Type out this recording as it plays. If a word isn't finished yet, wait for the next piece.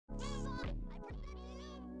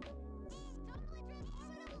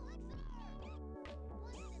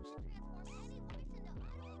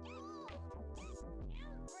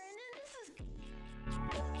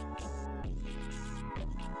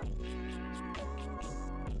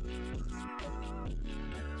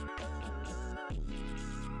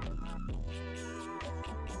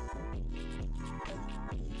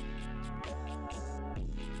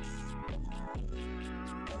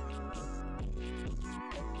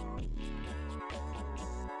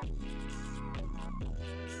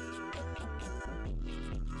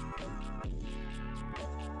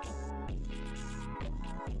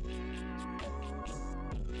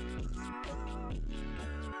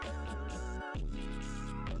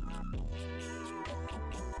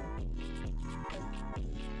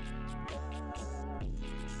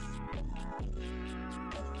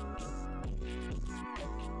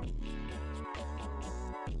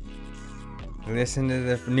Listen to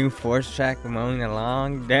the new Force track mowing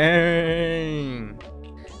along. Dang.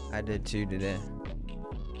 I did too today.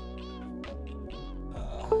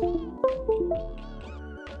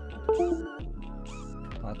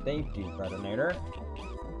 Oh, thank you, Predator.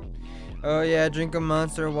 Oh yeah, drink a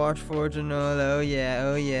Monster, watch Fortune. Oh yeah,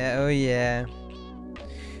 oh yeah, oh yeah.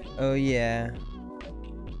 Oh yeah.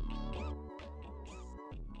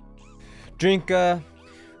 Drink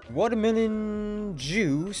watermelon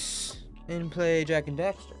juice and play Jack and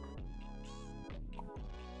Daxter.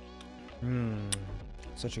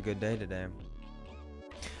 Such a good day today.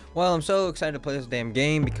 Well, I'm so excited to play this damn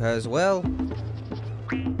game because, well,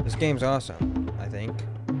 this game's awesome, I think.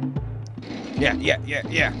 Yeah.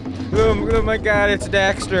 Oh my god, it's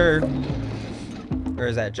Daxter. Or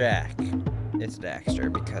is that Jack? It's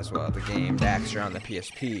Daxter because, well, the game Daxter on the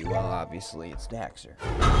PSP, well, obviously it's Daxter.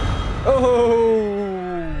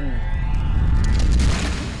 Oh!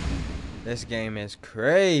 This game is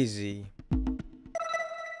crazy.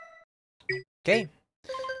 Okay.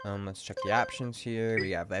 Let's check the options here. We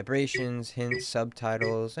got vibrations, hints,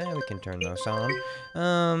 subtitles, and we can turn those on.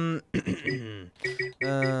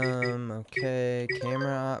 Okay,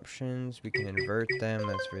 camera options. We can invert them.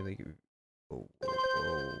 That's really good.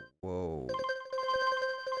 Whoa.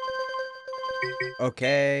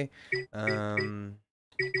 Okay. Alright.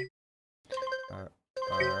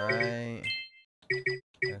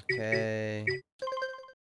 Okay.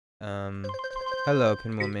 Hello,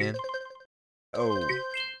 Pinwheel Man. Oh.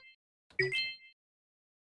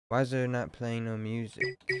 Why is there not playing no music?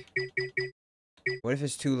 What if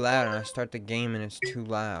it's too loud and I start the game and it's too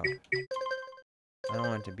loud? I don't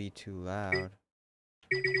want it to be too loud.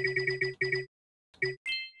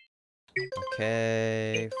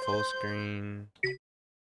 Okay, full screen.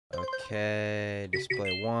 Okay,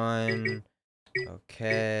 display 1.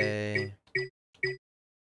 Okay.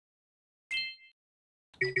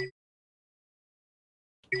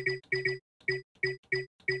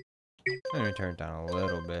 Let me turn it down a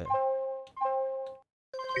little bit.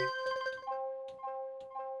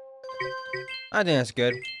 I think that's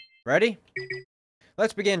good. Ready?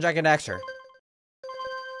 Let's begin Jack and Daxter.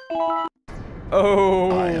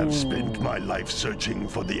 Oh! I have spent my life searching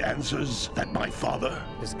for the answers that my father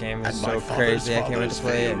This game is and so my father's crazy. I can't wait fathers to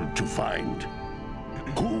play it. failed to find.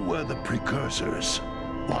 Who were the Precursors?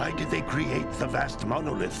 Why did they create the vast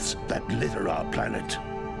monoliths that litter our planet?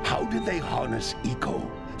 How did they harness eco,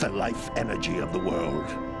 the life energy of the world?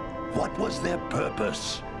 What was their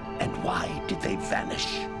purpose? And why did they vanish?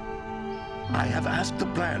 I have asked the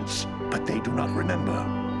plants, but they do not remember.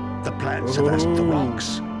 The plants have asked the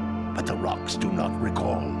rocks, but the rocks do not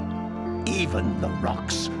recall. Even the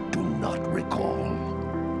rocks do not recall.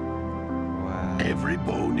 Wow. Every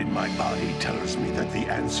bone in my body tells me that the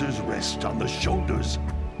answers rest on the shoulders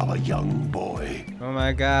of a young boy. Oh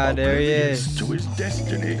my god, there he Oblivious is. to his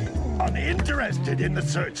destiny, uninterested in the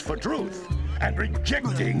search for truth, and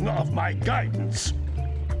rejecting of my guidance.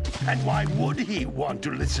 And why would he want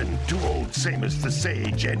to listen to old Samus the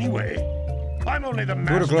Sage anyway? I'm only the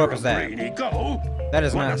master of brain ego. That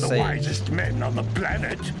is one not of the Sage. wisest men on the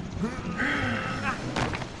planet.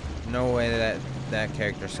 No way that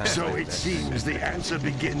character sounds So like it this. seems the answer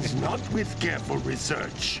begins not with careful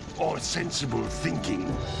research or sensible thinking.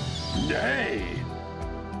 Nay,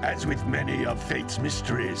 as with many of fate's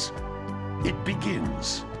mysteries, it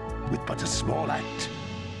begins with but a small act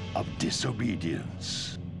of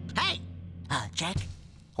disobedience. Hey! Jack,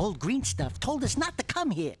 old green stuff told us not to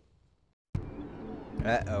come here.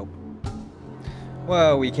 Uh-oh.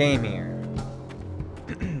 Well, we came here.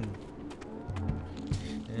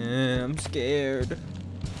 I'm scared.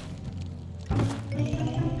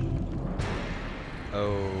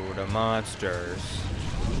 Oh, the monsters.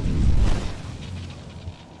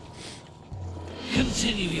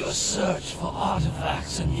 Continue your search for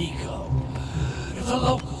artifacts and eco. If the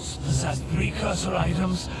locals possess precursor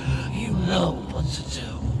items, you know what to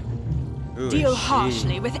do. Ooh, Deal she-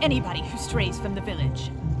 harshly with anybody who strays from the village.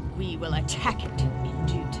 We will attack it in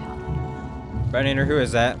due time. Predator, who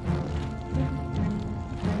is that?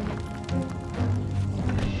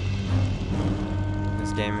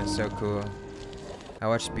 This game is so cool. I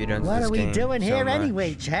watch speedruns of What this are we game doing so here much.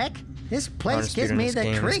 anyway, Jack? This I wanna place gives speedrun me this the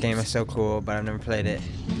game. creeps. This game is so cool, but I've never played it.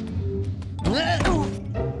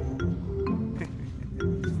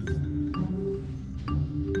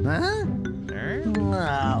 Huh?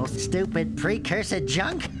 Oh, stupid precursor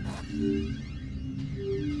junk.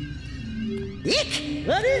 Eek!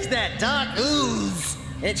 What is that dark ooze?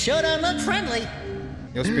 It sure don't look friendly.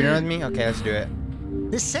 You'll speedrun with me? Okay, let's do it.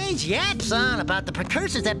 The sage yaps on about the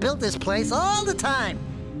precursors that built this place all the time.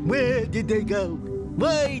 Where did they go?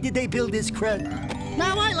 Why did they build this crud?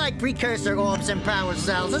 Now, I like precursor orbs and power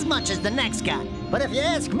cells as much as the next guy. But if you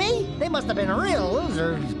ask me, they must have been real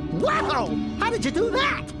losers. Wow! How did you do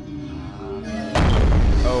that?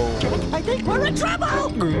 Oh. I think we're in trouble!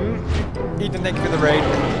 Ethan, thank you for the raid.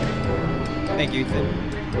 Thank you,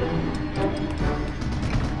 Ethan.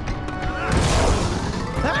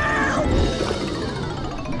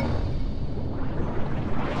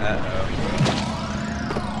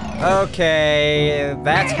 Uh-oh. Okay,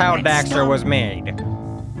 that's how Daxter was made.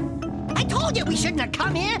 I told you we shouldn't have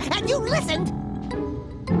come here, and you listened!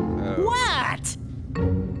 What?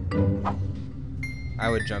 I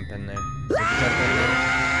would jump in there. Would you jump in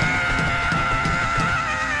there?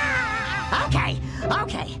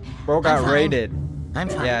 Okay. Bro got raided. I'm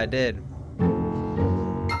fine. Yeah, I did. You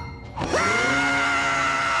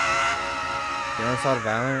uninstalled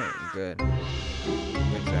Valorant? Good.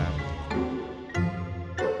 Good job.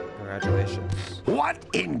 Congratulations. What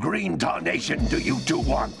in green tarnation do you two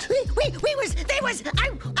want? I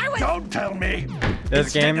was... Don't tell me.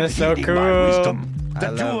 This game is so Instead of heeding my cool. wisdom, the I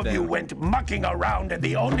two love of you them. went mucking around in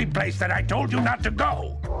the only place that I told you not to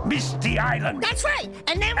go. Misty Island. That's right,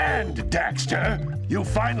 and then... And Daxter, you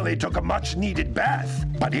finally took a much-needed bath,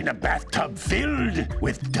 but in a bathtub filled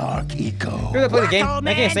with dark eco. Who play the game? Old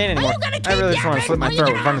I can't man, say it are anymore. you gonna I keep really just want to yapping, slit my or you throat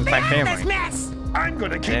in gonna front of my abandon this family. mess? I'm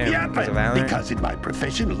gonna keep Damn, because of yapping, Valorant? because in my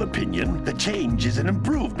professional opinion, the change is an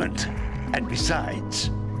improvement. And besides,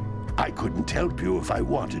 I couldn't help you if I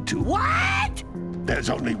wanted to. What? There's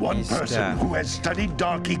only one He's person stuck. who has studied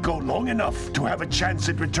Dark Eco long enough to have a chance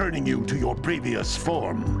at returning you to your previous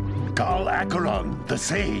form. Carl Acheron, the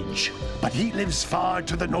Sage. But he lives far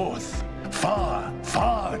to the north. Far,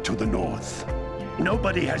 far to the north.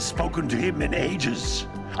 Nobody has spoken to him in ages.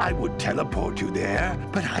 I would teleport you there,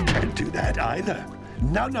 but I can't do that either.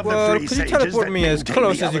 None of Well, the three could you sages teleport that me as maintain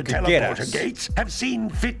close the as you other could get teleporter us? gates have seen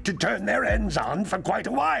fit to turn their ends on for quite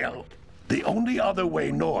a while. The only other way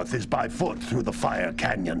north is by foot through the Fire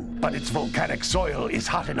Canyon, but its volcanic soil is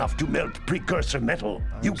hot enough to melt precursor metal.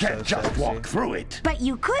 You can't so just sexy. walk through it. But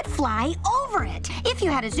you could fly over it if you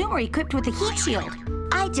had a zoomer equipped with a heat shield.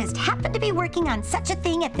 I just happen to be working on such a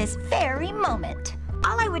thing at this very moment.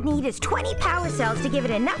 All I would need is 20 power cells to give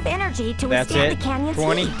it enough energy to That's withstand it? the canyon's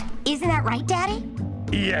 20? heat. Isn't that right, Daddy?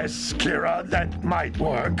 Yes, Kira, that might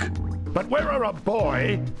work. But where are a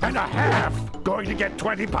boy and a half going to get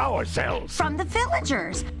 20 power cells? From the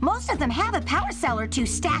villagers. Most of them have a power cell or two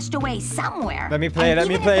stashed away somewhere. Let me play, And let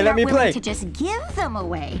me even if play, they let aren't me willing play. to just give them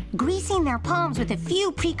away, greasing their palms with a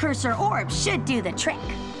few precursor orbs should do the trick.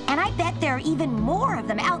 And I bet there are even more of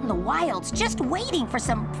them out in the wilds just waiting for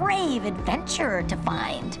some brave adventurer to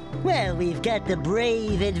find. Well, we've got the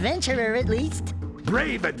brave adventurer at least.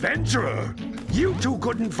 Brave adventurer! You two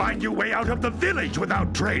couldn't find your way out of the village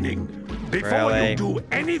without training. Before Really? you do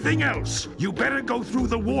anything else, you better go through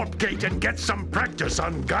the warp gate and get some practice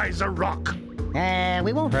on Geyser Rock.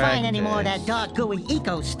 We won't find any more of Practice. that dark gooey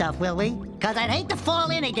eco stuff, will we? Cause I'd hate to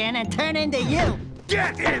fall in again and turn into you.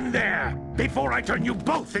 Get in there before I turn you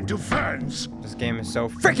both into ferns. This game is so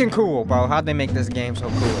freaking cool, bro. How'd they make this game so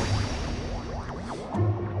cool?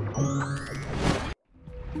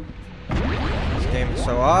 This game is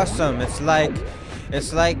so awesome. It's like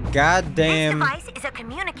goddamn. This device is a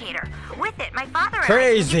communicator. With it, my father and I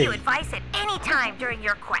Crazy. can give you advice at any time during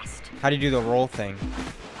your quest. How do you do the roll thing?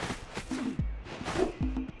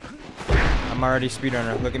 I'm already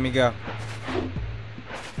speedrunner. Look at me go.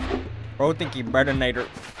 Bro, thinky Brettonator.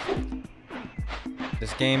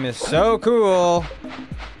 This game is so cool.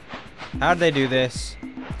 How'd they do this?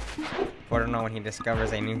 I don't know when he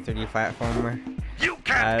discovers a new 3D platformer. You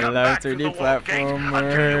can't I come love back through 3D the warp gate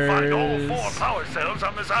until you find all 4 platformers. power cells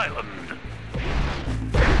on this island.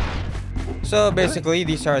 So basically,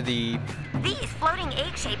 these are the These floating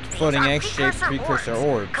egg-shaped things Floating are egg-shaped precursor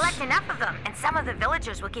orbs. Collect enough of them, and some of the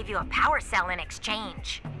villagers will give you a power cell in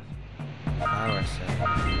exchange. power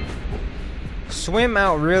cell. Swim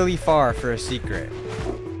out really far for a secret.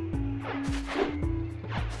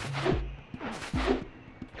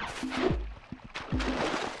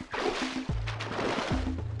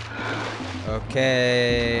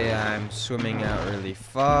 Okay, I'm swimming out really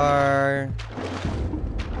far.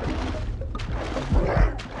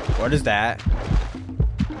 What is that?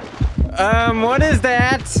 What is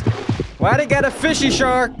that? Why'd it got a fishy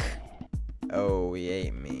shark? Oh, he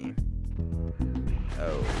ate me.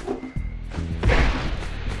 Oh.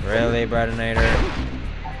 Really, Brettonator?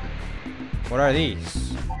 What are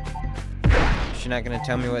these? Is she not gonna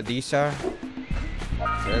tell me what these are?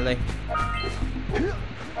 Really?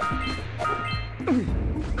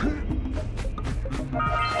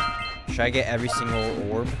 Should I get every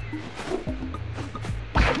single orb?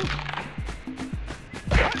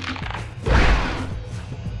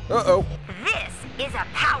 Uh-oh. This is a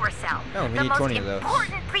power cell. Oh, we the need most 20 of those.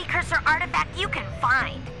 important precursor artifact you can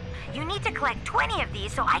find. You need to collect 20 of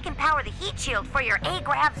these so I can power the heat shield for your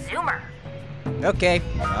A-Grav zoomer. Okay,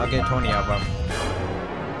 I'll get 20 of them.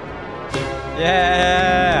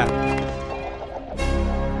 Yeah!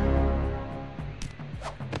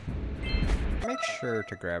 Make sure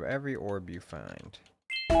to grab every orb you find.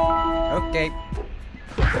 Okay.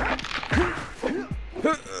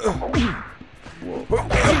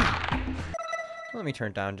 Let me turn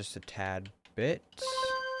it down just a tad bit.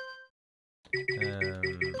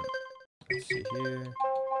 Let's see here.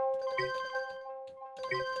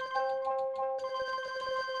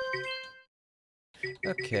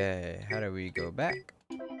 Okay, how do we go back?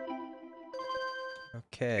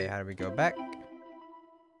 Okay, how do we go back?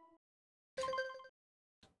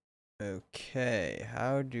 Okay,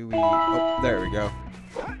 how do we... Oh, there we go.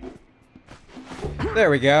 There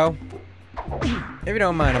we go. If you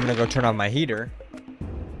don't mind, I'm gonna go turn off my heater.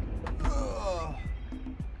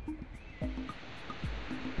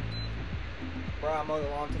 Bro, I mowed the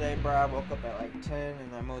lawn today, bro. I woke up at like 10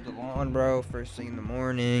 and I mowed the lawn, bro, first thing in the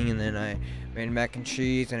morning, and then I made mac and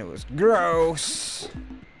cheese and it was gross.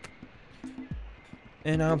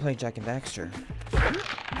 And now I'm playing Jack and Daxter.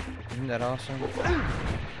 Isn't that awesome?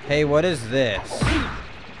 Hey, what is this?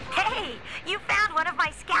 Hey, you found one of my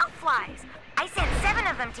scout flies. I sent 7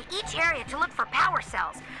 of them to each area to look for power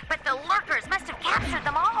cells, but the lurkers must have captured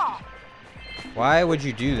them all. Why would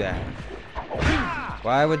you do that?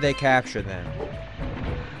 Why would they capture them?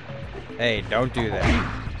 Hey, don't do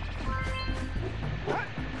that.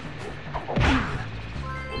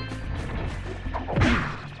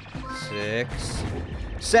 Six,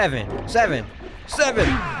 seven.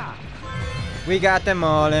 We got them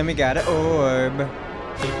all and we got an orb.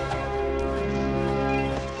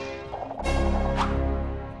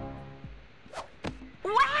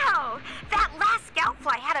 Wow! That last scout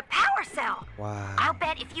fly had a power cell. Wow. I'll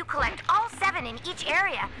bet if you collect all 7 in each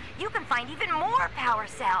area, you can find even more power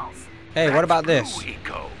cells. Hey, what about this? Blue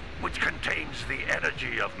Eco, which contains the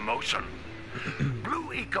energy of motion.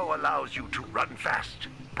 Blue Eco allows you to run fast,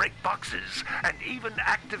 break boxes, and even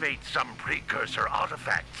activate some precursor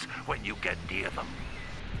artifacts when you get near them.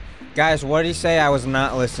 Guys, what did he say? I was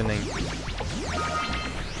not listening.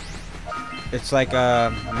 It's like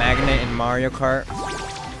a magnet in Mario Kart.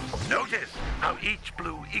 Notice how each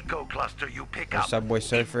Blue Eco cluster you pick up Subway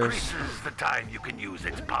Surfers. increases the time you can use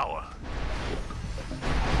its power.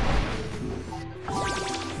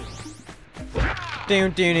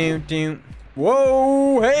 Doom.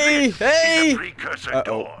 Whoa! Hey! This is a Hey! precursor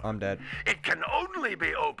door. I'm dead. It can only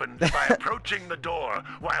be opened by approaching the door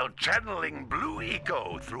while channeling Blue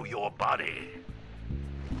Eco through your body.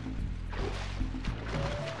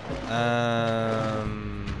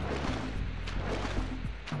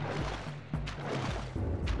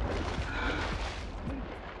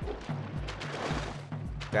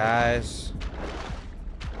 Guys.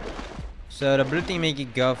 So the blue thing make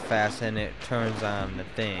it go fast and it turns on the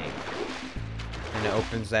thing. And it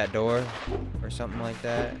opens that door or something like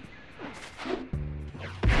that.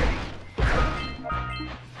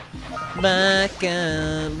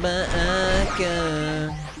 Baka.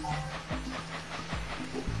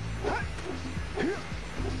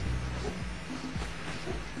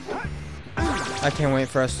 I can't wait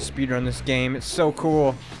for us to speedrun this game. It's so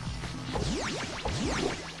cool.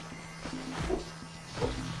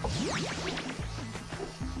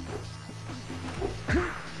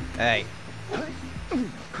 Hey.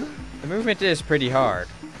 The movement is pretty hard.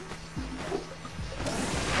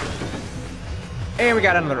 And we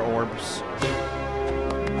got another orbs.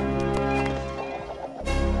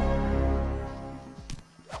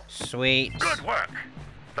 Sweet. Good work.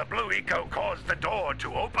 The Blue Eco caused the door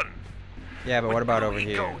to open. Yeah, but what about over Blue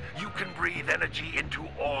here? Eco, you can breathe energy into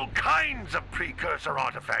all kinds of precursor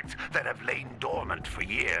artifacts that have lain dormant for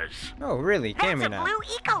years. Oh, really? Can we That's a now? blue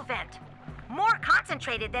eco vent. More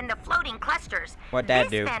concentrated than the floating clusters. What'd that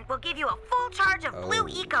do? This vent will give you a full charge of blue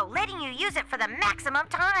eco, letting you use it for the maximum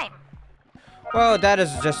time. Well, that is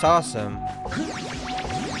just awesome.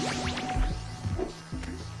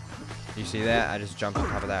 You see that? I just jumped on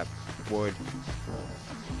top of that wood.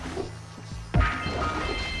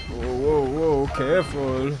 Whoa,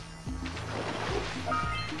 careful.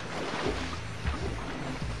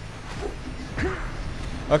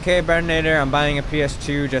 Okay, Barnator, I'm buying a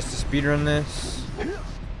PS2 just to speedrun this.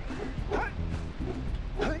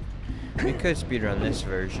 We could speedrun this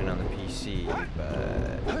version on the PC,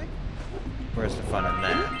 but where's the fun in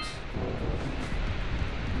that?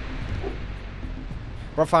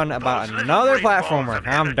 We're finding about another platformer.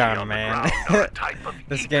 I'm done, man.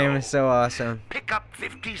 This game is so awesome. Pick up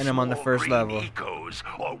 50 And I'm on the small first green level. ecos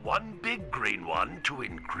or one big green one to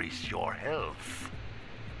increase your health.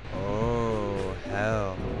 Oh,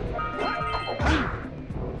 hell.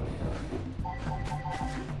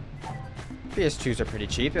 PS2s are pretty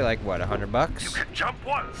cheap. They're like, what, $100 You bucks? can jump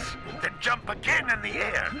once, then jump again in the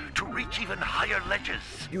air to reach even higher ledges.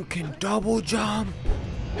 You can double jump.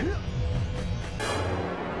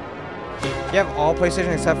 You have all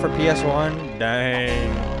PlayStation except for PS1?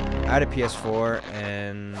 Dang. I had a PS4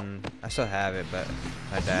 and I still have it, but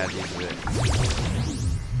my dad uses it.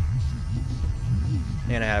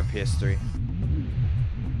 And I have a PS3.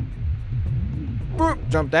 Boop,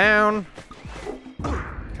 jump down.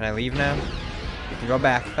 Can I leave now? We can go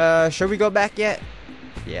back. Should we go back yet?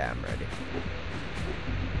 Yeah, I'm ready.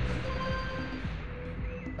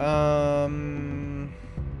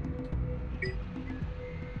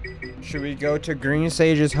 Should we go to Green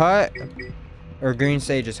Sage's hut? Or Green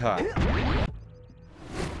Sage's hut?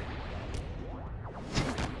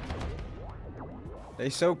 They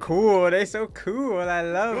so cool. They so cool. I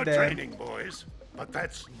love Good them. training, boys, but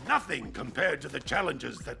that's nothing compared to the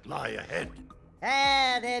challenges that lie ahead.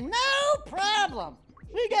 Then no problem.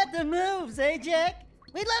 We got the moves, eh, Jack?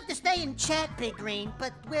 We'd love to stay and chat, Big Green,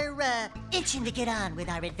 but we're, itching to get on with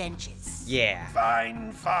our adventures. Yeah.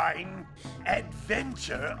 Fine, fine.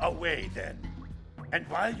 Adventure away then. And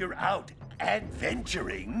while you're out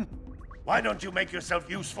adventuring, why don't you make yourself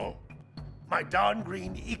useful? My darn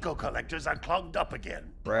green eco-collectors are clogged up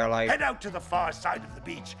again. Really? Head out to the far side of the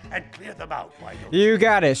beach and clear them out, why don't You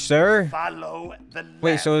got it, sir. follow the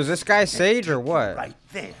Wait, so is this guy Sage or what? Right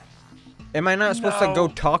there. Am I not supposed to go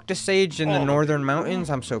No. talk to Sage in the Oh. northern mountains?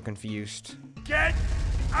 I'm so confused. Get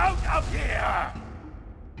out of here!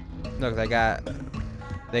 Look, they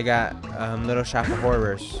got Little Shop of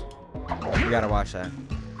Horrors. You gotta watch that.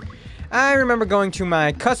 I remember going to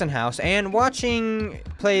my cousin's house and watching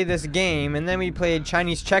play this game, and then we played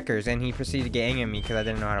Chinese checkers, and he proceeded to get angry at me because I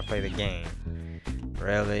didn't know how to play the game.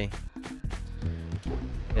 Really?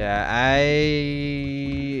 Yeah,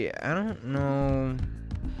 I don't know.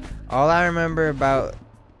 All I remember about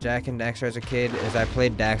Jack and Daxter as a kid is I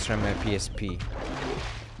played Daxter on my PSP.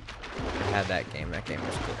 I had that game. That game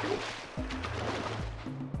was cool.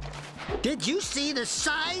 Did you see the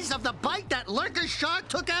size of the bite that lurker shark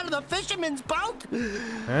took out of the fisherman's boat?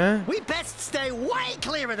 Huh? We best stay way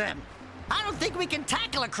clear of them. I don't think we can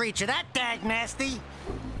tackle a creature that dag nasty.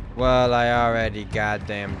 Well, I already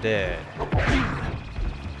goddamn did.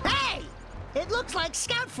 Hey! It looks like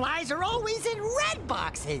scout flies are always in red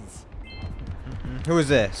boxes. Who is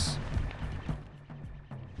this?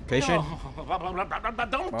 Patient?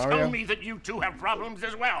 Don't Mario? tell me that you two have problems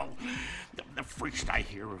as well. The first I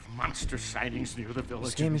hear of monster sightings near the village.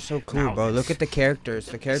 This game is so and cool, now bro. this. Look at the characters.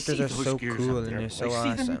 The characters See are those so gears cool up and there, they're so boy? See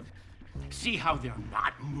them? awesome. See how they're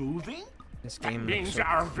not moving? This That game looks means so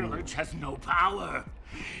our cool. village has no power.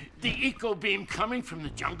 The eco beam coming from the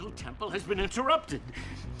jungle temple has been interrupted.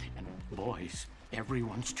 And boys,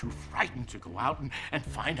 everyone's too frightened to go out and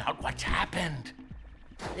find out what's happened.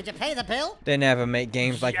 Did you pay the bill? They never make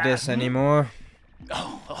games like this Yeah. anymore.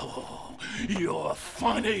 Oh, you're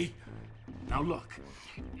funny. Now look,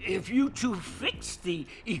 if you two fix the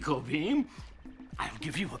eco beam, I'll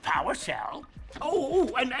give you a power cell. Oh,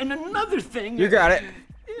 and another thing. You got it.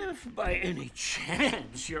 If by any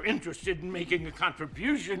chance you're interested in making a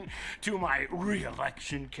contribution to my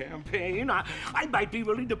re-election campaign, I might be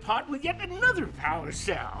willing to part with yet another power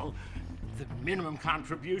cell. The minimum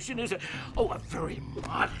contribution is a very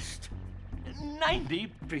modest 90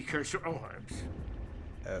 precursor orbs.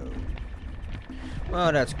 Oh.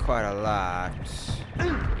 Well, that's quite a lot.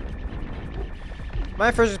 My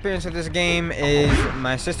first experience with this game is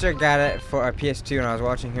my sister got it for a PS2 and I was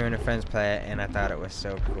watching her and her friends play it and I thought it was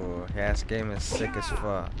so cool. Yeah, this game is sick as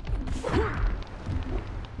fuck.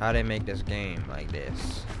 How'd they make this game like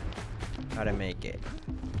this? How'd they make it?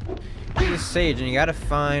 He's a sage and you gotta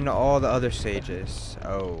find all the other sages.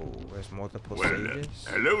 Oh, there's multiple sages?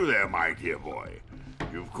 Hello there, my dear boy.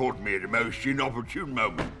 You've caught me at a most inopportune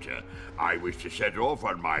moment. I was to set off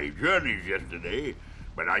on my journeys yesterday,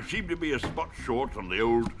 but I seem to be a spot short on the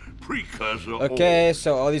old Precursor Okay, orbs.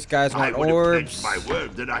 so all these guys I want would have orbs. pledged my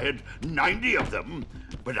word that I had 90 of them,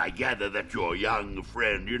 but I gather that your young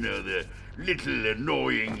friend, you know, the little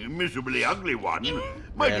annoying, miserably ugly one,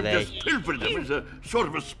 might have Really? just pilfered them as a sort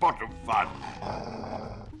of a spot of fun.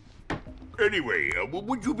 Anyway,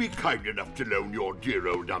 would you be kind enough to loan your dear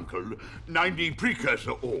old uncle 90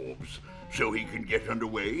 Precursor orbs so he can get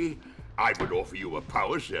underway? I would offer you a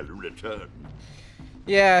power cell in return.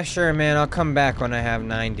 Yeah, sure, man. I'll come back when I have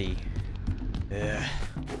 90. Ugh.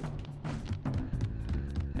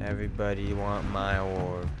 Everybody want my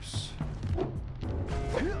orbs.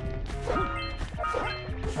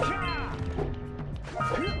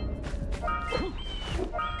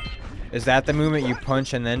 Is that the movement you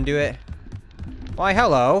punch and then do it? Why,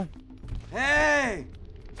 hello. Hey!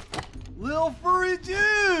 Little furry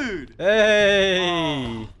dude!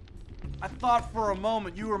 Hey! I thought for a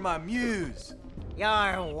moment you were my muse.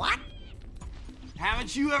 Your what?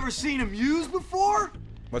 Haven't you ever seen a muse before?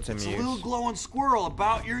 What's a It's muse? a little glowing squirrel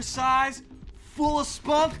about your size, full of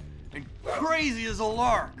spunk, and crazy as a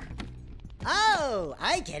lark. Oh,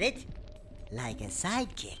 I get it. Like a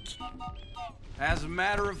sidekick. As a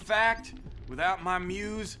matter of fact, without my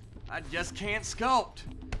muse, I just can't sculpt.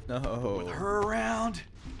 No. With her around,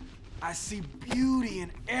 I see beauty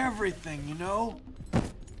in everything, you know?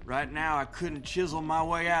 Right now, I couldn't chisel my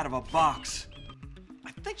way out of a box.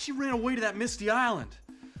 I think she ran away to that misty island.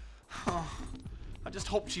 Oh, I just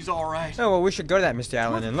hope she's all right. Oh, well, we should go to that Misty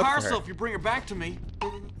Island and look for Precursor her. if you bring her back to me.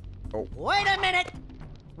 Wait a minute.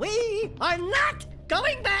 We are not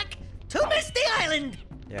going back to Misty Island.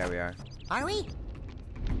 Yeah, we are. Are we?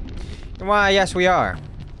 Why, yes, we are.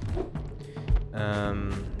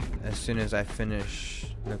 As soon as I finish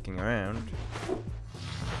looking around.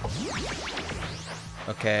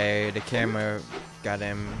 Okay, the camera,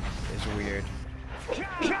 goddamn, is weird.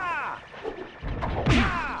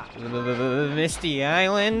 Misty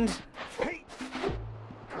Island?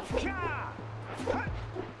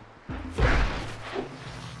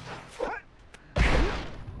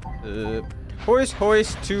 Hoist,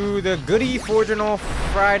 hoist to the Goody Forginal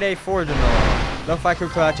Friday Forginal. Lofaku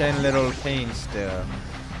Clutch and Little Pain still.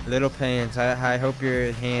 Little Pains, I hope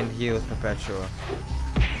your hand heals, Perpetual.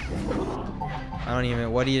 I don't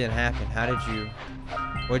even, what even happened? How did you,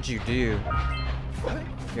 what'd you do?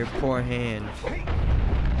 Your poor hand.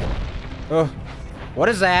 Oh, what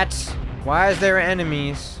is that? Why is there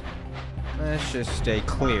enemies? Let's just stay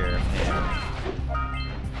clear of him.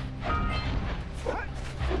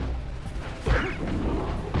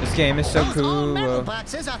 This game is so Those cool. old metal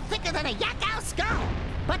boxes are thicker than a yakao skull.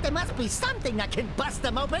 But there must be something that can bust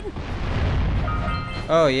them open.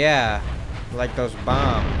 Oh yeah, like those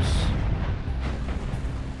bombs.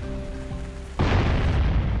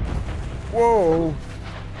 Whoa!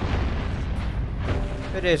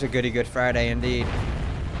 It is a goody good Friday indeed.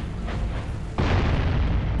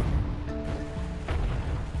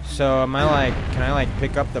 So am I like, can I like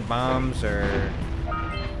pick up the bombs or?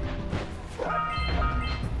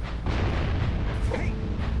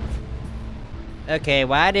 Okay,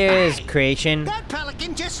 what is creation? That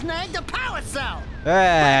pelican just snagged a power cell.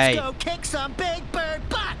 Hey! Let's go kick some big bird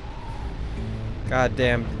butt.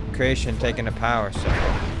 Goddamn creation taking a power cell.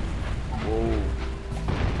 Whoa.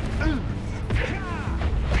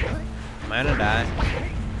 I'm gonna die.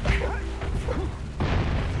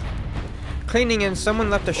 Cleaning in, someone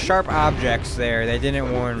left the sharp objects there. They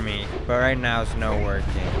didn't warn me, but right now it's no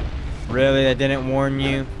working. Really, they didn't warn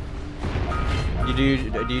you? Do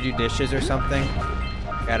you do dishes or something?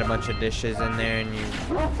 Got a bunch of dishes in there and you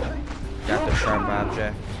got the sharp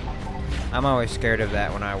object. I'm always scared of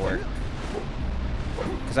that when I work.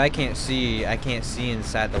 Cause I can't see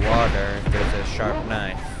inside the water if there's a sharp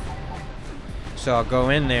knife. So I'll go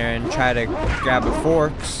in there and try to grab the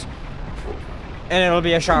forks and it'll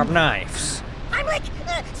be a sharp knife. I'm like,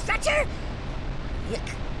 stretcher.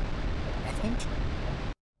 Yuck. Nothing.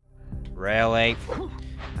 Really?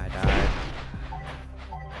 I died.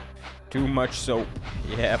 Too much soap.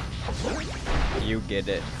 Yep. You get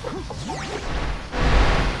it.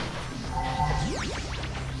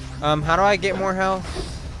 How do I get more health?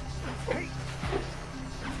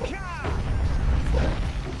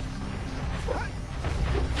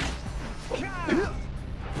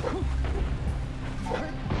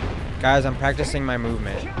 Guys, I'm practicing my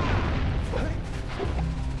movement.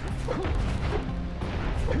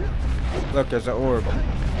 Look, there's an orb.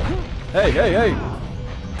 Hey, hey, hey!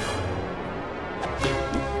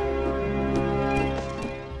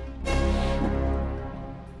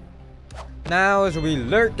 Now as we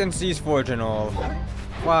lurk and seize Forginal.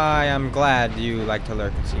 Why, I'm glad you like to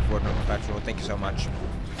lurk and see Forginal Perpetual. Thank you so much.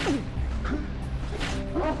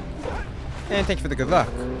 And thank you for the good luck.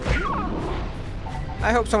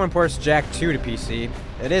 I hope someone ports Jack 2 to PC.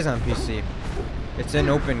 It is on PC. It's in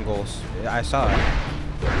Open Goals. I saw it.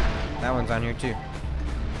 That one's on here too.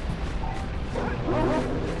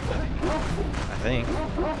 I think.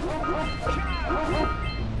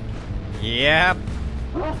 Yep.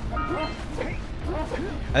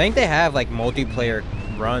 I think they have like multiplayer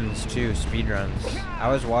runs too, speed runs. I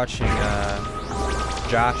was watching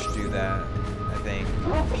Josh do that, I think.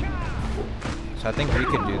 So I think we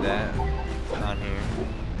can do that on here.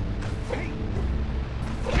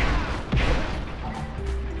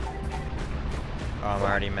 Oh, I'm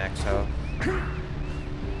already max health.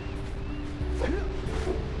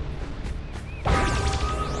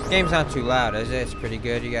 Game's not too loud, is it? It's pretty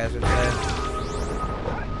good, you guys would say.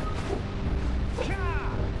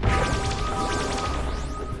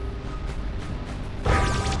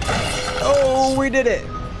 Oh, we did it!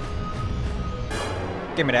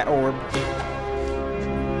 Give me that orb.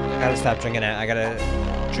 I gotta stop drinking that. I gotta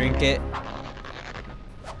drink it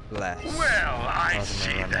less. Well, I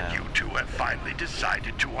see that you two have finally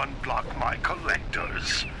decided to unblock my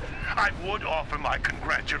collectors. I would offer my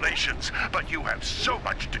congratulations, but you have so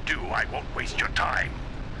much to do, I won't waste your time.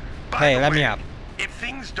 Hey, let me up. If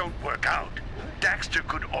things don't work out, Daxter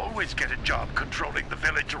could always get a job controlling the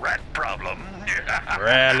village rat problem.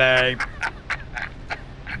 Really?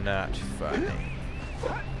 Not funny.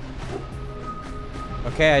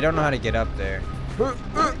 Okay, I don't know how to get up there.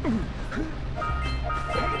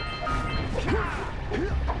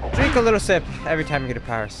 Drink a little sip every time you get a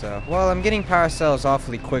power cell. Well, I'm getting power cells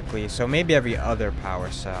awfully quickly, so maybe every other power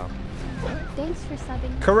cell. Thanks for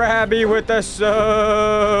subbing. Krabby with the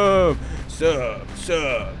sub! Sub.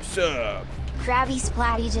 Krabby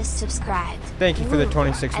Splatty just subscribed. Thank you for the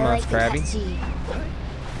 26 months, Krabby.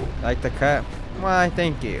 I Like the cut? Why,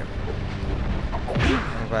 thank you.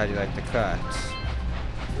 I'm glad you like the cuts.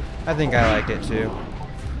 I think I like it too.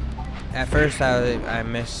 At first I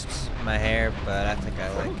missed my hair, but I think I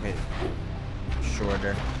like it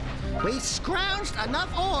shorter. We scrounged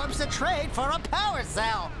enough orbs to trade for a power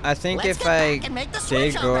cell. I think Let's if get I back and make the did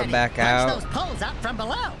switch grow already. it back Punch out, those poles out from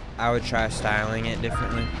below. I would try styling it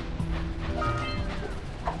differently.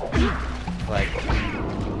 Like,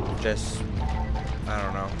 just, I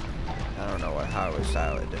don't know. I don't know how I would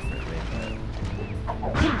style it differently, but...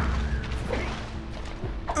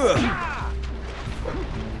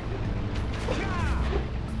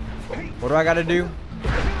 What do I gotta do?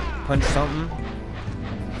 Punch something?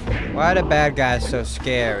 Why are the bad guys so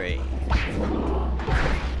scary?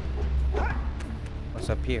 What's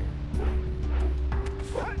up here?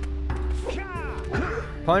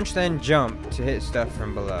 Punch, then jump to hit stuff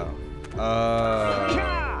from below. Oh,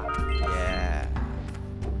 yeah.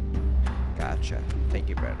 Gotcha. Thank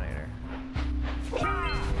you, Bretnator.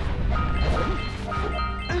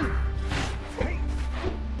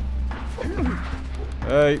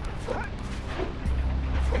 Hey.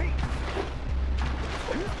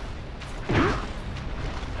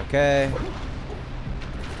 Okay.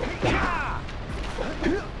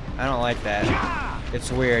 I don't like that.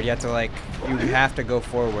 It's weird. You have to you have to go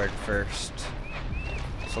forward first.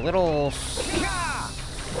 It's a little sus.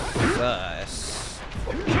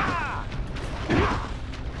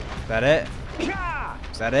 Is that it?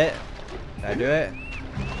 Is that it? Did I do it?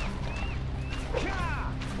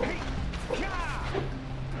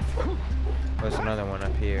 There's another one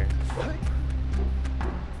up here.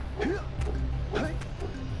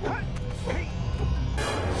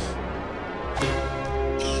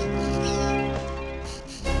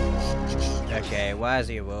 Okay, why is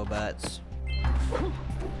he robots?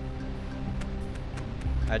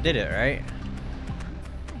 I did it, right?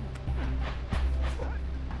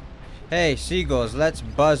 Hey, seagulls, let's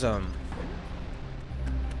buzz them.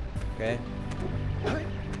 Okay.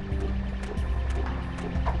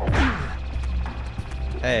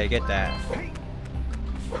 Hey, get that.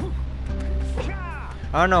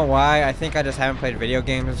 I don't know why. I think I just haven't played video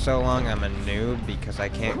games in so long. I'm a noob because I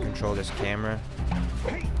can't control this camera.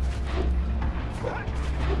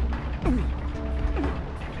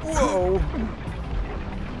 Whoa!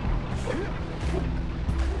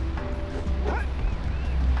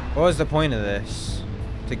 What was the point of this?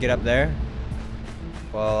 To get up there?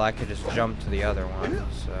 Well, I could just jump to the other one,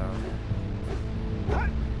 so...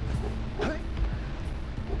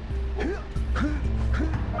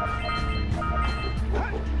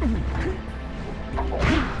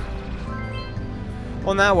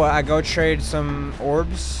 Well, now what? I go trade some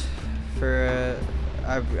orbs for,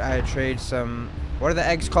 I trade some, what are the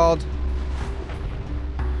eggs called?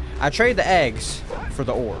 I trade the eggs for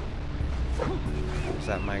the orb. Is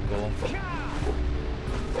that my goal?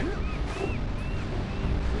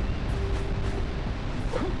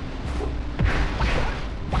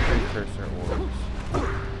 Precursor orbs.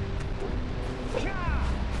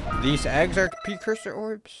 These eggs are precursor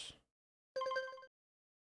orbs?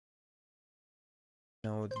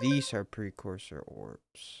 No, these are precursor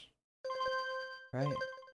orbs. Right?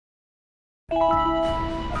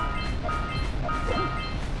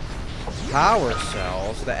 Power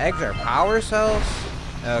cells? The eggs are power cells?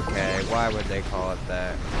 Okay, why would they call it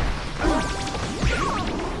that?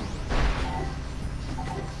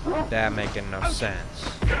 That making no sense.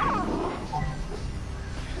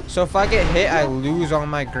 So if I get hit, I lose all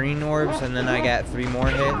my green orbs, and then I get 3 more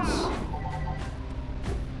hits.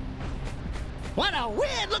 What a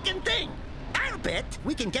weird-looking thing! I'll bet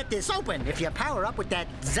we can get this open if you power up with that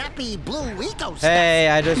zappy blue eco stuff. Hey,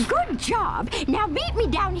 I just... Good job. Now meet me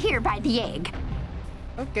down here by the egg.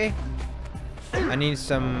 Okay. I need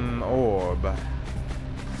some orb.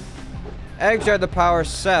 Eggs are the power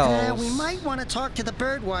cells. We might want to talk to the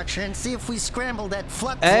bird watcher and see if we scramble that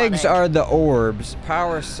flood. Eggs are the orbs.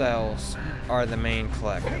 Power cells are the main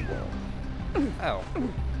collectible. Oh.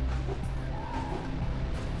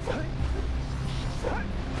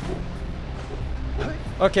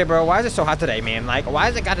 Okay, bro, why is it so hot today, man? Like, why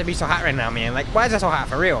has it got to be so hot right now, man? Like, why is it so hot,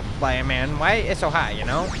 for real? Like, man, why is it so hot, you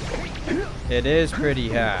know? It is pretty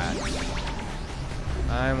hot.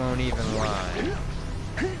 I won't even lie.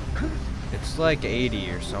 It's like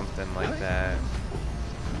 80 or something like that.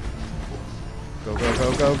 Go, go,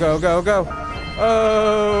 go, go, go, go, go.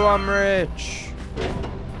 Oh, I'm rich.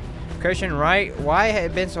 Christian, right? Why has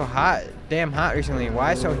it been so hot? Damn hot recently.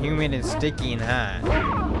 Why so humid and sticky and hot?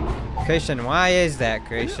 Christian, why is that,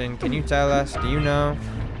 Christian? Can you tell us? Do you know?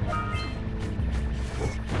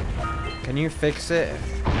 Can you fix it?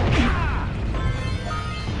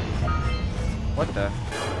 What the?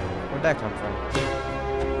 Where'd that come from?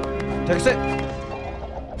 Fix it!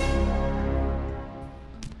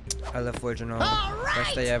 I love Forginal.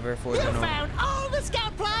 Best day ever, Forginal. You found all the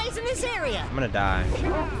scout flies in this area. I'm gonna die.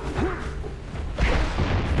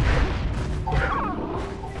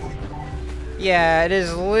 Yeah, it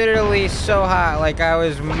is literally so hot. Like I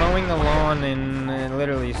was mowing the lawn and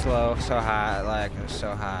literally so hot. Like it was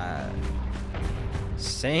so hot.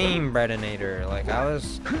 Same Bredinator. Like I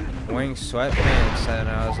was wearing sweatpants and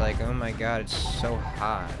I was like, oh my god, it's so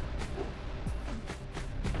hot.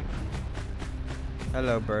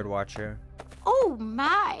 Hello, Birdwatcher. Oh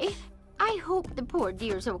my! I hope the poor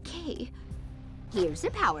dear's okay. Here's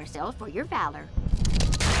a power cell for your valor.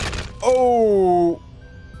 Oh!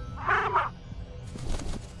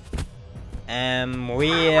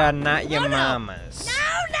 We are not your mamas.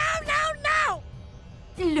 No!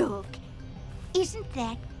 Look, isn't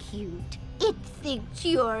that cute? It thinks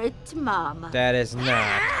you're its mama. That is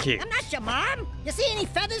not cute. I'm not your mom. You see any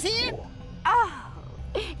feathers here? Oh,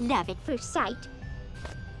 love at first sight.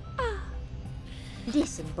 Oh.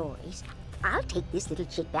 Listen, boys. I'll take this little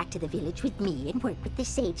chick back to the village with me and work with the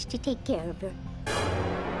sage to take care of her.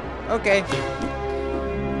 Okay.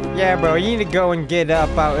 Yeah, bro, you need to go and get up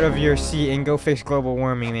out of your seat and go fix global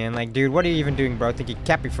warming, man. Like, dude, what are you even doing, bro? Think you're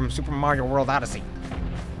Cappy from Super Mario World Odyssey.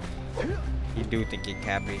 You do think you're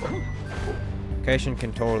Cappy. Christian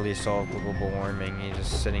can totally solve global warming. He's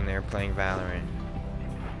just sitting there playing Valorant.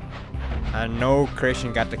 I know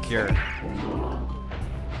Christian got the cure.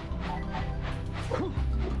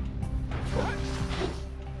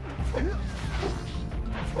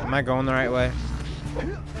 Am I going the right way?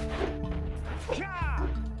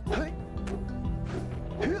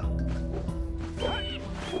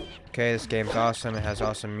 Okay, this game's awesome. It has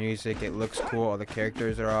awesome music. It looks cool. All the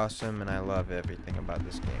characters are awesome, and I love everything about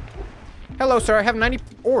this game. Hello, sir. I have 90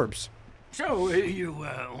 orbs. So, you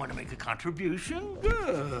want to make a contribution?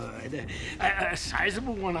 Good. A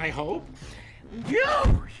sizable one, I hope.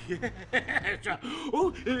 Oh, yes.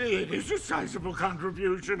 Oh, it is a sizable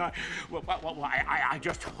contribution. I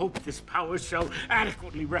just hope this power cell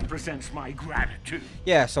adequately represents my gratitude.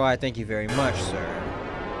 Yeah, so I thank you very much, sir.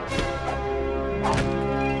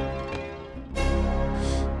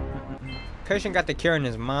 Christian got the cure in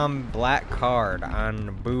his mom black card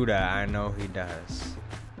on Buddha. I know he does.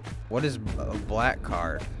 What is a black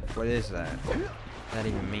card? What is that? What does that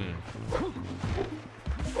even mean?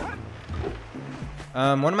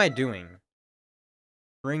 What am I doing?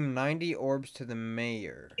 Bring 90 orbs to the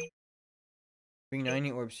mayor. Bring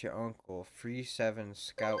 90 orbs to your uncle. Free 7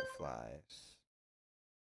 scout flies.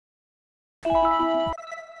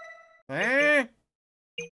 Eh?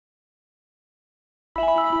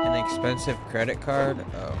 An expensive credit card?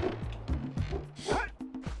 Oh.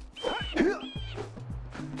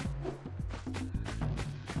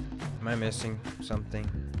 Am I missing something?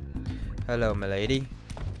 Hello, milady.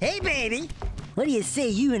 Hey, baby. What do you say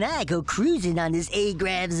you and I go cruising on this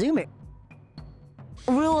A-Grav Zoomer?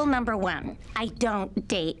 Rule number 1, I don't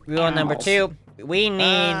date Rule animals. number 2, we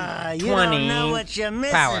need you 20 don't know what you're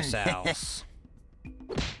missing. power cells.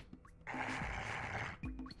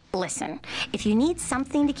 Listen, if you need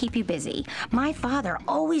something to keep you busy, my father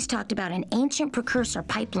always talked about an ancient precursor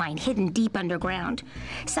pipeline hidden deep underground.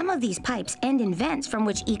 Some of these pipes end in vents from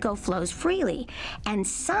which eco flows freely, and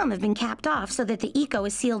some have been capped off so that the eco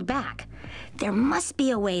is sealed back. There must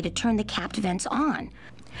be a way to turn the capped vents on.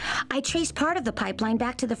 I traced part of the pipeline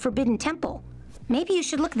back to the Forbidden Temple. Maybe you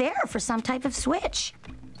should look there for some type of switch.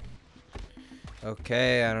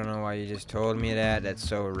 Okay, I don't know why you just told me that. That's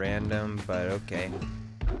so random, but okay.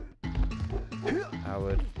 I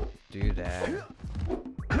would do that.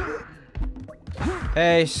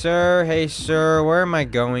 Hey, sir, where am I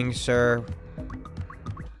going, sir?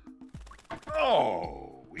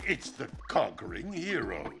 Oh, it's the conquering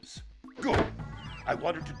heroes. Good. I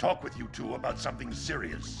wanted to talk with you two about something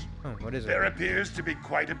serious. Oh, what is it? There appears to be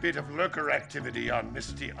quite a bit of lurker activity on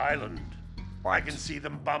Misty Island. I can see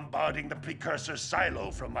them bombarding the Precursor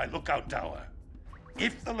silo from my lookout tower.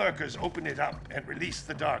 If the lurkers open it up and release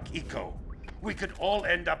the dark eco, we could all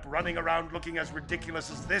end up running around looking as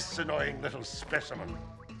ridiculous as this annoying little specimen.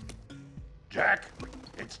 Jack,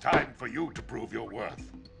 it's time for you to prove your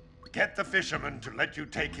worth. Get the fisherman to let you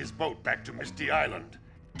take his boat back to Misty Island.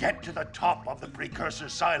 Get to the top of the Precursor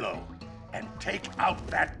silo and take out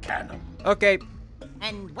that cannon. Okay.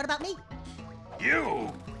 And what about me?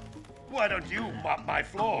 You? Why don't you mop my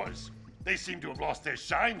floors? They seem to have lost their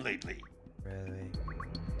shine lately. Really?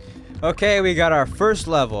 Okay, we got our first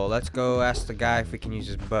level. Let's go ask the guy if we can use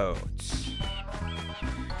his boat.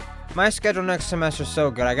 My schedule next semester is so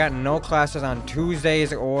good. I got no classes on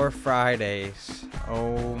Tuesdays or Fridays.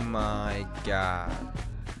 Oh my god.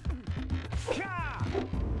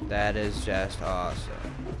 That is just awesome.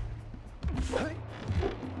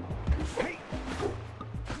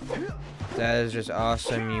 That is just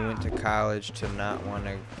awesome. You went to college to not want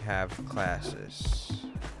to have classes.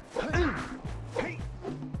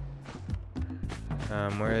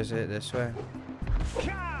 Where is it? This way?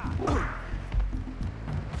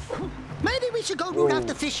 Maybe we should go root out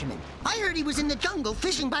the fisherman. I heard he was in the jungle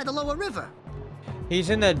fishing by the lower river. He's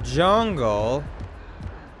in the jungle?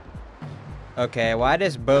 Okay, why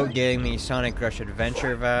this boat giving me Sonic Rush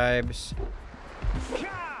Adventure vibes?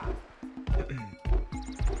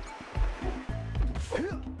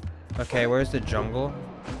 Okay, where's the jungle?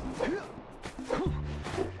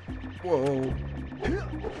 Whoa.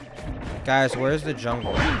 Guys, where's the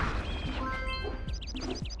jungle? I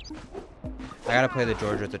gotta play the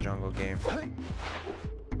George with the Jungle game.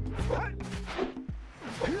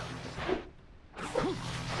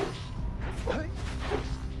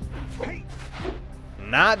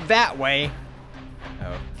 Not that way.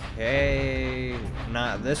 Okay.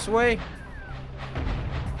 Not this way?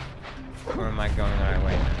 Or am I going the right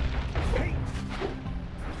way now?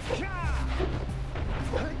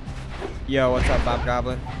 Yo, what's up, Bob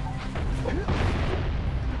Goblin?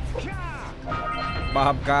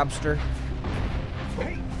 Bob Gobster?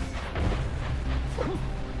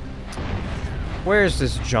 Where's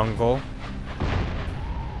this jungle?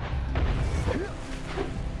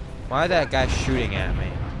 Why is that guy shooting at me?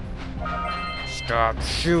 Stop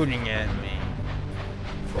shooting at me.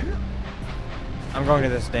 I'm going to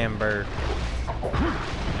this damn bird.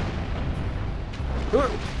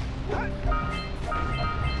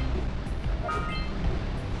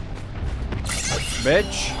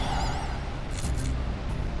 Bitch.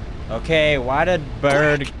 Okay, why did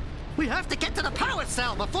bird... We have to get to the power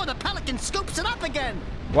cell before the pelican scoops it up again.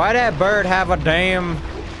 Why that bird have a damn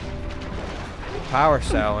power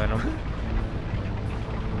cell in him?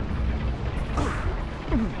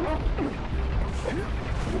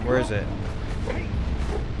 Where is it?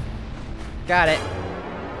 Got it.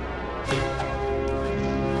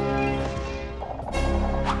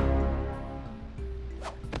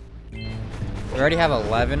 We already have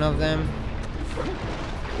 11 of them.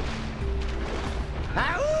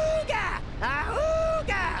 Auga!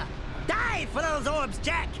 Auga! Dive for those orbs,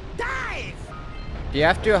 Jack! Dive! Do you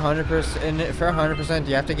have to 100%? For 100%, do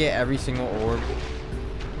you have to get every single orb?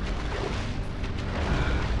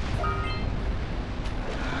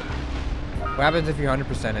 What happens if you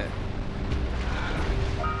 100% it?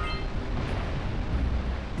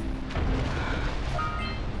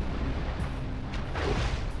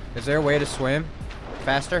 Is there a way to swim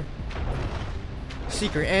faster?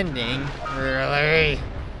 Secret ending? Really?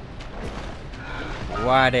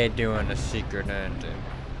 Why they doing a secret ending?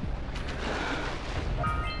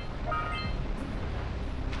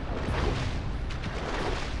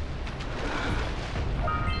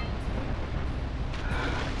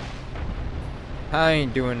 I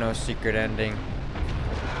ain't doing no secret ending.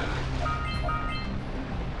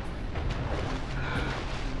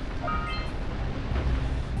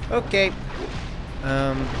 Okay.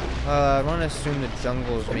 I want to assume the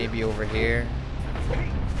jungle's maybe over here.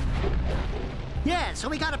 Yeah, so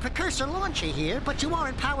we got a Precursor launcher here, but you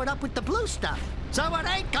aren't powered up with the blue stuff. So it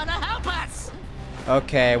ain't gonna help us!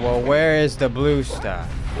 Okay, well, where is the blue stuff?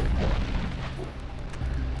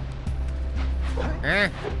 Huh?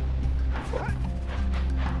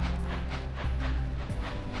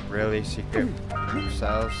 Really? Secret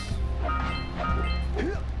cells?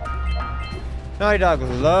 Naughty Dog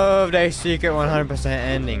loved a secret 100%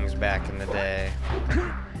 endings back in the day.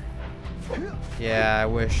 Yeah, I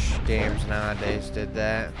wish games nowadays did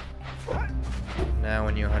that. Now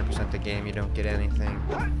when you 100% the game, you don't get anything.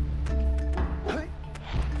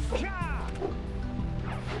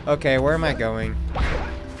 Okay, where am I going?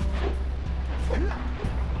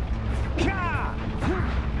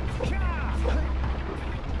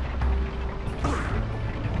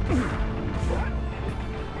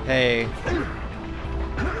 Hey.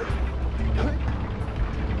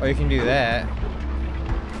 Oh, you can do that.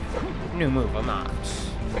 New move, I'm not.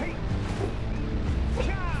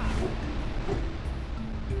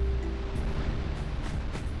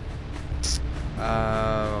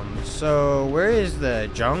 So where is the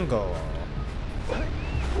jungle?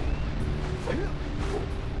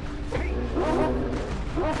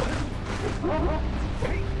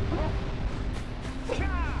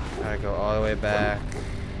 Gotta go all the way back.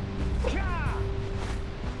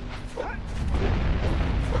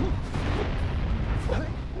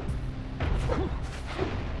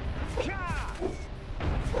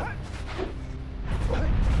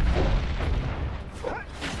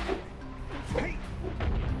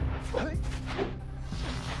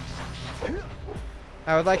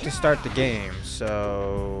 I would like to start the game,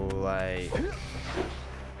 so like,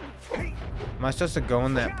 am I supposed to go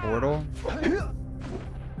in that portal?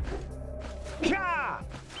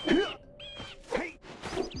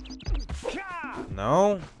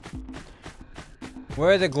 No?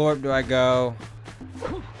 Where the glorp do I go?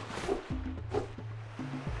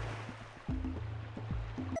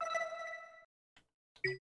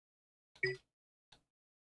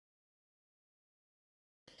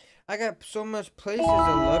 I got so much places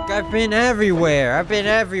to look. I've been everywhere. I've been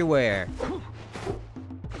everywhere.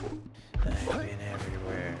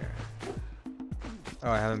 Oh,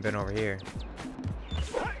 I haven't been over here.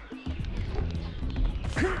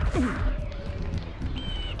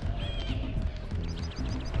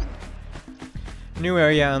 New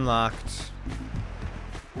area unlocked.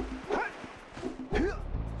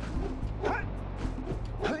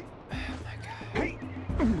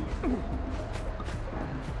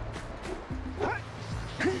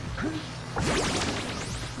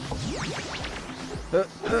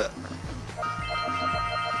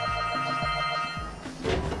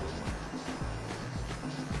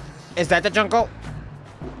 Is that the jungle?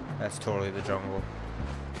 That's totally the jungle.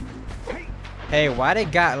 Hey, why they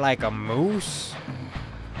got like a moose?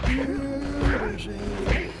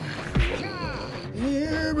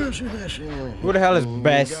 Who the hell is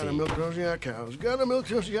Bessie? Gotta milk those yak cows. Gotta milk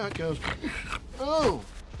those yak cows. Oh,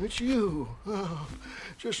 it's you. Oh,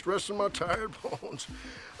 just resting my tired bones.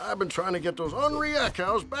 I've been trying to get those ornery yak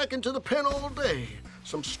cows back into the pen all day.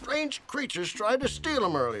 Some strange creatures tried to steal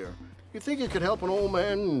them earlier. You think you could help an old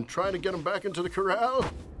man and try to get him back into the corral?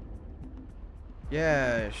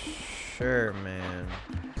 Yeah, sure, man.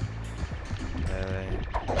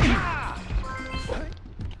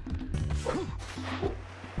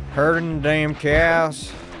 Herding the damn cows.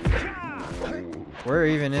 Where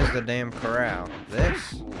even is the damn corral?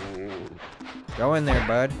 This? Go in there,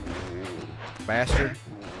 bud. Bastard.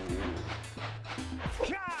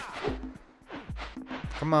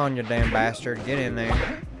 Come on, you damn bastard. Get in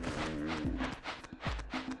there.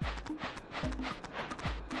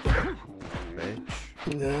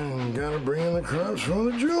 Yeah, gotta bring in the crops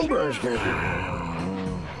from the June brush.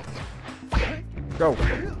 Go,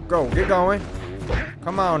 go, get going.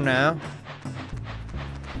 Come on now.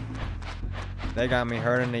 They got me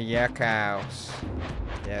herding the yak cows.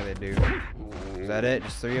 Yeah, they do. Is that it?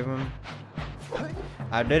 Just 3 of them?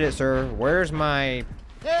 I did it, sir. Where's my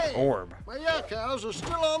orb? My yak cows are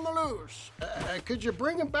still on the loose. Could you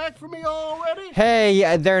bring them back for me already?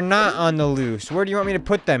 Hey, they're not on the loose. Where do you want me to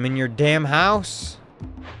put them? In your damn house?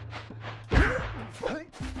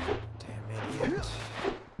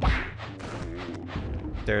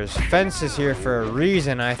 There's fences here for a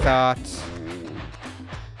reason, I thought.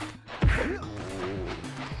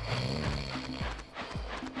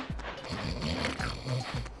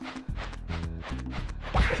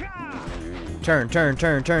 Turn, turn,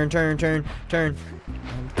 turn, turn, turn, turn, turn.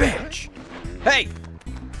 Bitch! Hey!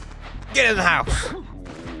 Get in the house!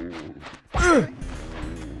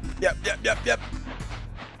 Yep, yep, yep, yep.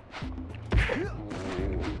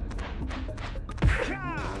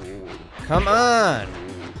 Come on!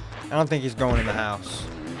 I don't think he's going in the house.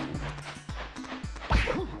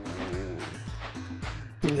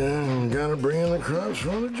 Yeah, gotta bring in the crops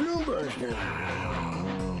from the June basket.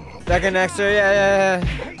 Second Daxter, yeah.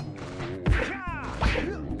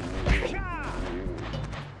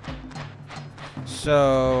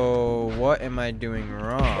 So, what am I doing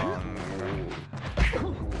wrong?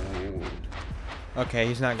 Okay,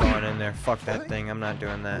 he's not going in there. Fuck that thing. I'm not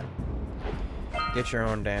doing that. Get your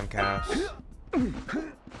own damn cows.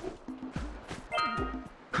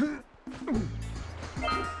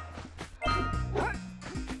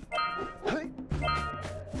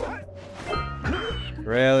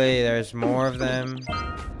 Really? There's more of them?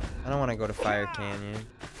 I don't want to go to Fire Canyon.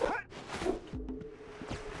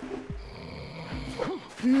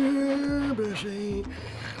 Yeah, Bessie.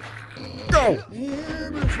 Go! Yeah,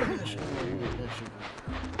 Bessie.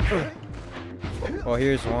 Well,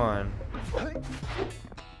 here's one.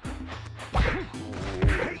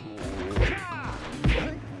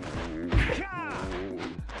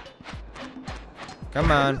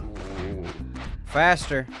 Come on.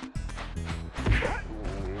 Faster.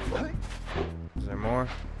 Is there more?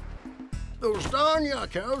 Those darn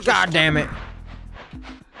yuck cows. God damn it.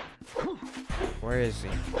 Where is he?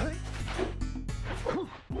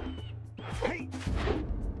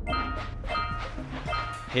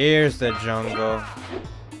 Here's the jungle.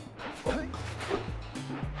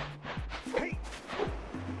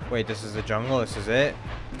 Wait, this is the jungle? This is it?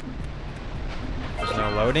 There's no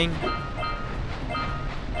loading?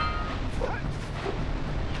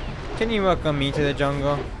 Can you welcome me to the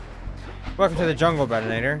jungle? Welcome to the jungle,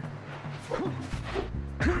 Betonator.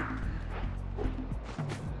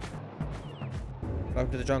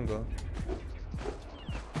 Welcome to the jungle.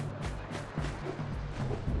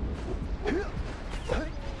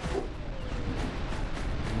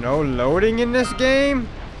 No loading in this game?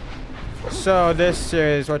 So this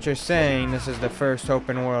is what you're saying, this is the first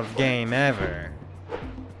open world game ever.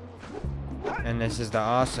 And this is the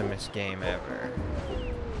awesomest game ever.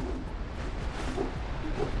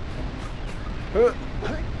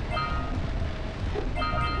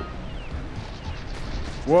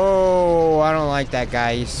 Whoa, I don't like that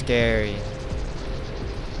guy, he's scary.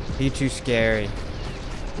 He's too scary.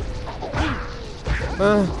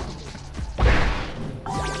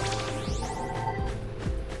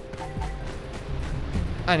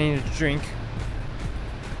 I need a drink.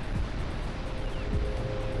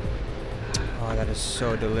 Oh, that is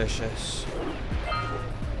so delicious.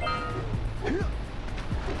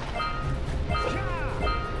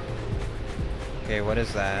 Okay, what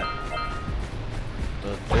is that?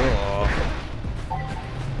 The door.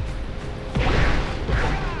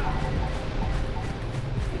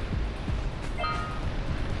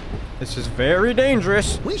 This is very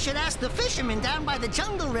dangerous. We should ask the fisherman down by the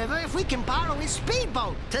Jungle River if we can borrow his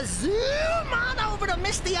speedboat to zoom on over to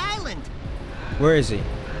Misty Island. Where is he?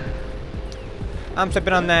 I'm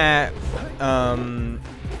sipping on that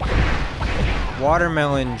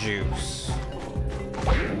watermelon juice.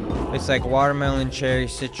 It's like watermelon, cherry,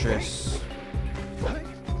 citrus.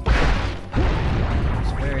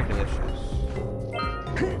 It's very delicious.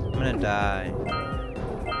 I'm gonna die.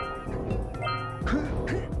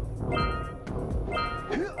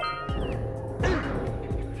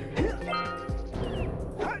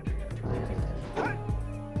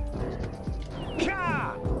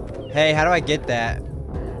 Hey, how do I get that?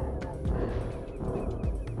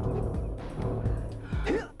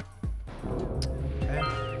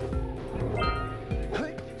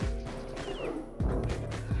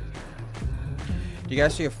 Do you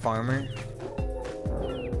guys see a farmer?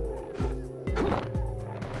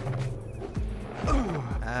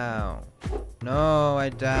 Ow. No, I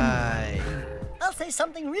died. I'll say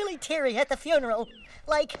something really teary at the funeral.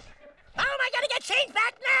 Like, how am I gonna get change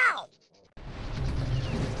back now?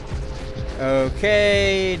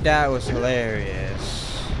 Okay, that was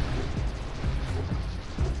hilarious.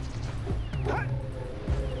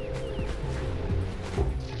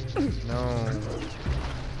 No.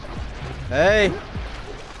 Hey!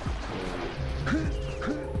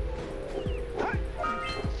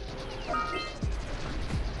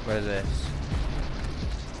 What is this?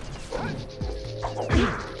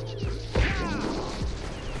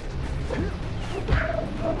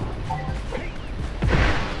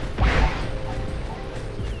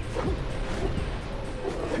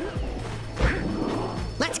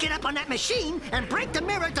 Let's get up on that machine and break the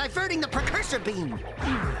mirror diverting the Precursor beam.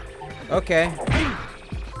 Okay.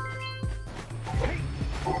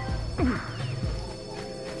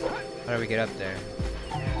 How do we get up there?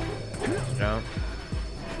 Jump.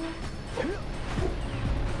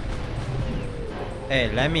 Hey,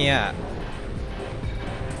 let me up.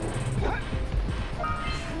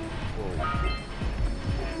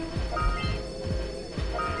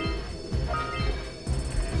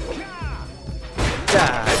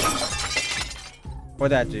 Die.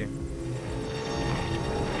 What'd that do?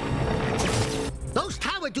 Those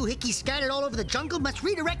tower doohickeys scattered all over the jungle must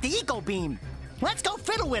redirect the eco beam. Let's go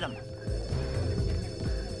fiddle with them.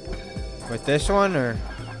 With this one, or?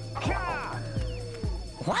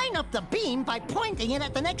 Line up the beam by pointing it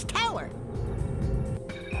at the next tower.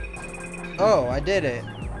 Oh, I did it.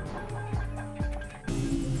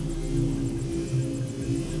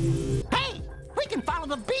 Hey, we can follow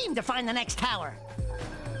the beam to find the next tower.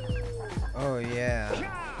 Oh, yeah.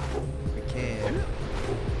 We can.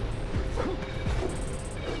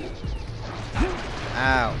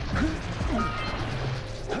 Ow.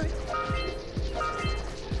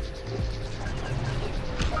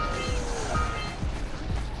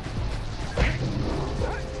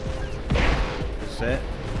 That's it.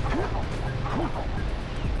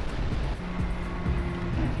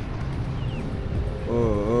 Oh,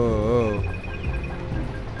 oh,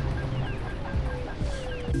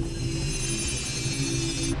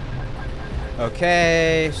 oh.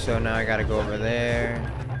 Okay, so now I gotta go over there.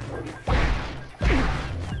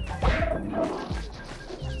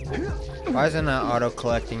 Why isn't that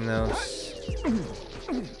auto-collecting those?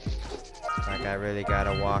 Like I really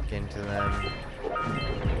gotta walk into them.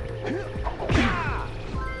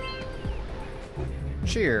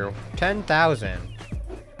 Cheer, 10,000.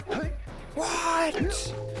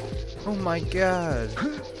 What? Oh my god.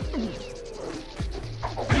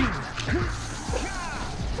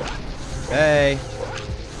 Hey.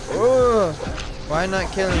 Ooh. Why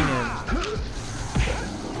not killing him?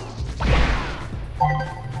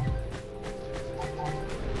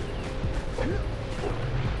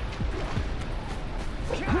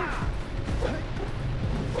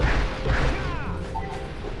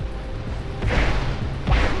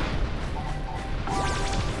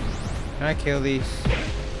 Can I kill these?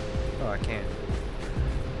 Oh, I can't.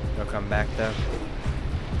 They'll come back though.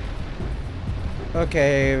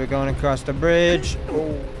 Okay, we're going across the bridge.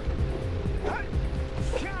 Oh.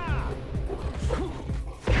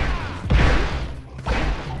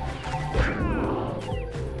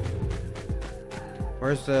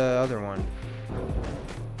 Where's the other one?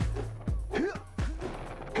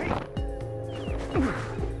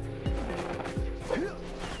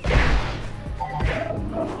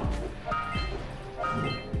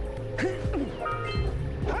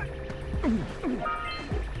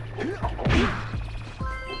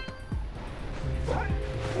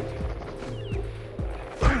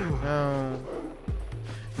 No.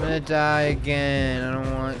 I'm gonna die again. I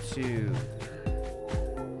don't want to.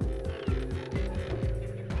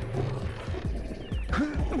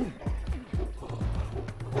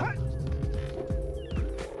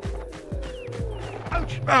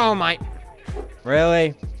 Oh my.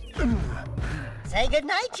 Really? Say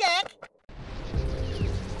goodnight, Jack.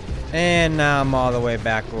 And now I'm all the way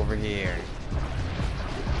back over here.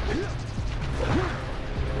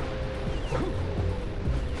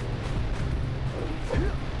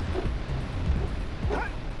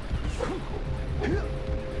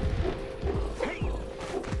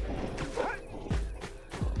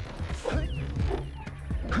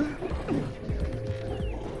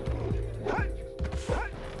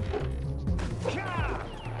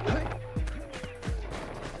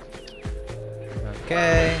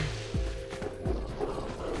 Okay.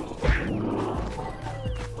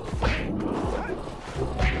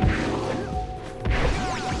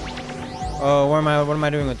 Oh, what am I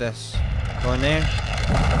doing with this? Going there?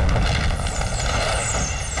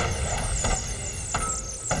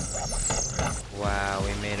 Wow,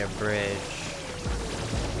 we made a bridge.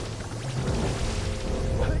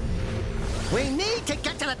 We need to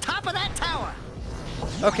get to the top of that tower.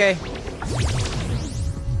 Okay.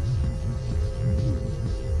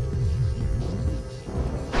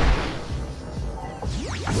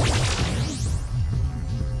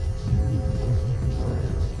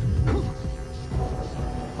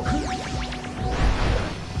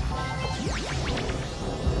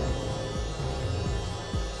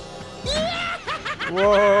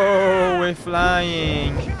 Whoa, we're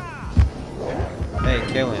flying. Hey,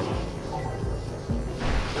 kill him.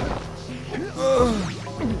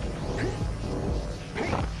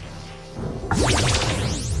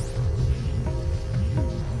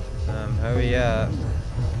 Hurry up.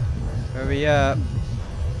 Hurry up.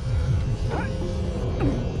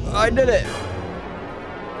 I did it.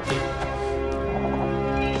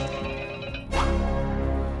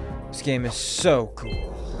 This game is so cool.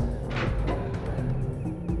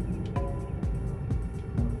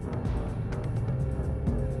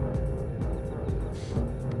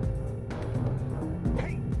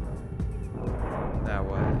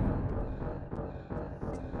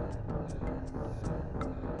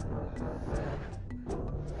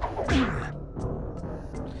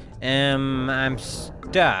 I'm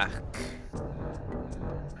stuck.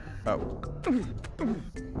 Oh.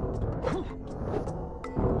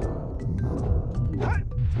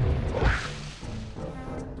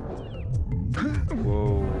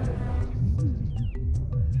 Whoa.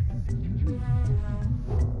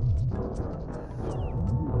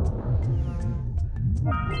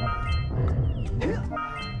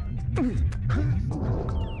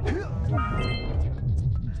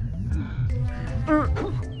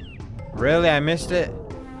 Really? I missed it?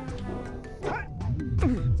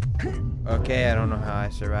 Okay, I don't know how I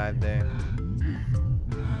survived there.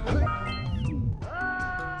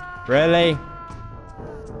 Really?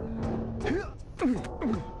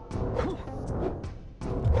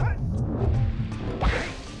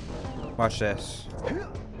 Watch this.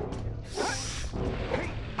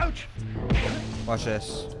 Watch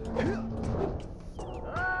this.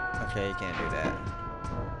 Okay, you can't do that.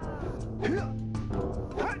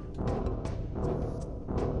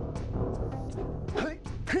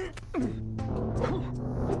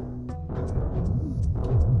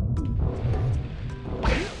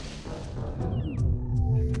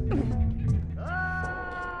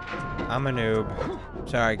 I'm a noob.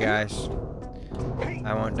 Sorry, guys.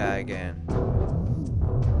 I won't die again.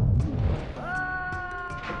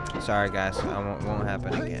 Sorry, guys. Won't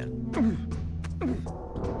happen again.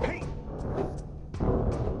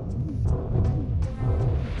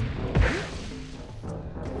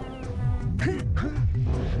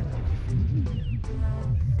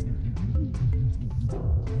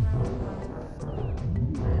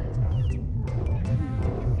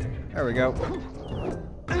 There we go.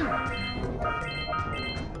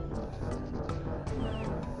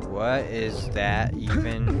 What is that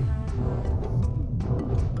even?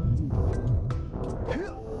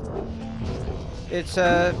 It's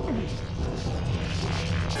a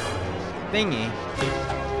thingy.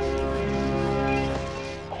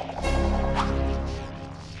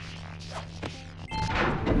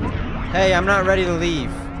 Hey, I'm not ready to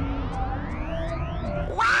leave.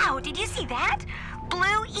 Wow, did you see that?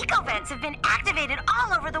 Blue eco-vents have been activated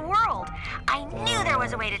all over the world. I knew there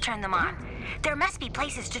was a way to turn them on. There must be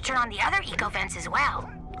places to turn on the other eco-vents as well.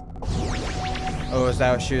 Oh, is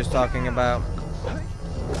that what she was talking about?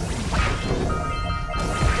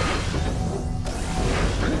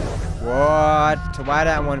 What? Why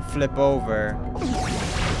that one flip over?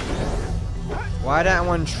 Why that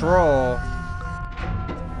one troll?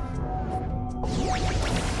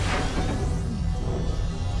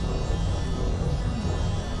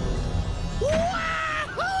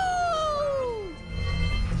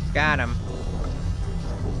 Got him.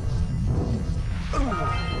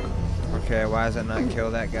 Okay, why does it not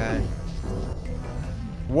kill that guy?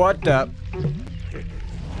 What the?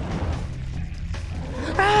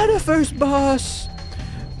 Ah, the first boss!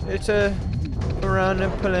 It's a piranha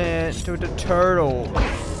plant with a turtle.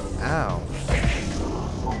 Ow.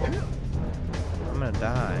 I'm gonna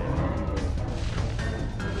die.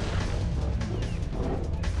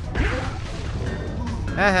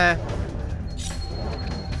 Haha.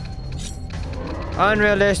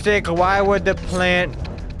 Unrealistic. Why would the plant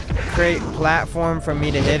create platform for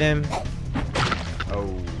me to hit him? Oh.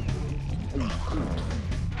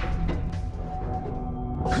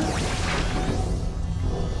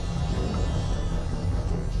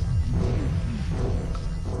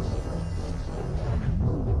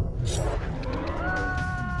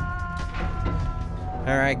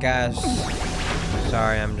 Alright, guys.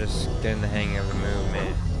 Sorry, I'm just getting the hang of the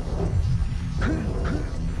movement.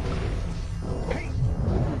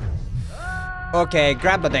 Okay,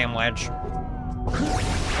 grab the damn ledge.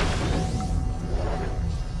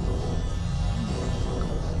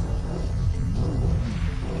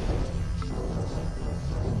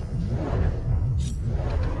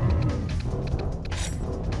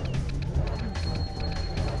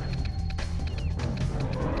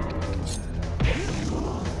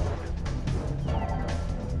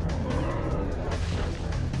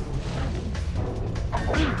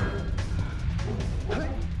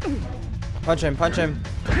 Punch him, punch him.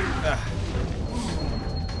 Ugh.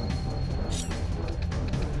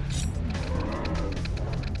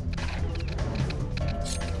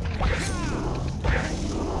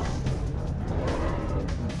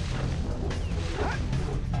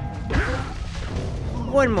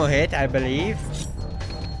 One more hit, I believe.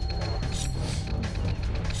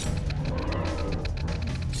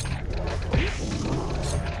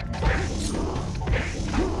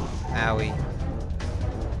 Owie.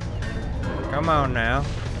 Come on now.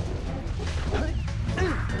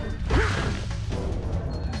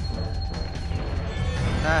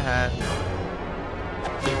 Haha.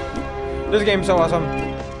 This game's so awesome.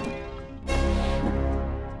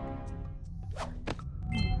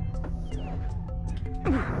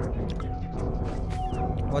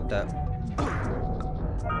 popped up.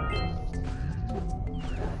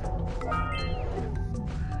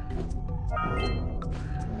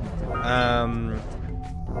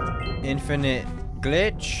 Infinite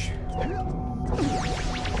glitch.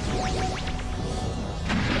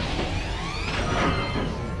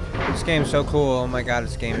 This game's so cool. Oh my god,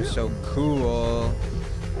 this game is so cool.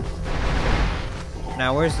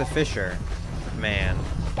 Now, where's the fisher man?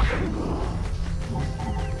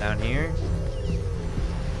 Down here?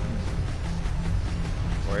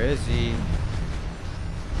 Where is he?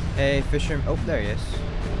 Hey, fisher. Oh, there he is.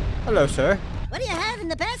 Hello, sir. What do you have in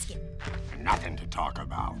the basket? Nothing to talk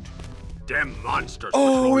about. Them monsters.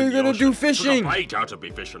 Oh, we're gonna do fishing. Right out of me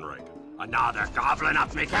fishing rig. Another gobbling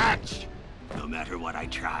up me catch. No matter what I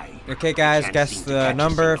try. Okay, guys, guess the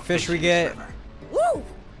number of fish we get. Woo!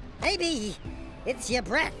 Maybe it's your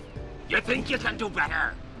breath. You think you can do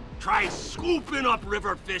better? Try scooping up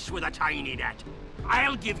river fish with a tiny net.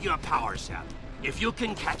 I'll give you a power cell if you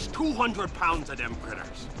can catch 200 pounds of them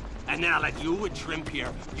critters. And then I'll let you and Shrimp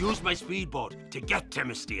here use my speedboat to get to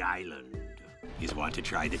Misty Island. You want to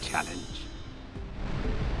try the challenge?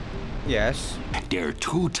 Yes. There are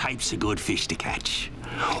 2 types of good fish to catch.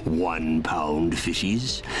 1 pound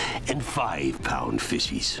fishies and 5 pound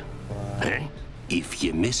fishies. Eh? If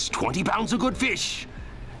you miss 20 pounds of good fish,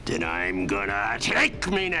 then I'm gonna take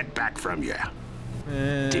me net back from you.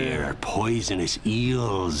 There are poisonous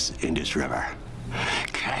eels in this river.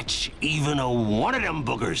 Catch even one of them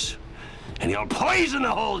boogers, and you'll poison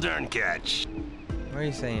the whole darn catch. What are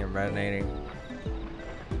you saying, Rednating?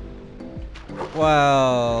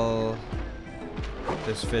 Well,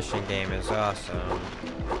 this fishing game is awesome.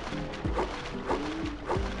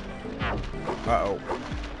 Uh-oh.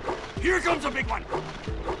 Here comes a big one.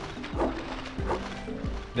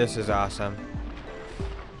 This is awesome.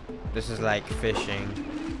 This is like fishing.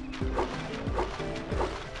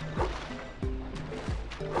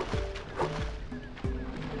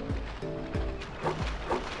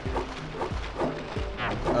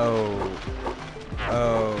 Oh.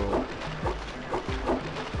 Oh.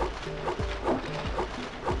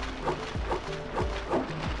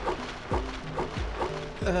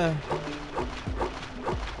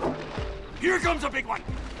 Here comes a big one.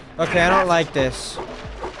 Okay, I don't like this.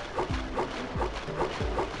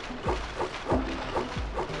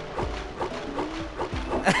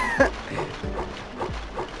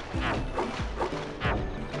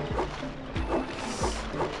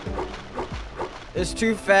 It's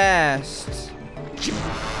too fast.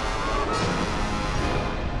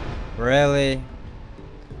 Really?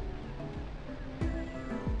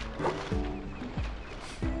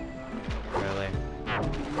 Really?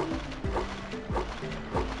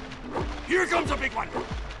 Here comes a big one.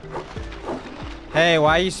 Hey,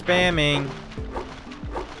 why are you spamming?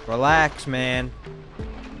 Relax, man.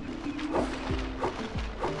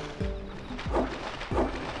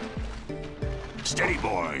 Steady,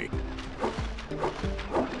 boy.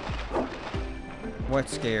 What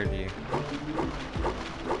scared you?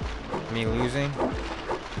 Me losing?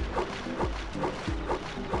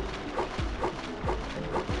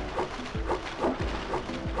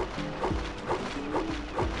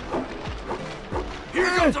 Here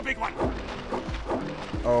comes a big one.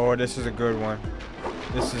 Oh, this is a good one.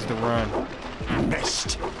 This is the run.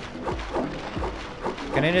 Missed.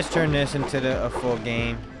 Can I just turn this into a full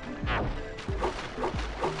game?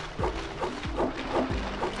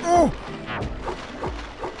 Oh!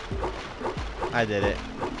 I did it.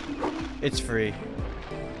 It's free.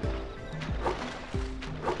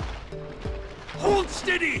 Hold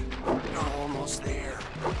steady. Almost there.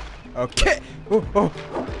 Okay. Oh, oh.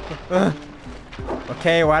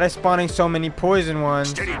 Okay, why are they spawning so many poison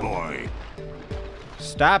ones? Steady, boy.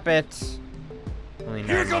 Stop it. Only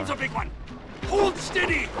Here 9 comes more. a big one. Hold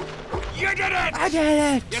steady. You did it. I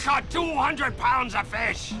did it. You caught 200 pounds of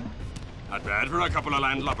fish. Not bad for a couple of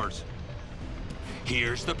landlubbers.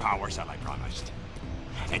 Here's the power cell I promised.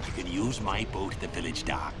 And you can use my boat at the village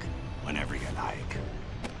dock whenever you like.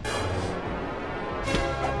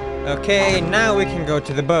 Okay, now we can go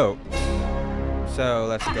to the boat. So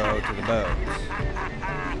let's go to the boat.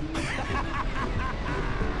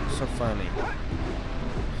 So funny.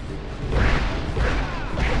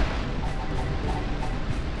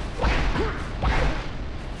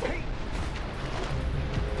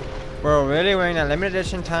 Bro, really? Wearing that limited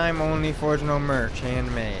edition time only Forginal merch,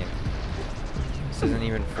 handmade. This isn't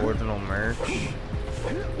even Forginal merch. I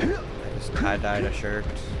just tie-dyed a shirt.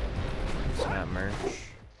 It's not merch.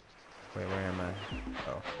 Wait, where am I?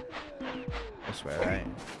 Oh. This way, right?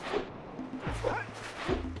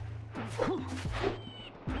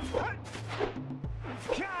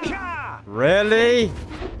 Really?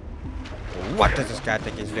 What does this guy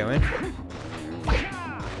think he's doing?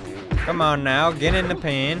 Come on now, get in the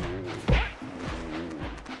pan.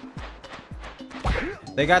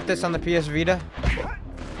 They got this on the PS Vita.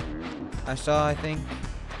 I think.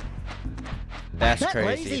 That's that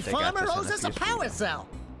crazy. lazy If they got farmer this on owes the us a PS power Vita. cell.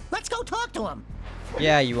 Let's go talk to him.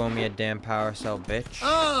 Yeah, you owe me a damn power cell, bitch.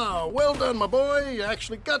 Ah, well done, my boy. You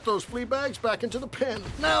actually got those flea bags back into the pen.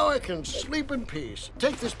 Now I can sleep in peace.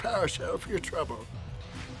 Take this power cell for your trouble.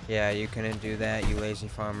 Yeah, you couldn't do that, you lazy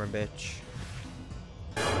farmer, bitch.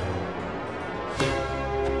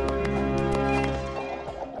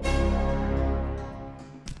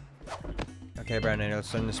 Okay, Brandon, let's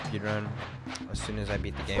start the speedrun as soon as I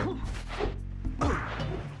beat the game.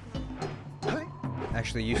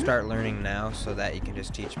 Actually, you start learning now so that you can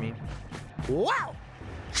just teach me. Wow!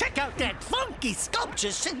 Check out that funky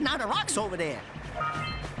sculpture sitting on the rocks over there.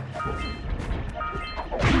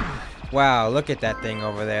 Wow, look at that thing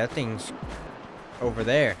over there. That thing's over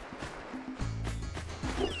there.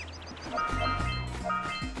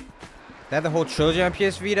 That the whole trilogy on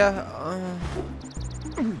PS Vita?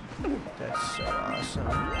 That's so awesome.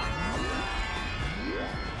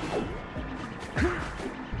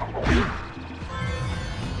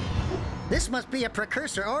 This must be a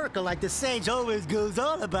precursor oracle like the sage always goes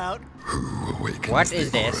on about. Who awakens What is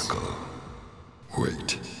the this? oracle?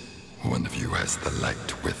 Wait, one of you has the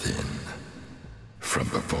light within. From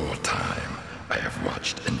before time, I have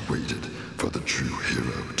watched and waited for the true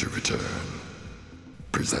hero to return.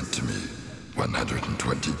 Present to me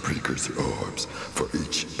 120 precursor orbs for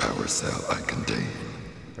each power cell I contain.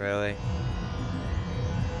 Really?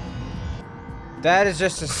 That is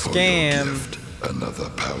just a For your scam. gift, another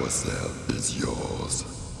power cell is yours.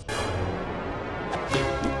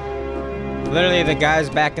 Literally, the guys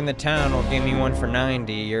back in the town will give me one for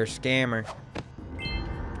 90. You're a scammer.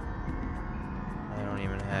 I don't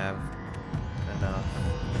even have enough.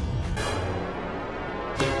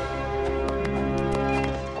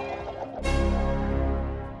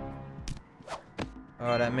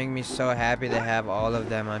 Oh, that makes me so happy to have all of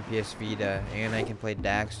them on PS Vita. And I can play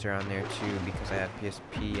Daxter on there too because I have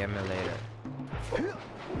PSP emulator.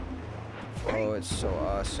 Oh, it's so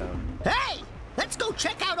awesome. Hey! Let's go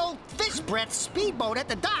check out old Fish Breath's speedboat at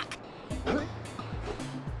the dock.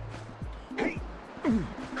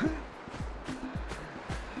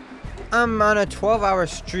 I'm on a 12-hour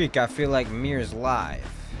streak. I feel like Mir's live.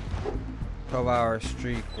 12-hour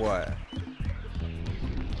streak, what?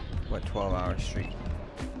 What 12-hour streak?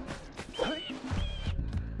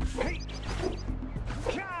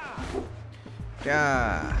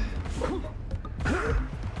 Yeah.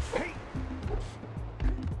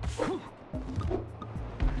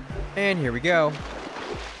 And here we go.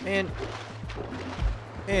 And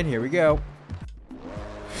here we go.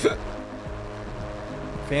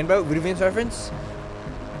 Fanboat, Voodoo Vance reference?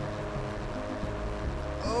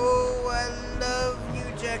 Oh, I love you,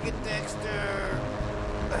 Jack and Dexter.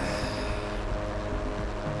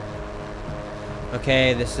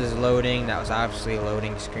 Okay, this is loading. That was obviously a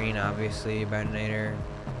loading screen, obviously, Betonator.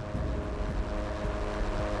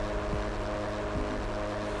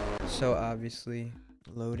 So obviously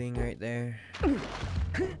loading right there.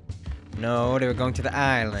 No, they were going to the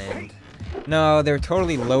island. No, they were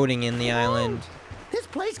totally loading in the island. This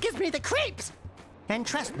place gives me the creeps. And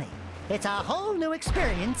trust me, it's a whole new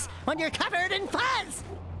experience when you're covered in fuzz.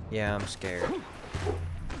 Yeah, I'm scared.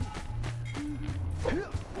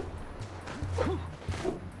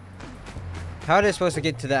 How are they supposed to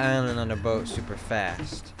get to the island on a boat super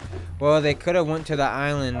fast? Well, they could have went to the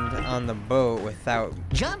island on the boat without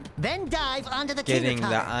Jump, then dive onto the getting teeter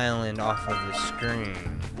the totter. island off of the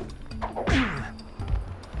screen.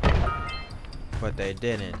 But they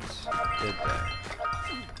didn't, did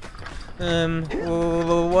they?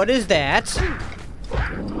 What is that?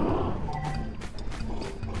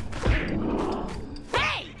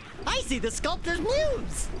 Hey! I see the sculptor's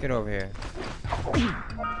muse! Get over here.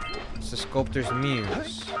 It's the sculptor's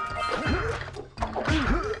muse.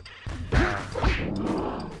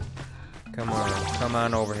 Come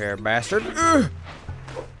on over here, bastard. God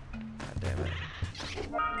damn it.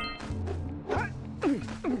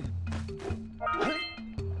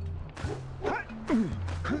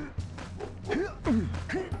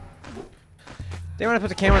 They want to put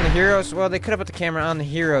the camera on the heroes? Well, they could have put the camera on the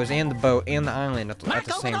heroes and the boat and the island at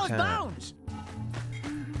the same time. Bones.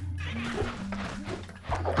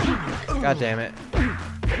 God damn it.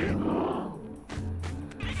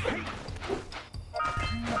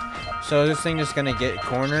 So is this thing just gonna get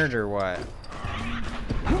cornered or what?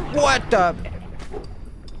 What the?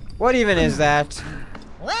 What even is that?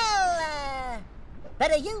 Well,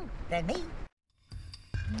 better you than me.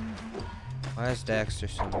 Why is Daxter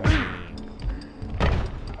so mean?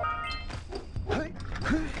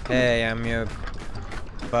 Hey, I'm your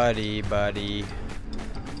buddy.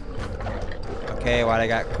 Okay, why'd I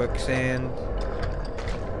got quicksand?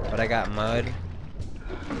 But I got mud.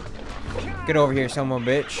 Get over here, someone,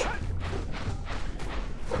 bitch.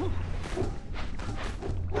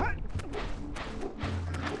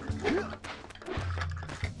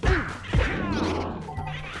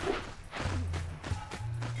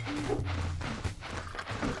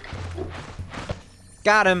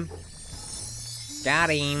 Got him. Got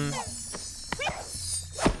him.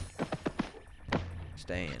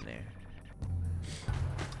 Stay in there.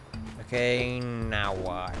 Okay, now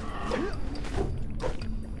what?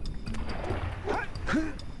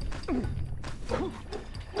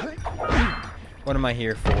 What am I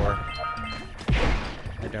here for?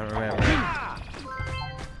 I don't remember.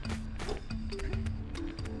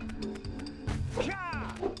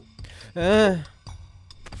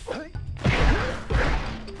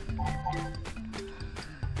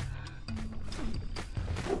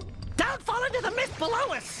 Don't fall into the mist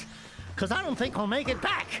below us, because I don't think we'll make it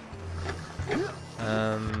back.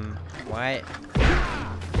 What?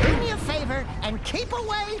 Do me a favor and keep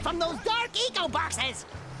away from those dark eco boxes.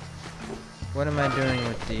 What am I doing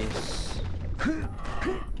with these?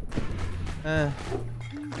 I'm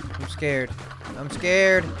scared. I'm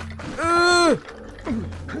scared. I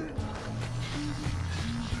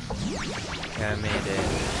made it.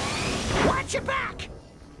 Watch your back!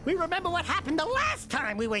 We remember what happened the last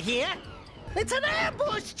time we were here. It's an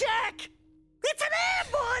ambush, Jack! It's an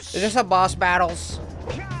ambush! Is this a boss battles?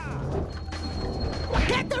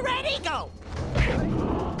 Get the red eco!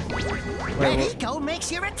 Wait, Red what? eco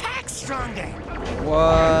makes your attack stronger. What?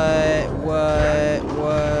 I'm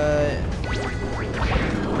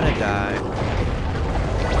gonna die.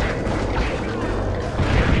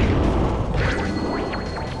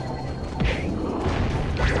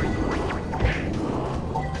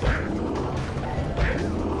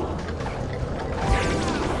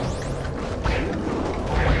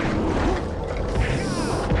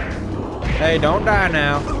 Hey, don't die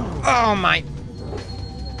now. Oh my.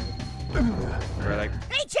 Really?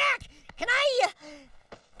 Hey, Jack! Can I,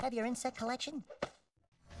 have your insect collection?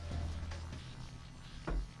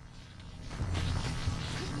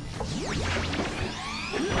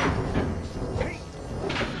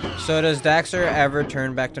 So does Daxter ever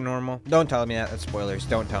turn back to normal? Don't tell me that. That's spoilers.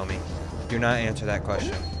 Don't tell me. Do not answer that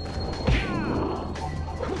question.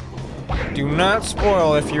 Do not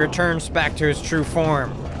spoil if he returns back to his true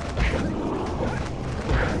form.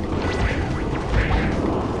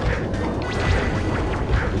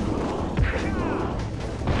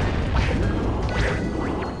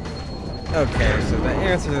 Okay, so the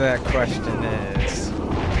answer to that question is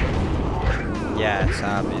yes,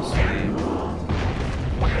 obviously.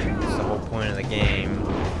 It's the whole point of the game.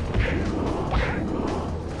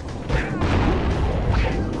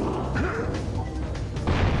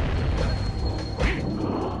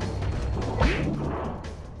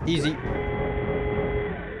 Easy.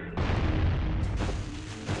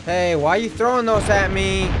 Hey, why are you throwing those at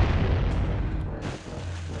me?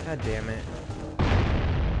 God damn it.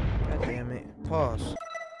 Pause. God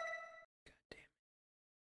damn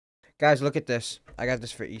it. Guys, look at this. I got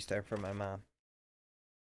this for Easter for my mom.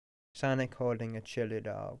 Sonic holding a chili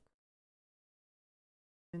dog.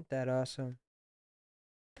 Isn't that awesome?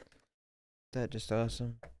 Isn't that just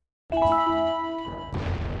awesome?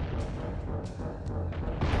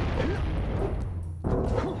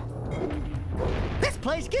 This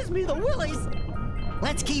place gives me the willies.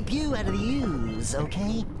 Let's keep you out of the ooze,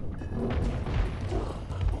 okay?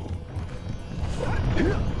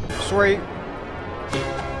 Sweet.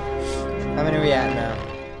 How many are we at now?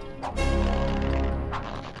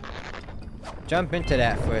 Jump into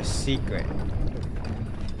that for a secret.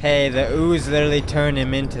 Hey, the ooze literally turned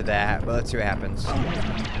him into that, but let's see what happens.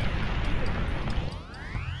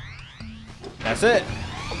 That's it.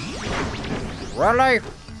 Really?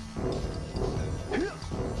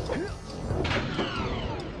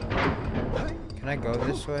 Can I go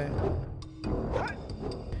this way?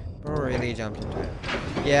 Bro really jumped into it.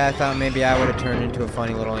 Yeah, I thought maybe I would have turned into a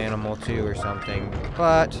funny little animal too or something.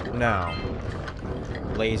 But no.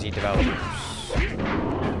 Lazy developers.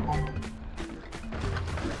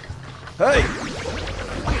 Hey!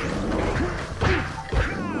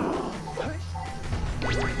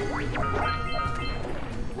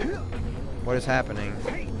 What is happening?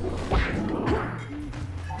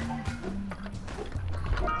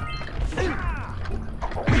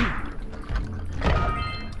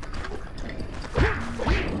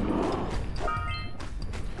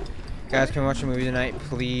 Guys, can we watch a movie tonight?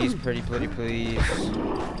 Please, pretty, please.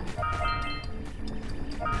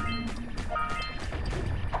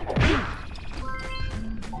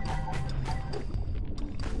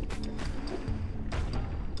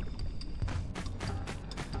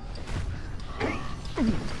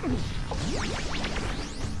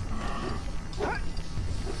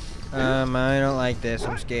 I don't like this.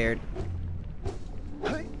 I'm scared.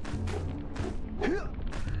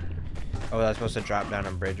 Oh, that's supposed to drop down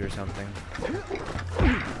a bridge or something.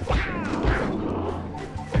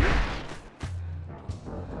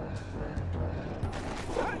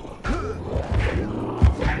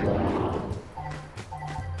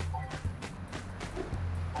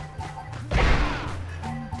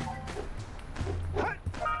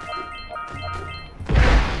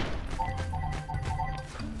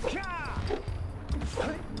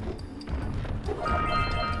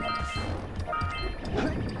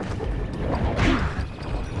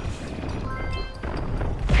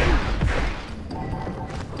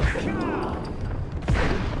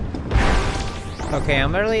 Okay,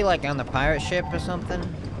 I'm literally like on the pirate ship or something.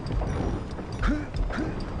 God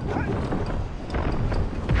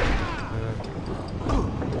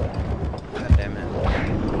damn it.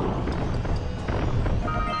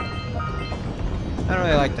 I don't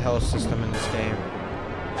really like the health system in this game.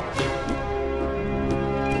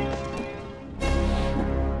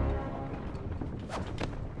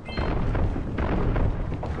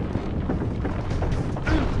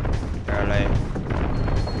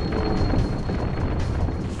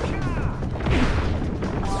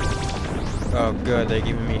 Oh, good. They're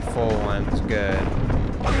giving me full ones. Good.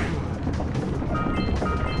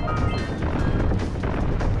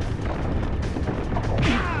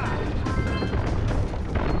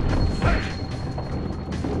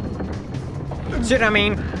 Shit, I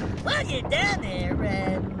mean. While you're down there,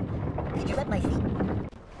 did you wet my feet?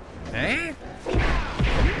 Eh?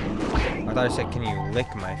 I thought I said, can you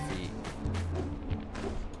lick my feet?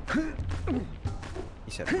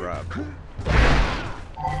 He said, rub.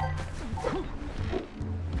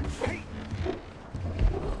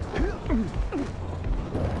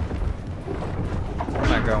 Where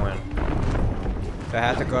am I going? Do I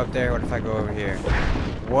have to go up there? What if I go over here?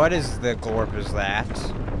 What is the glorp is that?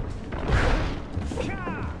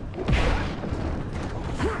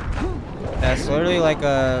 That's literally like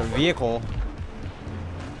a vehicle.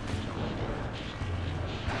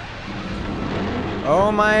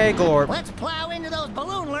 Oh my glorp. Let's plow into those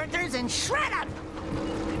balloon lurkers and shred them!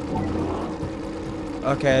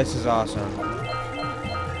 Okay, this is awesome.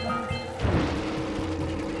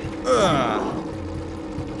 Ugh.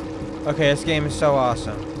 Okay, this game is so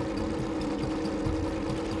awesome.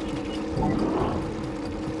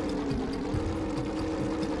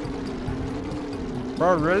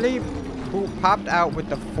 Bro, really? Who popped out with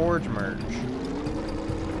the Forge merge?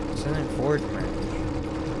 This isn't Forge merge.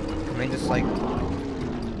 I made this like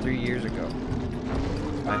 3 years ago.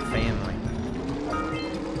 My family.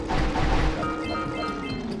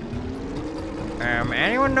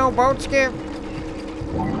 Anyone know boat skip?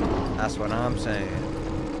 That's what I'm saying.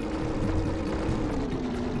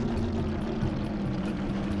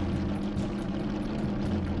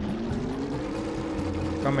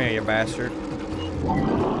 Come here, you bastard.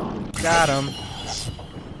 Got him.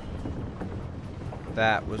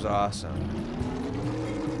 That was awesome.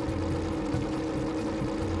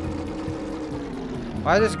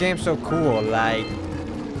 Why is this game so cool? Like,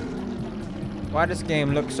 why does this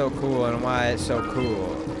game look so cool and why it's so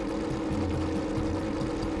cool?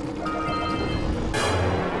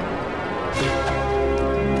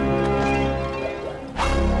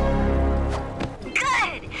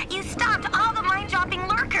 Good! You stopped all the mind-dropping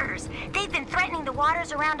lurkers. They've been threatening the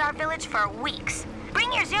waters around our village for weeks.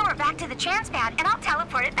 Bring your zoomer back to the chance pad and I'll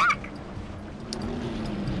teleport it back.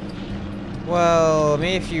 Well,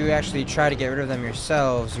 maybe if you actually try to get rid of them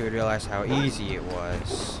yourselves, you would realize how easy it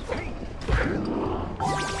was.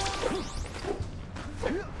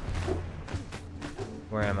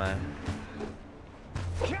 Where am I?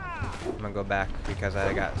 I'm gonna go back because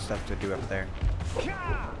I got stuff to do up there.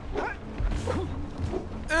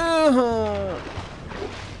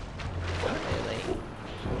 Really?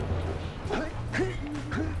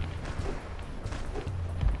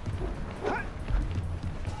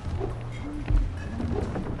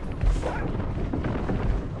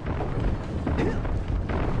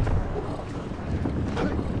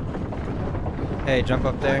 Hey, jump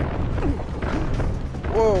up there.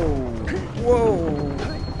 Whoa! Whoa!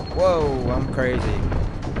 Whoa! I'm crazy.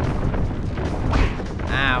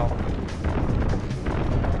 Ow.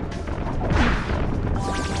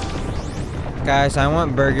 Guys, I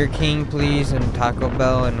want Burger King, please, and Taco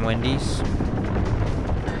Bell and Wendy's.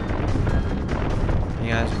 Can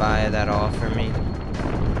you guys buy that all for me?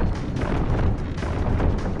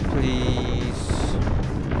 Please.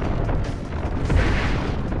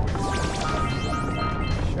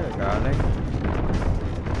 Sure, garlic.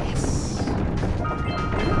 Yes.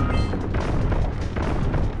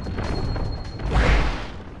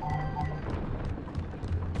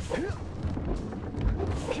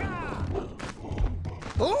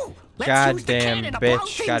 Ooh, Goddamn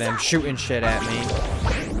bitch. Goddamn shooting shit at me.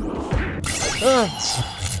 Ugh.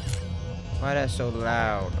 Why that so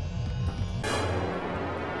loud?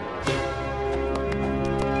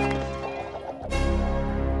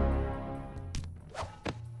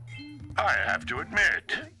 I have to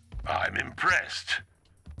admit, I'm impressed.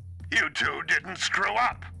 You two didn't screw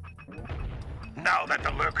up. Now that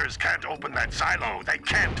the lurkers can't open that silo, they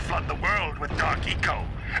can't flood the world with dark eco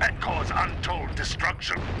and cause untold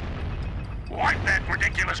destruction. Wipe that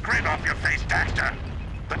ridiculous grin off your face, Daxter.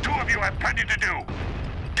 The two of you have plenty to do.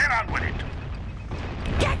 Get on with it.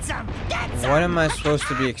 Get some! Get some! What am I supposed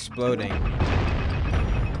to be exploding?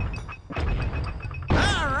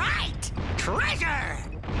 Alright! Treasure!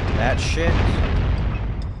 That shit?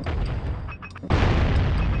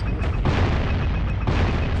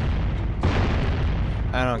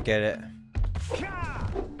 I don't get it.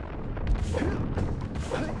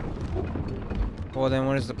 Well, then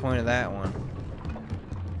what is the point of that one?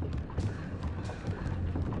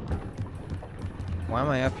 Why am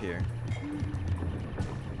I up here?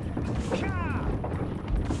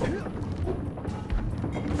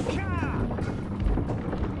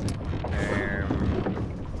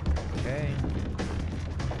 Okay.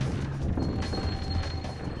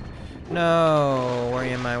 No, where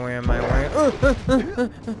am I? Where am I?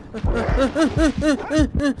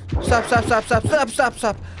 Stop, stop, stop, stop, stop, stop,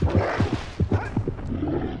 stop.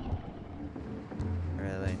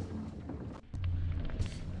 Really?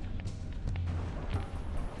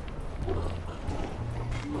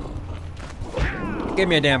 Give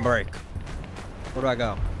me a damn break. Where do I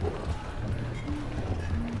go?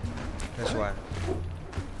 This way.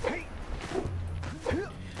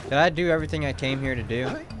 Did I do everything I came here to do?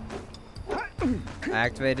 I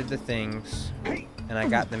activated the things, and I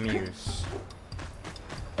got the muse.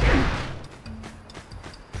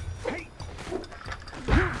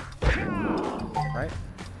 Right?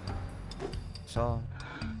 That's all.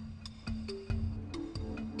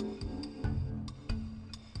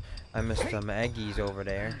 I missed some eggies over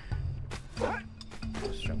there.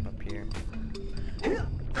 Let's jump up here.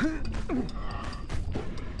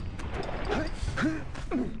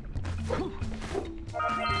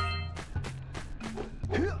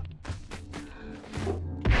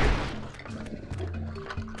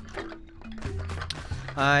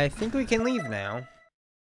 I think we can leave now.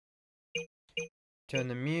 Turn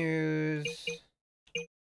the muse.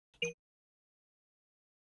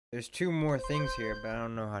 There's two more things here, but I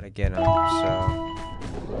don't know how to get them, so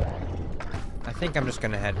I think I'm just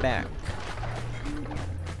gonna head back.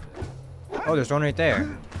 Oh, there's one right there.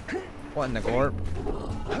 What in the gorp?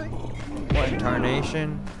 What in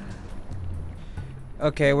tarnation?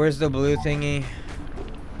 Okay, where's the blue thingy?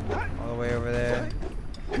 All the way over there.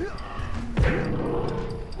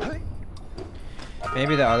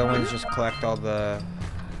 Maybe the other ones just collect all the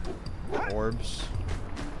orbs.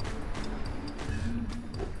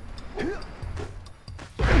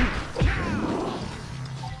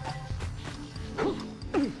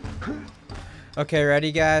 Okay,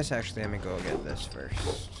 ready, guys? Actually, let me go get this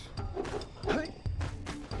first.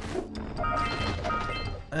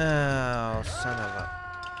 Oh, son of a...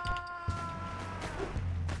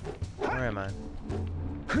 Where am I?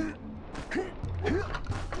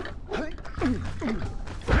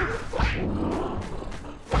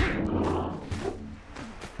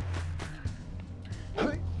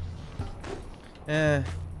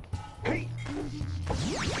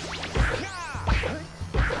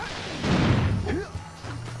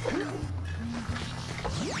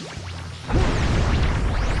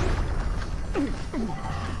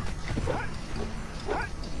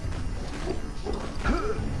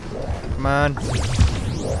 Come on.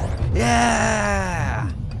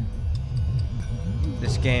 Yeah!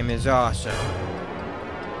 This game is awesome.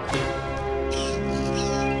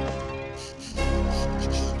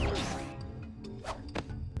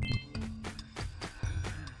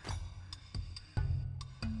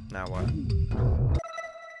 Now what?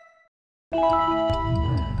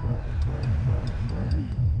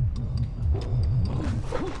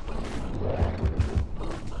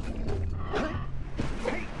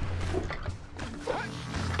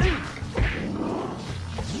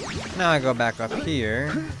 Now I go back up here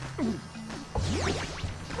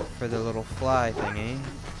for the little fly thingy.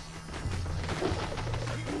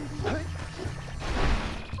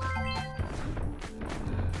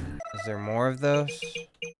 Is there more of those?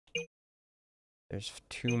 There's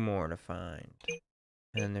 2 more to find.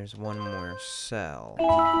 And then there's 1 more cell.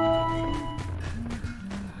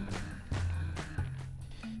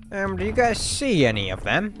 Do you guys see any of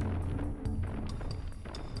them?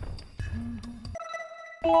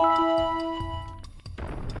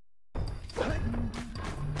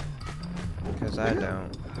 Because I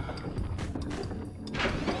don't.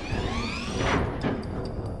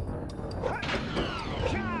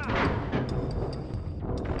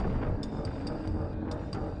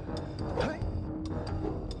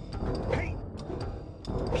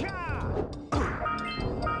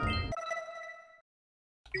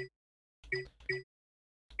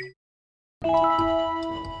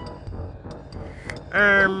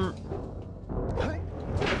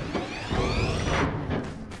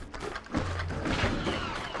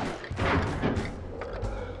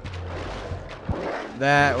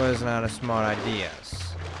 That was not a smart idea.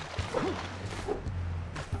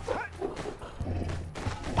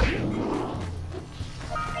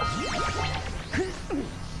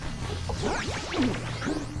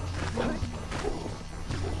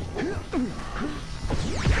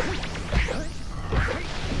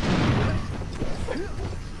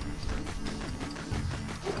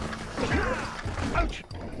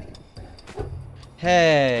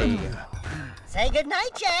 Hey. Say goodnight,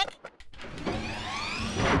 Jack.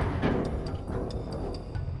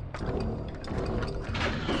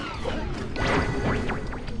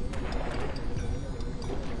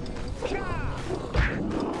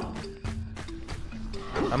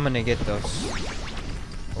 I'm gonna get those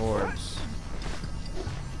orbs.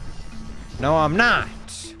 No, I'm not!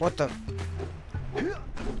 What the?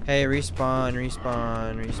 Hey, respawn,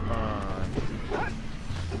 respawn, respawn.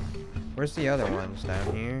 Where's the other ones?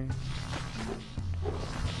 Down here?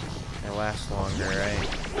 They last longer, right?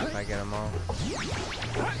 If I get them all.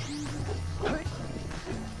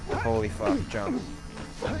 Holy fuck, jump.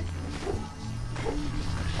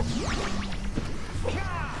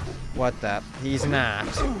 What the? He's not.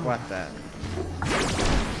 What the?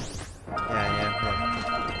 Yeah.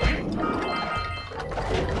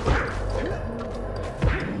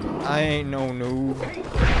 I ain't no noob.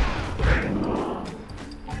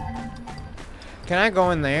 Can I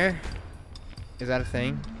go in there? Is that a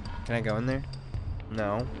thing? Can I go in there?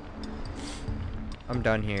 No. I'm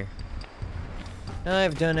done here.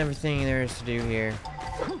 I've done everything there is to do here.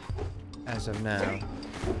 As of now.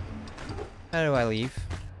 How do I leave?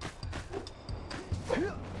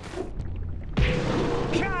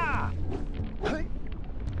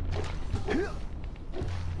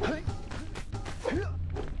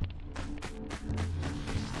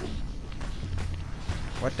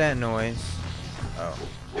 What that noise? Oh.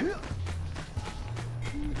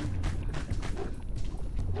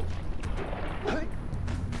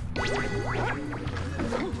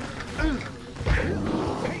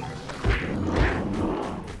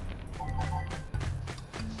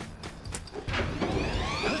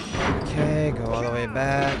 Okay, go all the way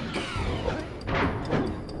back.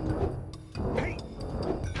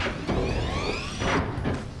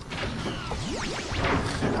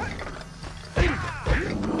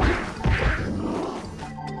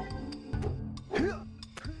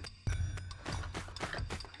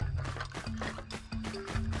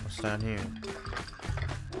 Down here.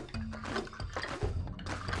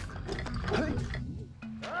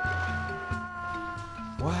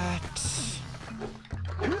 What?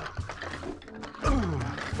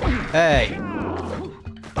 Hey.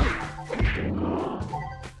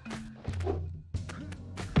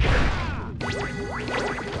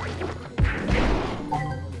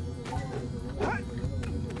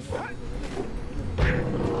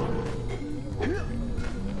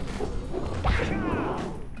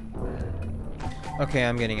 Okay,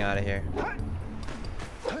 I'm getting out of here.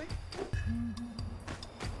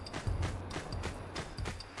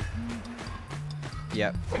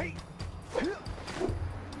 Yep.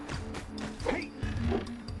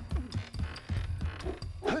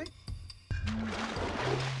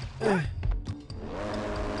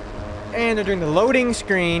 And they're doing the loading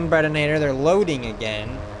screen, Bretinator. They're loading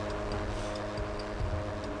again.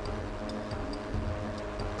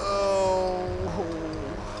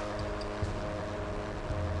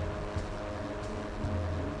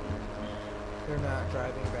 They're not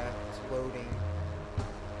driving back, it's loading.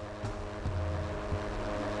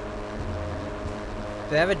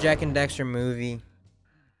 They have a Jack and Daxter movie.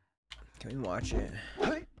 Can we watch it?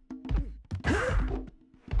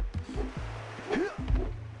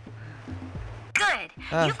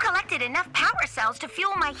 You've collected enough power cells to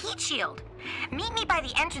fuel my heat shield. Meet me by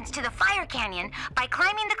the entrance to the fire canyon by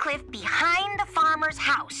climbing the cliff behind the farmer's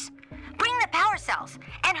house. Bring the power cells,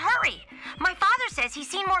 and hurry! My father says he's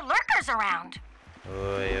seen more lurkers around.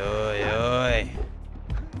 Oi, oi, oi.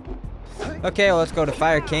 Okay, well, let's go to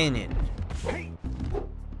Fire Canyon.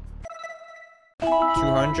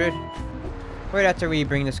 200? Right after we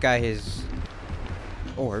bring this guy his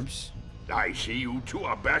orbs. I see you two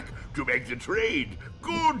are back to make the trade.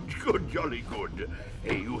 Good, good, jolly good.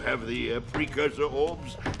 Hey, you have the precursor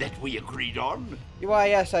orbs that we agreed on? Why,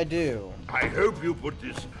 yes, I do. I hope you put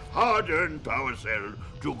this hard-earned power cell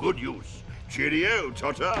to good use. Cheerio,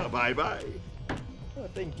 ta-ta, bye-bye. Oh,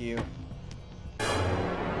 thank you.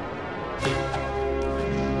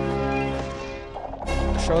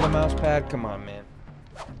 Show the mouse pad. Come on, man.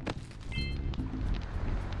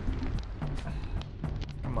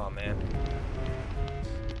 Come on, man.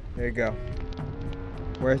 There you go.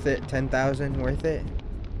 Worth it? 10,000? Worth it?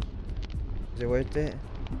 Is it worth it?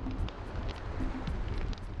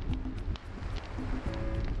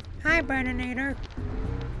 Hi, Burninator.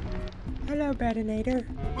 Hello, Burninator.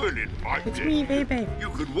 Well, in my It's day, me, baby.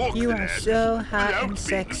 You could walk You the are land so hot without and being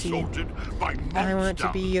sexy. assaulted by I want to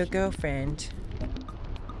be monsters. your girlfriend.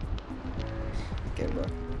 Okay, bro.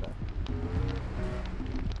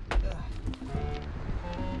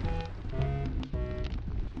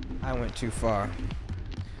 I went too far.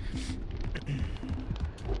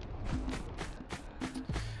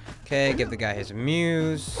 Okay, give the guy his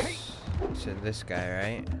muse. To this guy,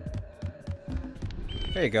 right?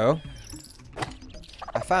 There you go.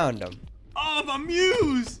 I found him. Oh, the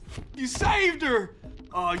muse! You saved her!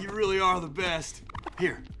 Oh, you really are the best.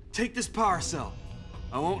 Here, take this power cell.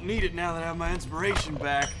 I won't need it now that I have my inspiration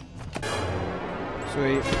back.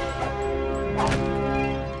 Sweet.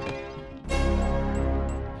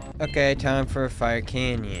 Okay, time for Fire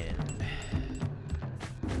Canyon.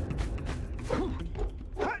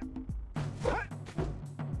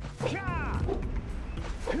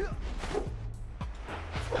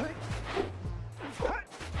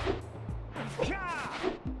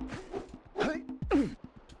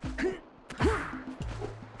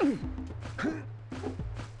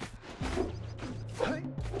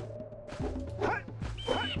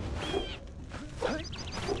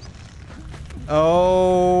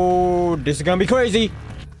 Oh, this is gonna be crazy.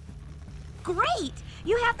 Great!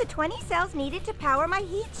 You have the 20 cells needed to power my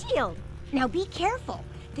heat shield. Now be careful.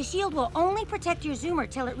 The shield will only protect your zoomer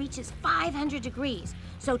till it reaches 500 degrees,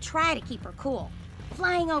 so try to keep her cool.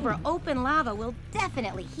 Flying over open lava will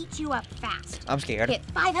definitely heat you up fast. I'm scared. Hit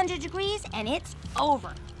 500 degrees and it's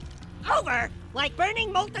over. Over? Like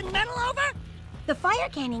burning molten metal over? The fire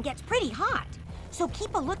canyon gets pretty hot, so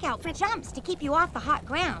keep a lookout for jumps to keep you off the hot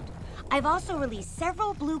ground. I've also released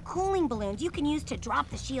several blue cooling balloons you can use to drop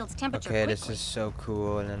the shield's temperature Okay, quickly. this is so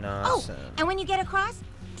cool and awesome. Oh, and when you get across,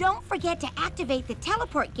 don't forget to activate the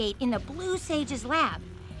teleport gate in the Blue Sage's lab.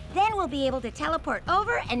 Then we'll be able to teleport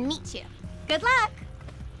over and meet you. Good luck!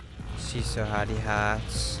 She's so hotty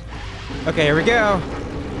hots. Okay, here we go.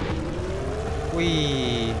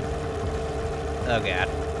 Whee. Oh, God.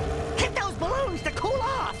 Hit those balloons to cool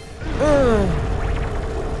off!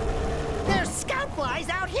 There's scout flies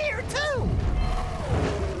out here, too!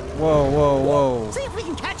 Whoa, whoa, whoa. See if we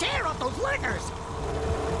can catch air off those lurkers!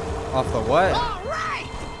 Off the what? All right!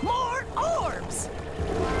 More orbs!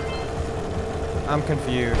 I'm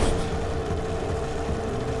confused.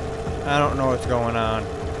 I don't know what's going on.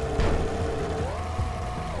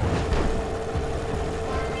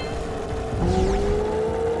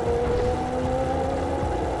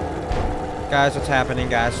 Guys, what's happening,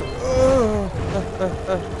 guys? I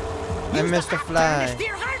missed a fly.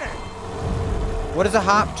 Steer harder! What is a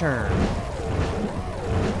hop turn?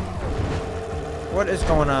 What is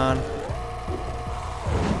going on?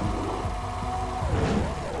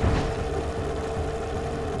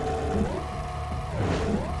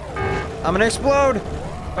 I'm gonna explode!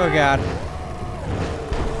 Oh, God.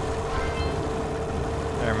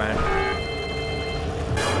 Never mind.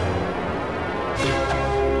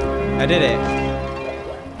 I did it.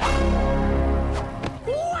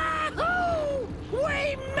 Wahoo!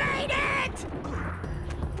 We made it!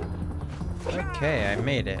 Okay, I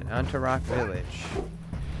made it onto Rock Village.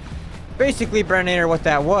 Basically, Brennator, what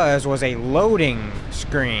that was a loading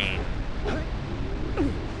screen.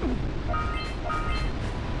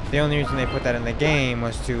 The only reason they put that in the game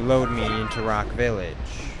was to load me into Rock Village.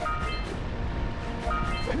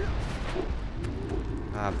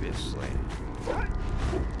 Obviously.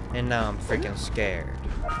 And now I'm freaking scared.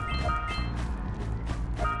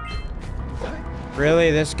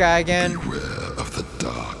 Really? This guy again? Beware of the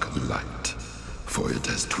dark light, for it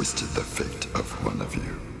has twisted the fate of one of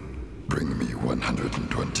you. Bring me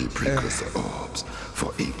 120 precursor orbs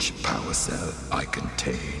for each power cell I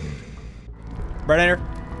contain. Burnator.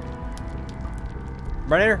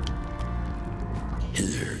 Burnator.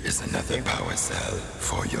 Here is another power cell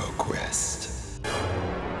for your quest.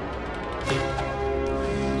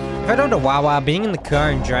 If I don't know Wawa, being in the car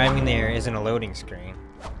and driving there isn't a loading screen.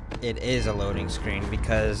 It is a loading screen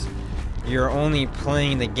because you're only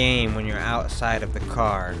playing the game when you're outside of the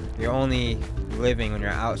car. You're only living when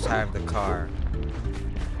you're outside of the car.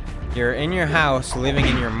 You're in your house living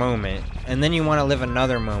in your moment, and then you want to live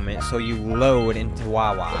another moment, so you load into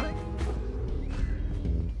Wawa.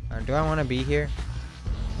 Do I want to be here?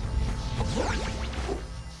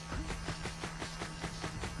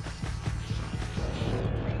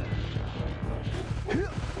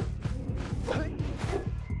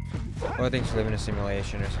 Well, I think to live in a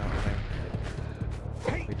simulation or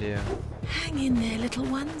something. We do. Hang in there, little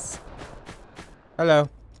ones. Hello.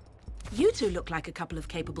 You two look like a couple of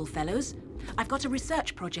capable fellows. I've got a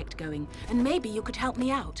research project going, and maybe you could help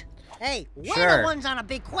me out. Hey, we're the ones on a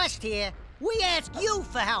big quest here. We ask you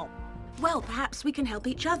for help. Well, perhaps we can help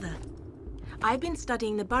each other. I've been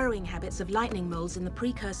studying the burrowing habits of lightning moles in the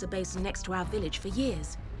Precursor basin next to our village for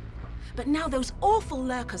years. But now those awful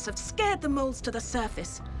lurkers have scared the moles to the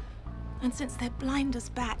surface. And since they're blind as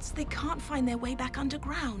bats, they can't find their way back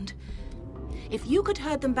underground. If you could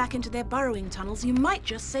herd them back into their burrowing tunnels, you might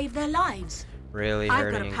just save their lives. Really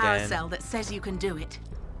I've got hurting a power again. cell that says you can do it.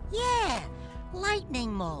 Yeah,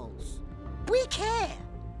 lightning moles. We care.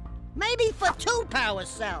 Maybe for 2 power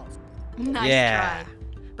cells. Nice Yeah. try.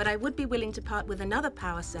 But I would be willing to part with another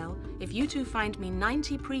power cell if you two find me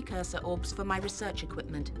 90 precursor orbs for my research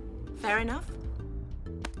equipment. Fair enough?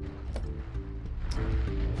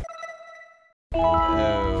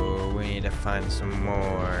 Oh, we need to find some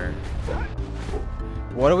more.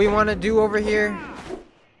 What do we want to do over here?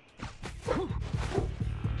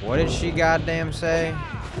 What did she goddamn say?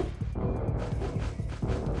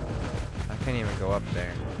 I can't even go up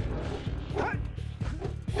there.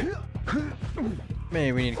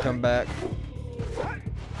 Maybe we need to come back.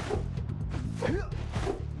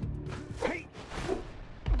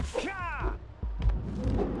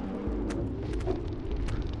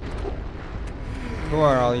 Who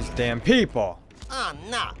are all these damn people? Oh,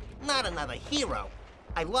 no, not another hero.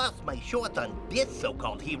 I lost my short on this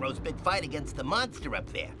so-called hero's big fight against the monster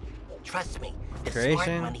up there. Trust me, the smart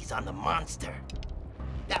Creation? money's on the monster.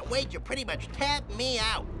 That wager pretty much tapped me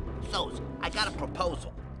out. So's, I got a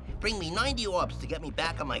proposal. Bring me 90 orbs to get me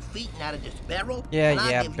back on my feet and out of this barrel, Yeah, and I'll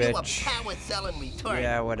yeah, give bitch. you a power cell in return.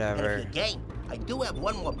 Yeah, And whatever. if you game, I do have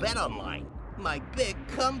one more bet online. My big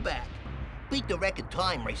comeback. Beat the record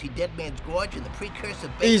time racing Dead Man's Gorge in the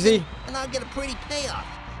Precursor basin, Easy. and I'll get a pretty payoff.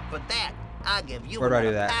 For that, I'll give you Where do I do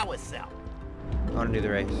another that? power cell. I want to do the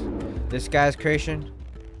race. This guy's creation?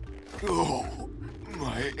 Oh,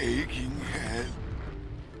 my aching head.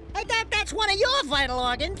 I thought that's one of your vital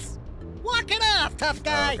organs. Walk it off, tough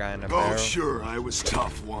guy. Oh, guy in a Oh, barrel. sure, I was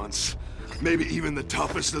tough once. Maybe even the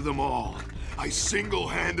toughest of them all. I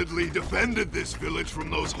single-handedly defended this village from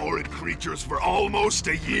those horrid creatures for almost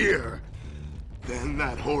a year. Then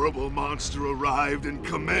that horrible monster arrived and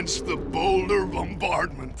commenced the boulder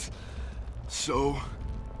bombardment. So,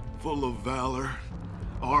 full of valor,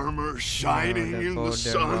 armor shining in the boulder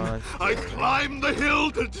sun, monster. I climbed the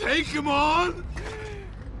hill to take him on.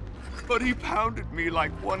 But he pounded me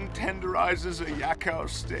like one tenderizes a yakkow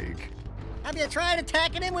steak. Have you tried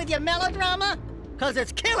attacking him with your melodrama? Cause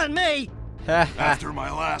it's killing me. After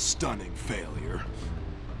my last stunning failure,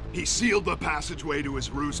 he sealed the passageway to his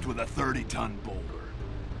roost with a 30-ton boulder,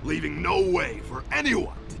 leaving no way for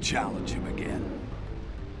anyone to challenge him again.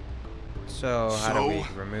 So, how do we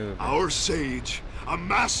remove it? Our sage, a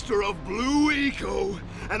master of blue eco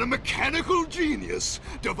and a mechanical genius,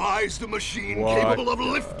 devised a machine What? capable of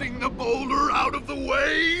lifting the boulder out of the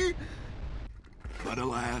way. But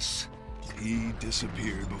alas, he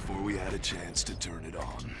disappeared before we had a chance to turn it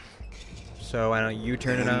on. So, why don't you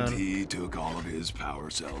turn it And on? he took all of his power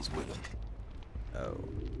cells with him. Oh.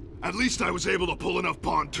 At least I was able to pull enough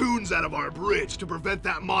pontoons out of our bridge to prevent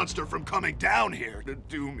that monster from coming down here to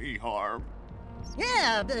do me harm.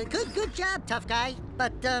 Yeah, good job, tough guy.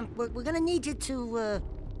 But we're gonna need you to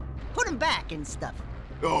put him back and stuff.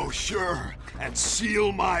 Oh, sure. And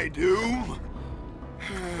seal my doom?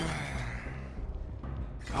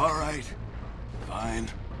 All right. Fine.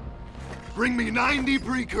 Bring me 90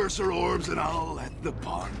 precursor orbs and I'll let the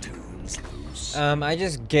pontoons loose. I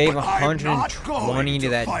just gave But I'm not 120 going to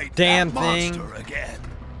that fight damn that thing. monster again.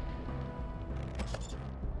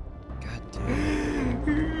 God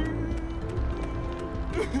damn.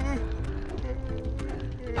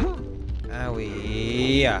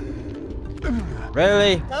 Owie.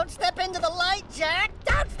 Really? Don't step into the light, Jack!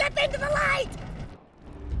 Don't step into the light!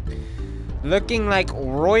 Looking like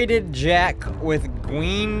roided Jack with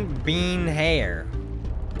green bean hair.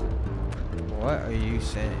 What are you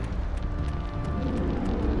saying?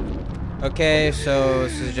 Okay, so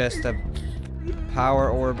this is just a power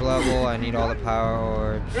orb level. I need all the power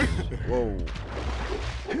orbs. Whoa.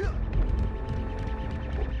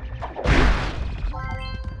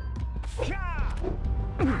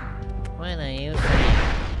 What are you saying?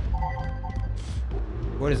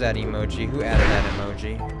 What is that emoji? Who added that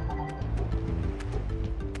emoji?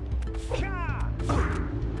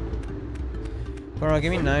 Well,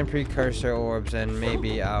 give me 9 precursor orbs and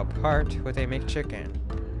maybe I'll part with a McChicken.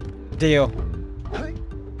 Deal.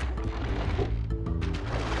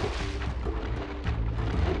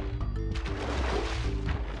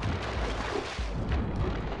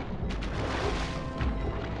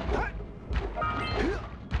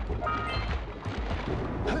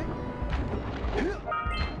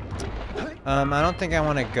 I don't think I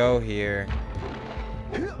want to go here.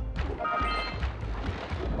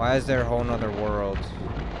 Why is there a whole nother world?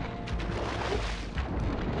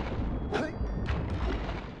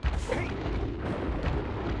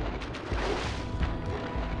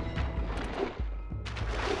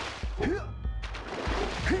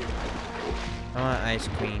 I want Ice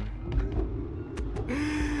Queen.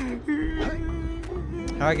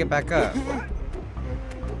 How do I get back up?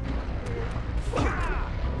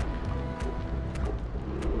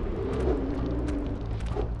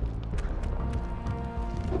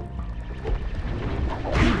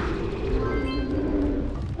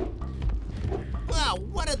 Wow,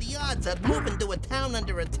 what are the odds of moving to a town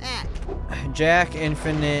under attack? Jack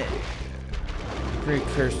Infinite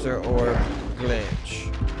Precursor Orb Glitch.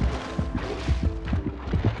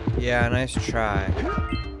 Yeah, nice try.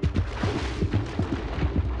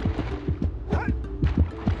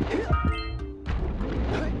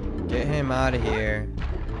 Get him out of here.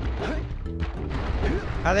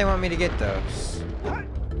 How do they want me to get those?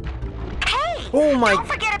 Hey! Oh my! Don't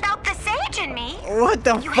forget about the sage and me. What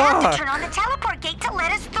the You have fuck? to turn on the teleport gate to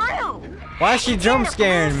let us through. Why is she jump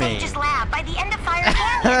scaring me? Sage's lab by the end of Fire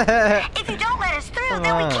Canyon. If you don't let us through, Come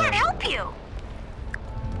then we on. can't help you.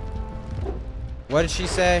 What did she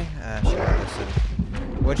say? Ah, she don't listen.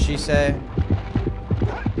 What'd she say?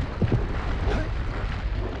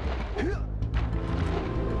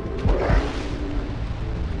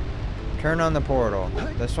 Turn on the portal.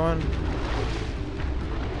 This one?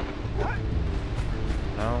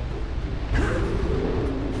 No.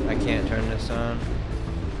 I can't turn this on.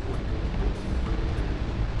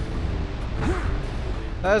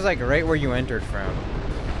 That was like right where you entered from.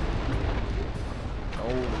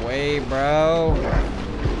 No way, bro.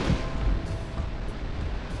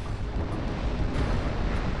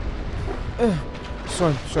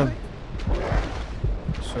 Swim, swim.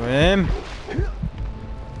 Swim.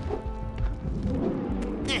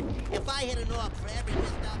 If I hit an orb for every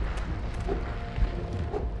missed up...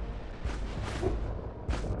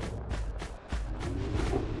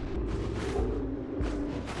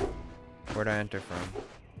 Where'd I enter from?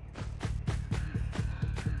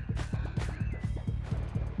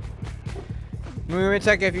 Movement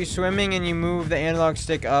attack, if you're swimming and you move the analog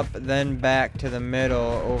stick up, then back to the middle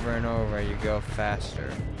over and over, you go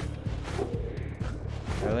faster.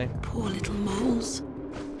 Really? Poor little moles.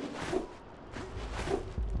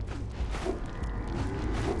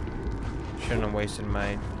 Shouldn't have wasted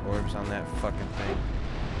my orbs on that fucking thing.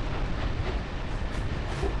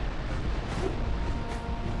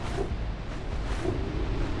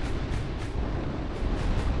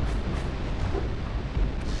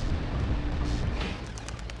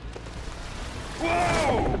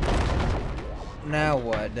 Now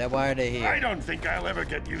what? Why are they here? I don't think I'll ever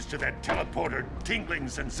get used to that teleporter tingling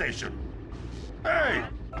sensation. Hey!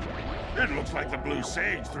 It looks like the Blue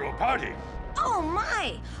Sage threw a party. Oh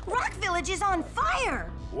my! Rock Village is on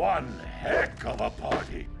fire! One heck of a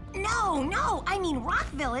party. No, I mean Rock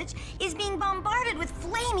Village is being bombarded with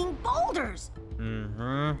flaming boulders.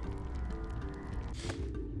 Mm-hmm.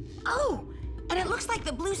 Oh, and it looks like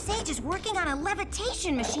the Blue Sage is working on a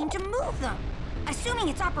levitation machine to move them. Assuming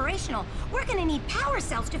it's operational, we're gonna need power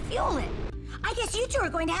cells to fuel it. I guess you two are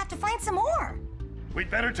going to have to find some more. We'd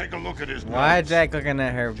better take a look at his Why is notes. Jack looking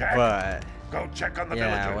at her Jack, butt? Go check on the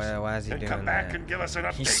Yeah, villagers. why is he then doing come back that? and give us an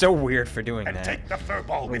update. He's so weird for doing and that. take the fur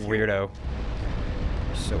ball with you. Weirdo.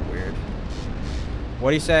 So weird.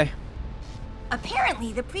 What'd he say?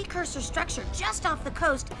 Apparently, the precursor structure just off the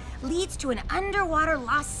coast leads to an underwater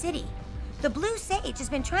lost city. The Blue Sage has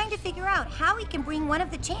been trying to figure out how he can bring one of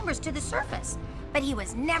the chambers to the surface, but he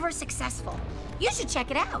was never successful. You should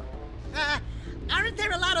check it out. Aren't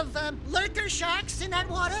there a lot of lurker sharks in that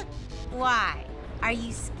water? Why? Are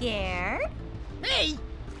you scared? Me?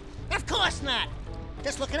 Of course not.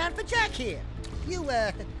 Just looking out for Jack here. You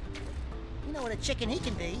know what a chicken he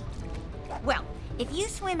can be. Well, if you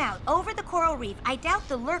swim out over the coral reef, I doubt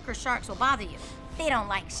the lurker sharks will bother you. They don't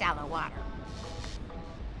like shallow water.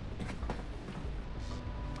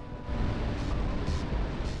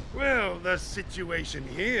 Well, the situation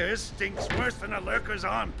here stinks worse than a lurker's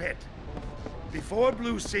armpit. Before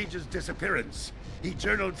Blue Sage's disappearance, he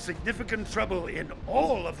journaled significant trouble in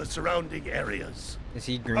all of the surrounding areas. Is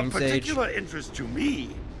he Green Of Sage? particular interest to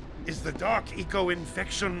me is the dark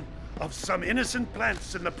eco-infection of some innocent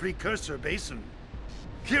plants in the Precursor Basin.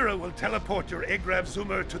 Kira will teleport your Agrav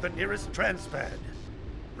Zoomer to the nearest transpad.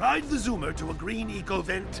 Ride the Zoomer to a green eco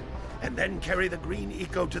vent, and then carry the green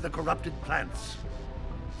eco to the corrupted plants.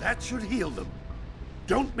 That should heal them.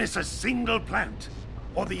 Don't miss a single plant,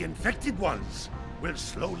 or the infected ones will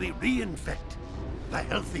slowly reinfect the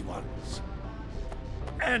healthy ones.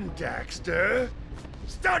 And Daxter,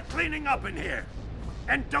 start cleaning up in here.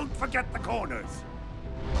 And don't forget the corners.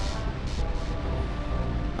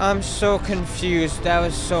 I'm so confused. That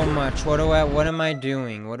was so much. What am I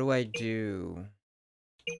doing? What do I do?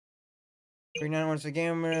 39 was the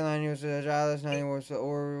gamer, 90 was the Jollis, 90 was the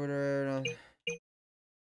orbiter,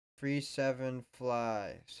 37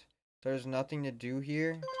 flies. There's nothing to do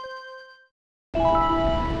here?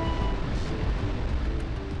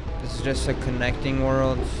 This is just a connecting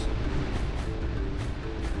worlds.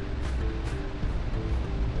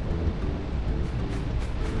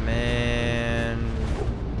 Man.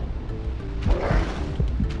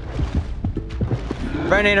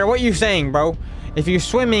 Brennator, what you saying, bro? If you're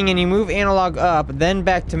swimming and you move analog up, then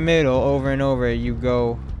back to middle over and over, you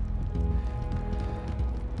go.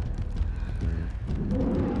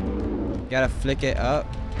 Gotta flick it up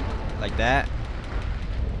like that.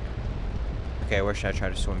 Okay, where should I try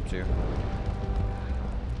to swim to?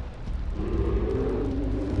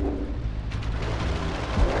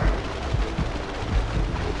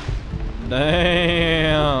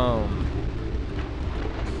 Damn.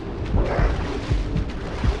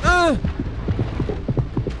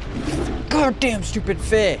 Goddamn stupid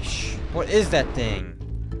fish. What is that thing?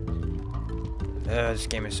 This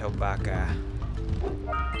game is so baka.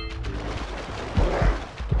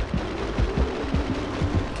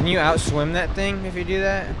 Can you outswim that thing if you do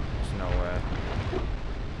that? There's no way.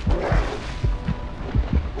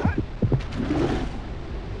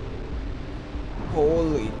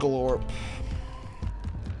 Holy glorp.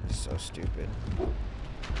 So stupid.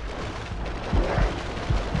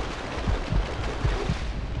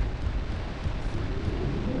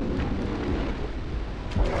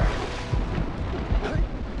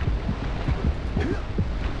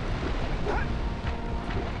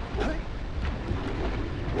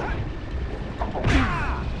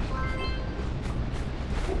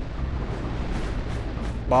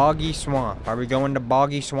 Boggy Swamp. Are we going to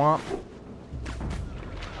Boggy Swamp?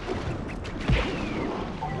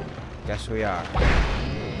 Guess we are.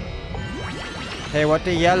 Hey, what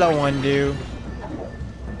the yellow one do?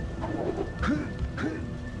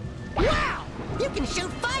 Wow! You can shoot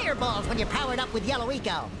fireballs when you're powered up with yellow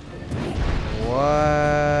eco.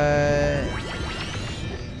 What?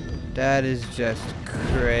 That is just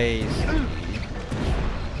crazy.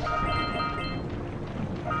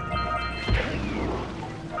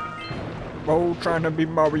 Oh, trying to be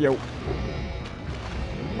Mario.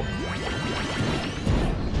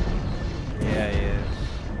 Yeah, he is.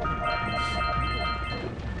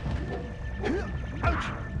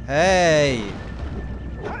 Hey!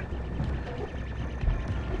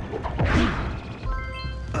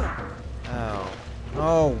 Oh.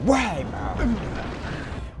 Oh, why, bro?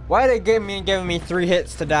 Why they give me 3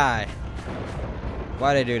 hits to die?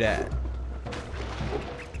 Why they do that?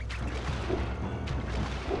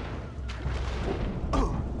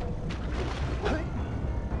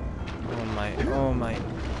 Oh my.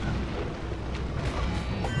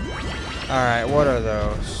 Alright, what are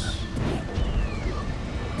those?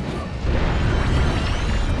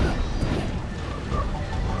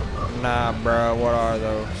 Nah, bro, what are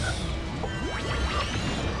those?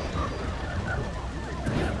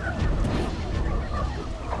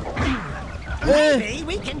 Maybe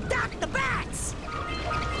we can dock the bats!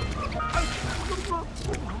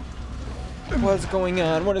 What's going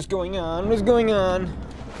on? What is going on? What is going on?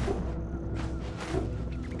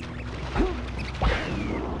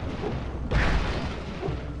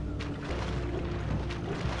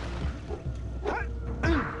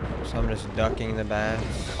 So I'm just ducking the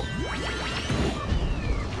bats.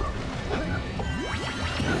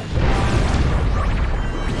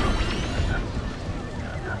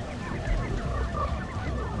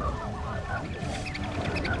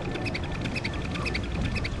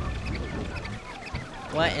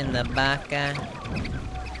 in the baka.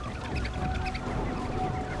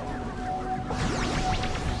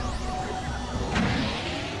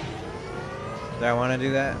 Do I want to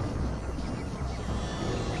do that?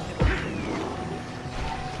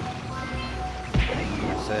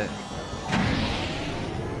 That's it.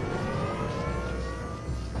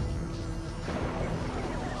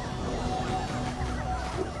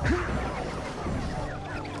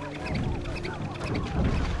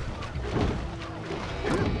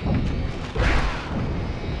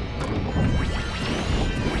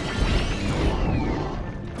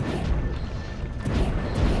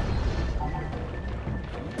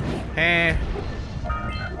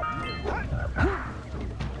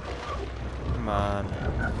 Come on.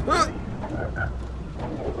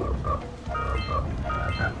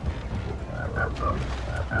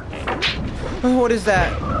 What is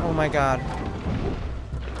that? Oh my god.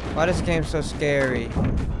 Why is this game so scary?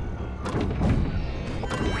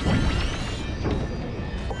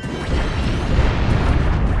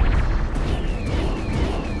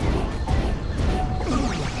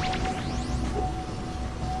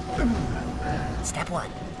 Step 1,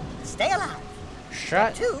 stay alive.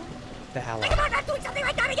 Shut Step 2, the hell think up. about not doing something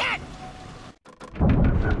like that again.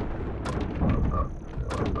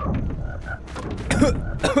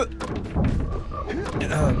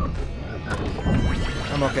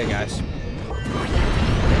 I'm okay, guys.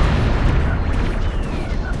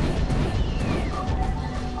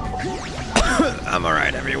 I'm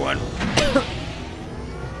alright, everyone.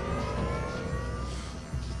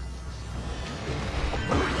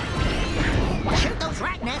 Shoot those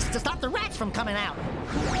rat nests to stop the rats from coming out.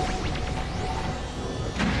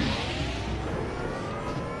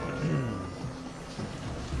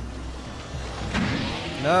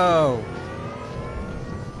 No.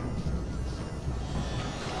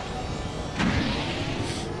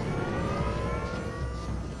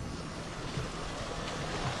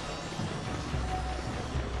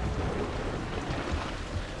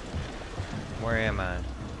 Where am I?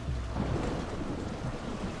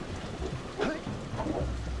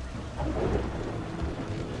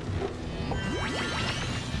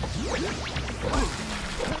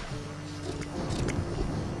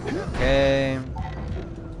 Okay.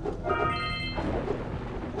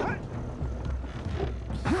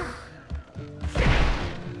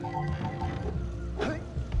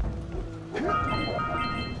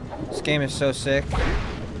 This game is so sick.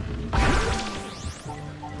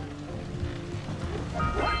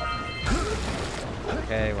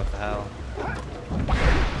 Okay, what the hell?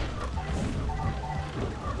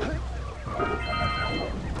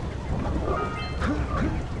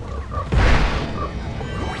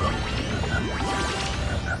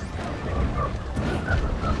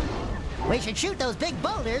 We should shoot those big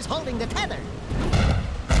boulders holding the tether.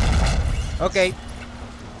 Okay.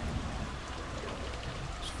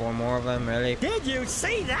 There's 4 more of them, really? Did you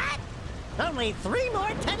see that? Only 3 more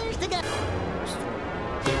tethers to go.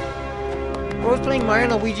 I was playing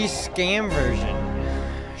Mario and Luigi's scam version.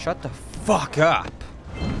 Shut the fuck up.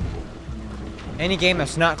 Any game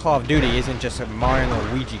that's not Call of Duty isn't just a Mario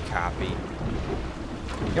and Luigi copy.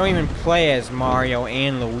 You don't even play as Mario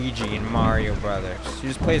and Luigi in Mario Brothers. You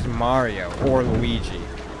just play as Mario or Luigi.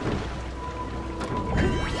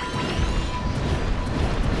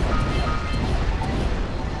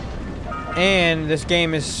 And this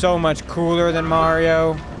game is so much cooler than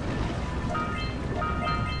Mario.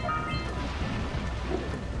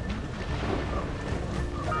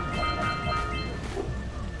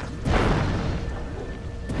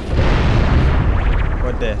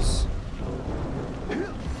 What this?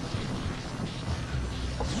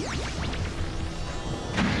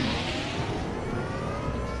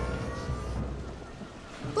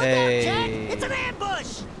 Hey. Jack, it's an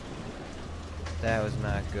ambush! That was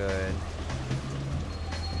not good.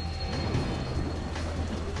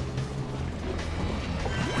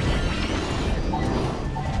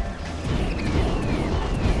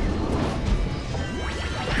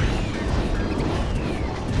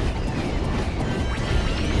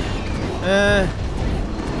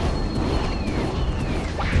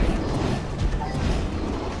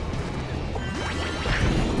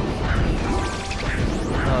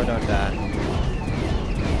 Oh, don't die.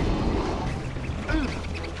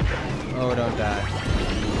 Oh, don't die.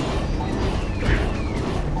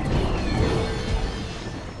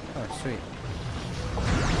 Oh, sweet.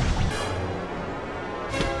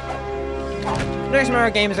 The next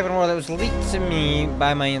Mario game is open world that was leaked to me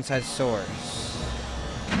by my inside source.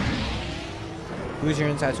 Who's your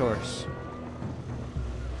inside source?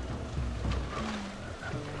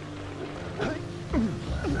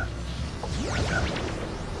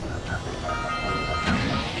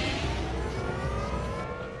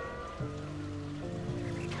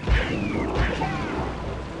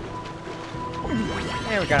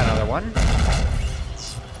 And we got another one.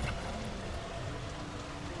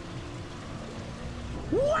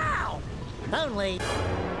 Wow! Only.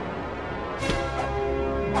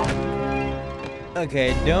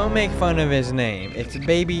 Okay, don't make fun of his name. It's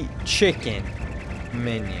Baby Chicken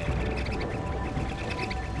Minion.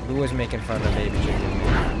 Who was making fun of Baby Chicken Minion?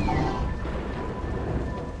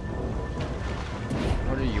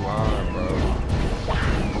 What are you on, bro?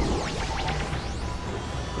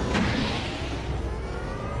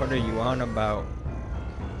 What are you on about?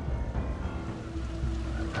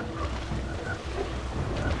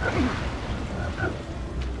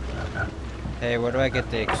 Hey, where do I get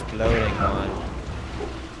the exploding one?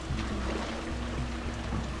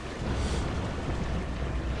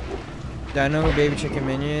 Do I know who Baby Chicken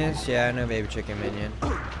Minion is? Yeah, I know Baby Chicken Minion.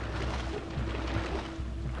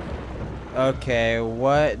 Okay,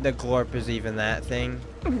 what the glorp is even that thing?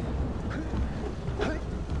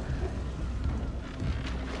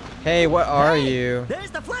 Hey, what are you?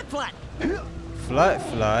 There's the Flut Flut. Flut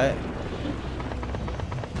Flut?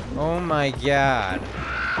 Oh my god.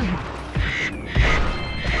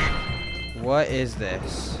 What is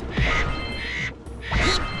this?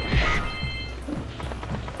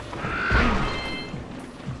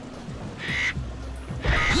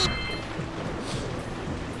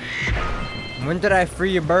 When did I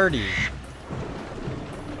free a birdie?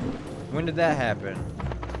 When did that happen?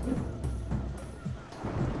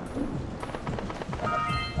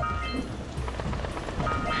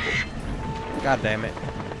 God damn it.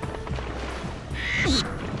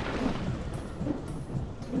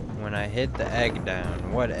 When I hit the egg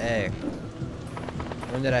down. What egg?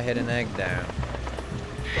 When did I hit an egg down?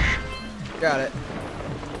 Got it.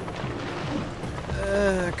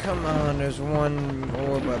 Come on, there's one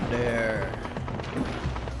orb up there.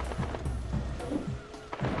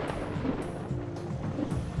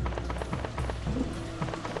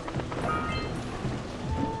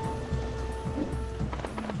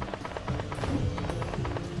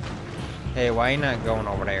 Hey, why you not going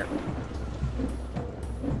over there?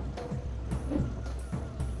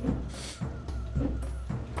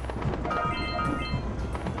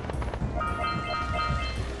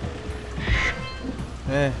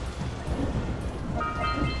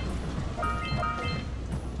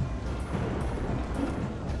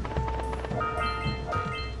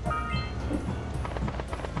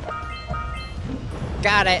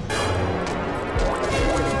 Got it.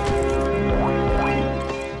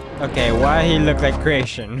 Okay, why he look like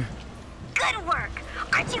creation? Good work.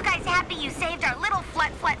 Aren't you guys happy you saved our little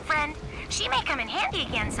Flut Flut friend? She may come in handy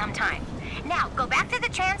again sometime. Now, go back to the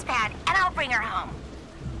trans pad, and I'll bring her home.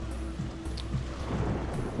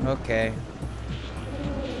 Okay.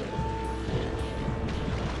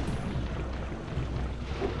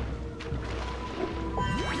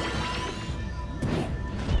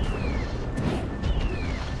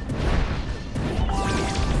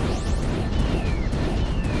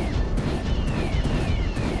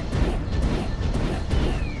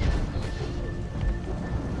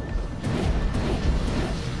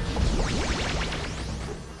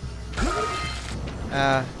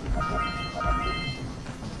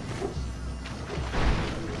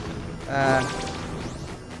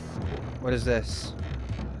 What is this?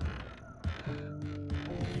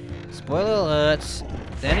 Spoiler alerts.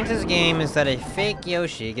 The ending to this game is that a fake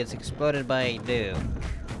Yoshi gets exploded by a dude.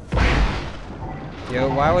 Yo,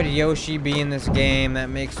 why would Yoshi be in this game? That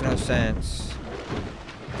makes no sense.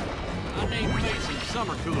 I need me some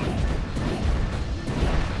summer cooling.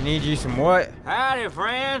 Need you some what? Howdy,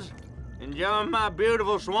 friends. Enjoying my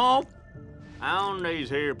beautiful swamp? I own these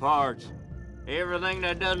here parts. Everything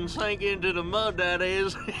that doesn't sink into the mud, that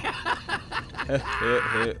is.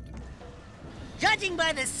 Judging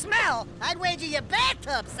by the smell, I'd wager your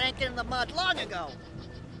bathtub sank in the mud long ago.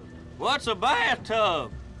 What's a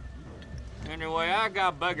bathtub? Anyway, I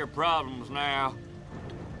got bigger problems now.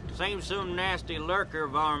 Seems some nasty lurker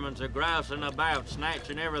varmints are grousing about,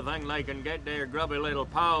 snatching everything they can get their grubby little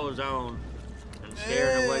paws on, and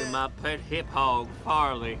scaring away my pet hip hog,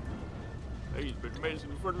 Farley. He's been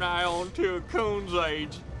missing for nigh on to a coon's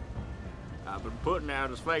age. I've been putting out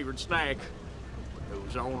his favorite snack, but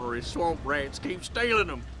those ornery swamp rats keep stealing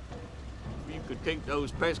them. If you could keep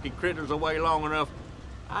those pesky critters away long enough,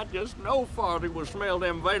 I just know Farley will smell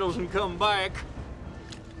them vitals and come back.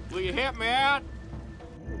 Will you help me out?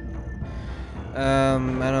 I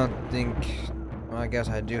don't think... Well, I guess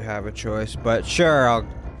I do have a choice, but sure,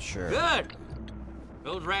 Sure. Good!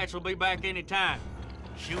 Those rats will be back any time.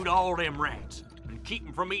 Shoot all them rats, and keep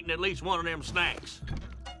them from eating at least one of them snacks.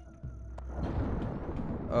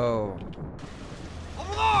 Oh.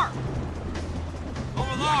 Over there!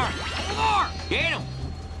 Over there! Over there! Get him!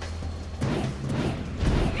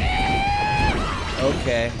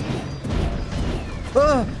 Okay.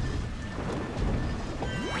 Ah!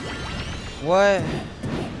 What?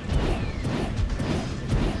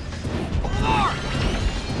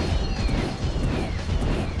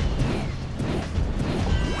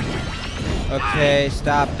 Okay,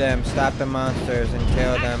 stop them. Stop the monsters and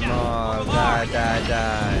kill them all. Die, die,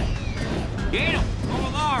 die. Get him!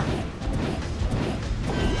 Over there!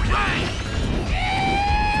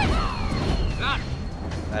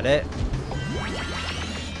 That it?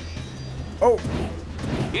 Oh!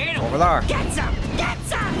 Get him! Over there. Get some! Get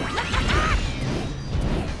some!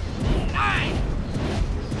 Nice!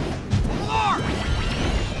 Over there!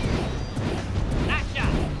 Nice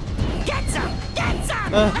shot! Get some! Get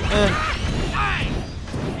some! Nice!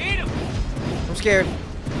 Get him! I'm scared.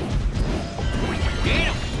 Get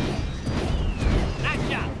him! Nice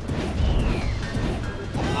shot!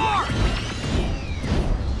 Over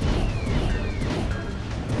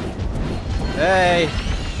Hey!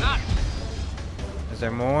 there! Is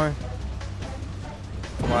there more?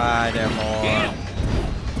 Why there Get more? him!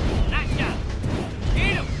 Nice shot!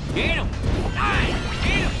 Get him! Get him! Nice!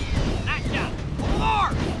 Get him! Nice shot! Over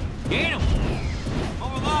there! Get him!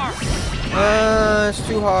 Over there! It's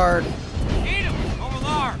too hard. Get him! Over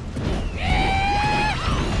there!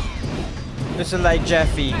 This is like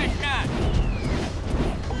Jeffy. Nice shot!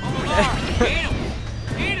 Over there! Get him!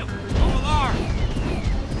 Get him! Over there!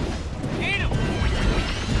 Get him!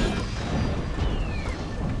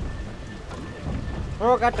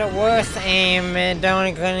 Bro got the worst aim and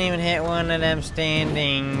couldn't even hit one of them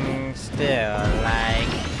standing still. Like.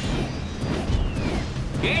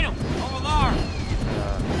 Get him! Over there!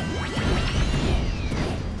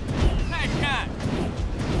 Nice shot!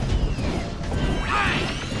 Nice!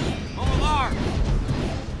 Over there!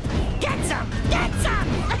 Get some! Get some!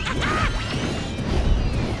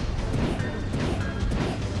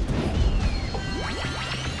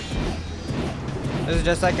 This is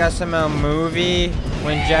just like a SML movie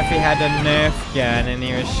when Jeffy had the Nerf gun and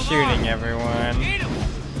he was shooting everyone. Get him!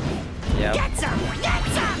 Yep, Get some! Get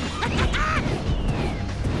some!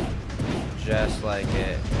 just like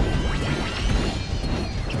it.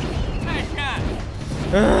 Nice shot!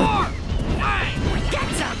 Ugh. More! Nice! Get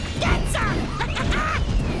some! Get some!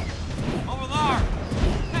 Over there!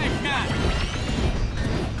 Nice shot!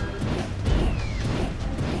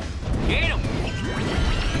 Get him!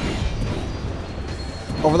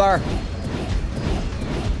 Over there.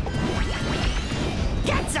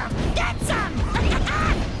 Get some! Get some! Over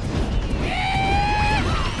there!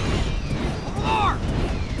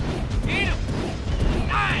 Get him!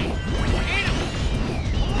 Nice! Get him!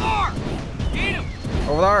 Over there! Get him!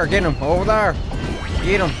 Over there. Get him. Over there.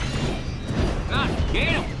 Get him. Got it. Get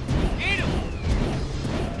him! Get him!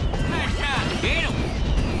 Nice shot! Get him!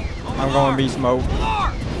 Over I'm going there. beast mode. Over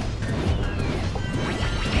there!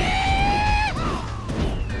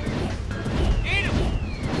 Get him!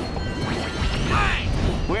 Nice!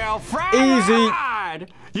 Well, Easy. fried!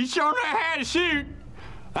 You sure know how to shoot.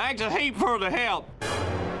 Thanks a heap for the help.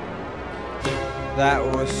 That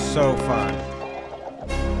was so fun.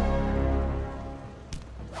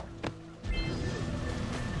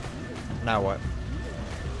 Now what?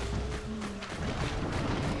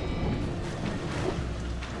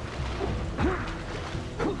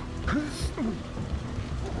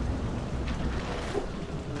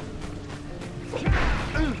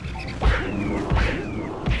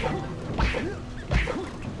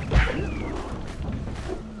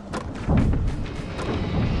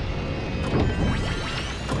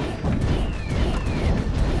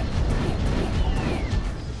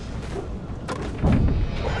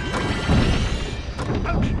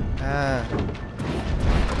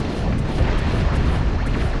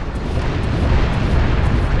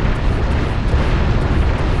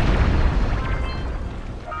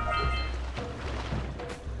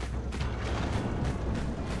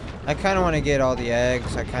 I kind of want to get all the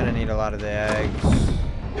eggs. I kind of need a lot of the eggs.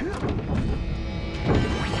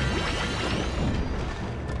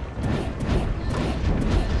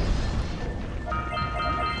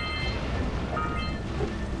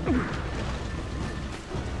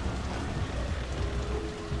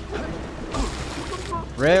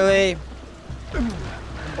 Really?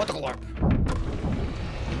 What the glorp?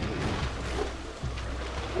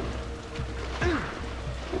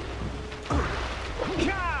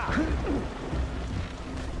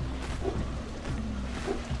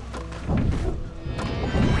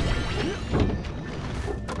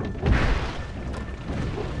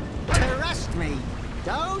 Trust me,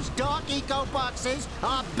 those dark eco boxes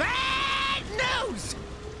are bad news!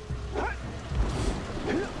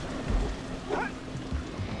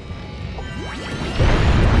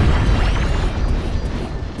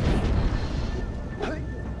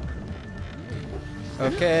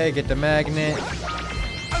 Okay, get the magnet.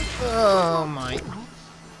 Oh my.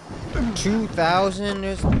 2,000?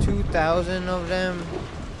 There's 2,000 of them?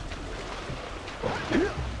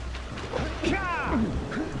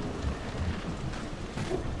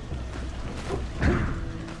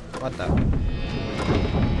 What the?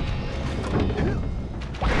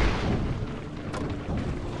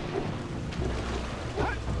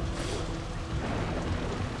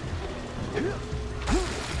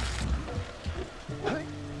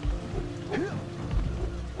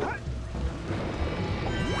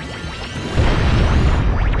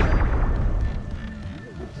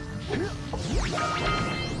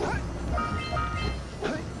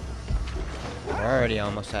 We're already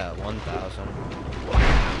almost at 1,000.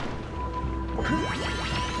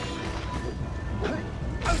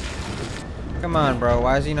 Come on, bro.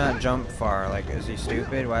 Why does he not jump far? Like, is he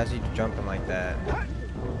stupid? Why is he jumping like that?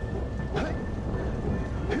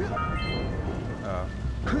 Oh.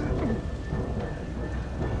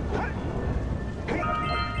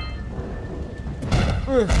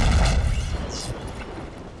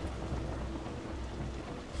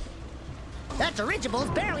 That dirigible's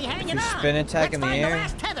barely hanging on. Spin attack in the air?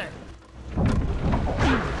 Let's find the last tether.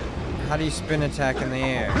 How do you spin attack in the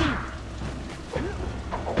air?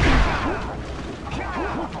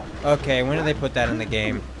 Okay, when did they put that in the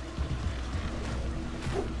game?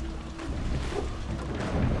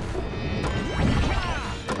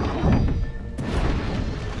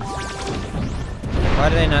 Why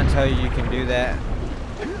do they not tell you can do that?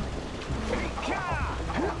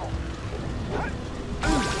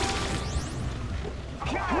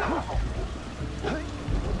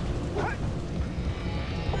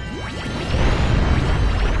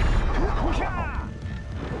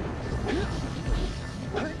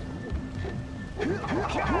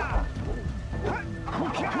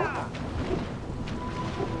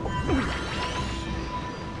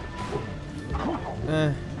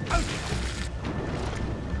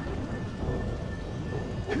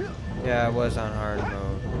 Yeah, I was on hard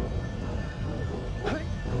mode.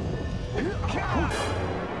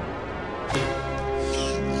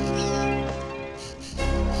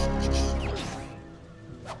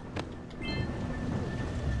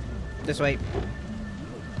 This way.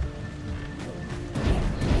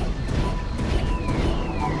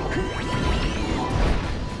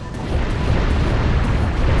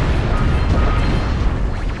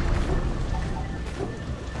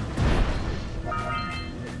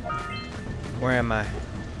 Where am I?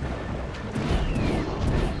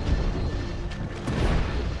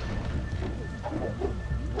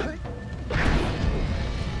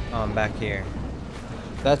 Oh, I'm back here.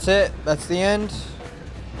 That's it? That's the end?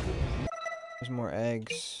 There's more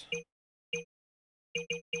eggs.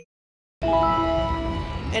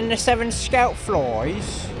 And the 7 scout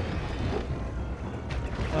flies.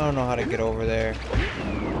 I don't know how to get over there.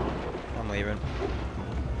 I'm leaving.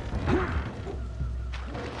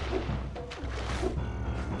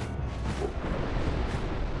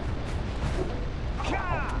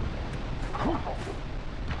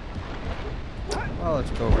 Well,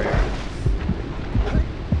 let's go over here.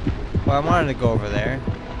 Well, I wanted to go over there.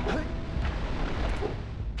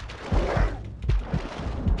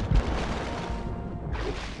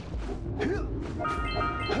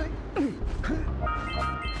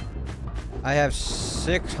 I have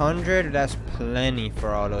 600. That's plenty for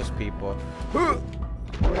all those people.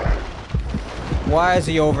 Why is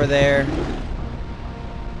he over there?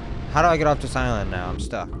 How do I get off this island now? I'm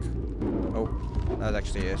stuck. Oh, that was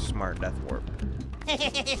actually a smart death warp.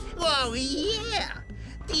 Whoa, yeah!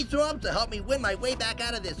 These orbs will help me win my way back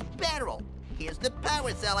out of this barrel. Here's the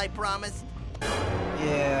power cell I promised.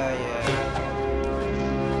 Yeah.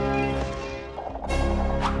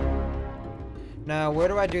 Now, where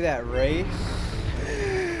do I do that race?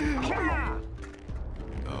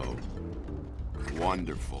 Oh,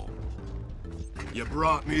 wonderful. You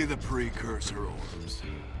brought me the Precursor orbs.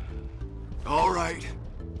 All right,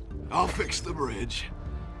 I'll fix the bridge.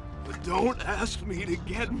 But don't ask me to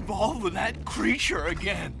get involved with that creature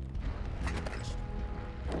again.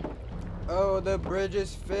 Oh, the bridge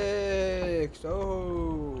is fixed.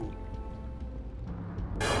 Oh.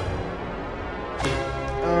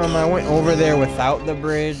 I went over there without the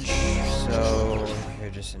bridge, so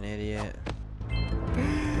you're just an idiot.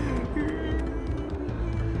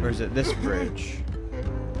 Or is it this bridge?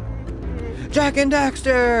 Jack and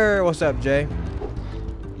Daxter! What's up, Jay?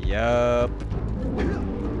 Yup.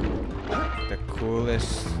 The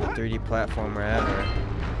coolest 3D platformer ever.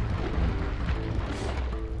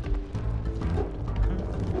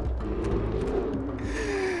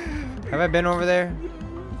 Have I been over there?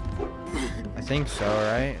 I think so,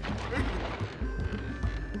 right?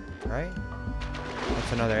 right?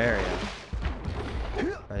 That's another area.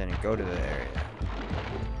 I didn't go to the area.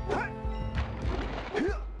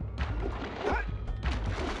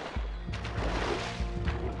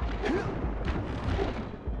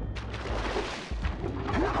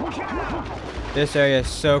 This area is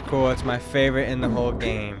so cool. It's my favorite in the whole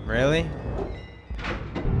game. Really?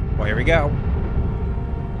 Well, here we go.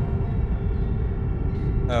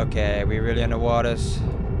 Okay, we really underwaters.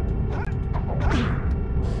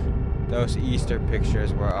 Those Easter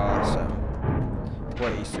pictures were awesome.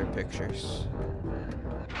 What Easter pictures?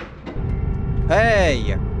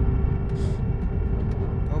 Hey!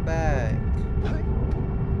 Go back.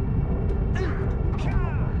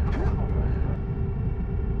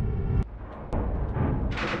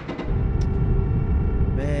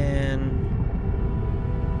 Man.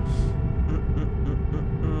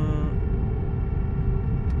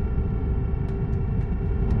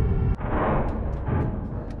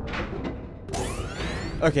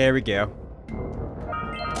 Okay, here we go.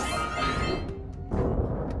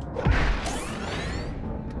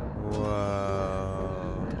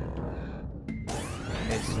 Whoa.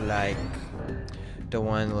 It's like the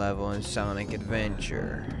one level in Sonic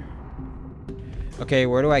Adventure. Okay,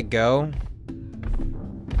 where do I go?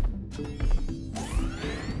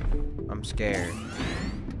 I'm scared.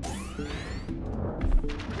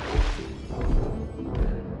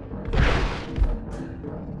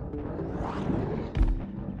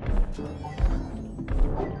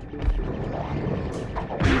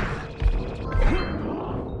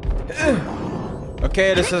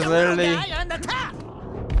 Okay, this is literally...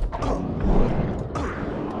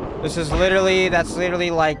 That's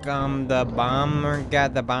literally like, the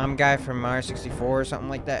bomb guy from Mario 64 or something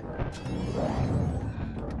like that.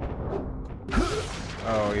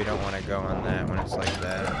 Oh, you don't want to go on that when it's like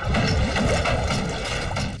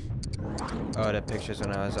that. Oh, the pictures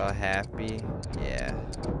when I was all happy. Yeah.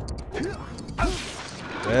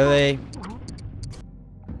 Really?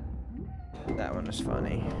 That one was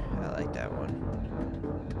funny. I like that one.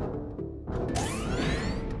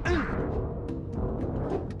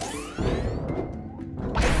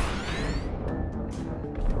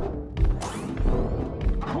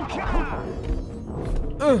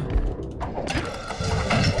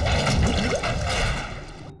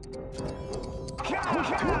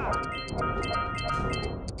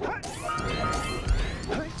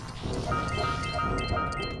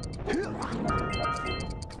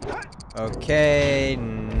 Okay,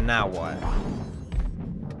 now what?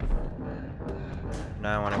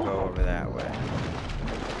 Now I want to go over that way.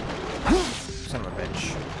 Son of a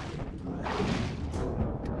bitch.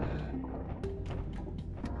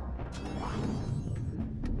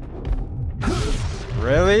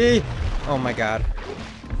 Really? Oh my god.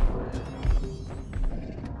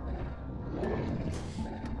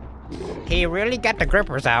 He really got the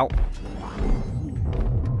grippers out.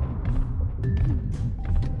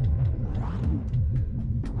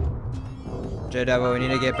 J-Double, we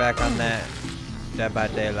need to get back on that Dead by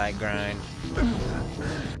Daylight grind.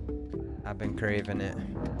 I've been craving it.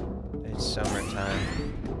 It's summertime.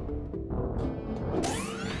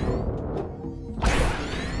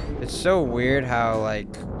 It's so weird how,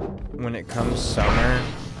 like, when it comes summer,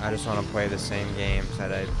 I just want to play the same games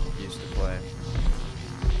that I used to play.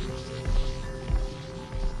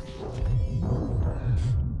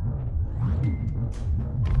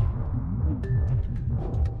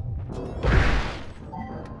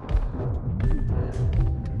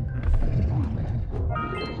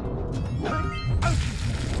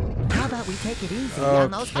 We take it easy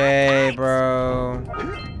on those Okay, bro.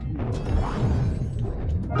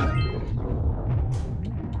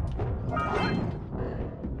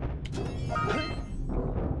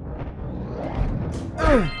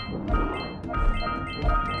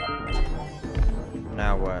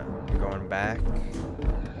 Now what? I'm going back.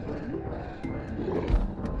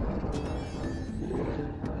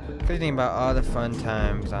 Thinking about all the fun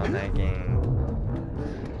times on that game.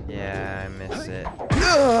 Yeah, I miss it.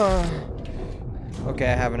 Okay,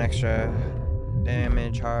 I have an extra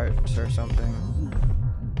damage heart or something.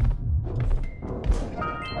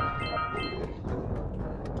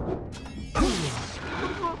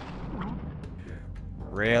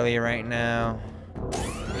 Really, right now?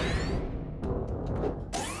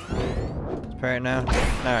 Let's play it now?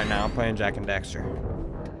 Not right now, I'm playing Jack and Daxter.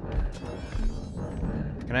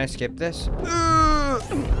 Can I skip this?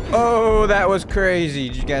 Oh, that was crazy.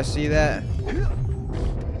 Did you guys see that?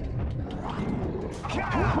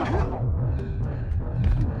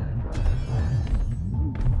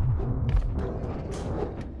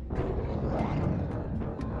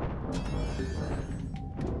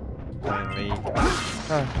 Finally.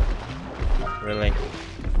 Oh. Really?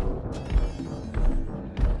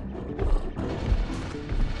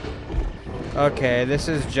 Okay, this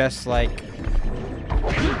is just like...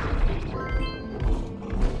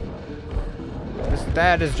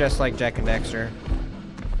 That is just like Jak and Daxter.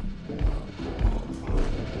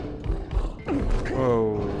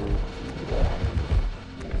 Whoa.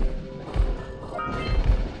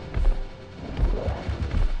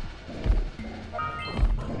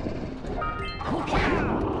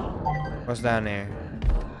 What's down there?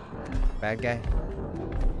 Bad guy?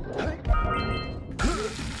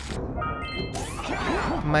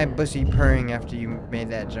 My pussy purring after you made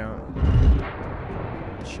that jump.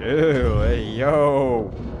 Chill, hey,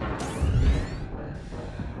 yo.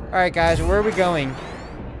 Alright, guys, where are we going?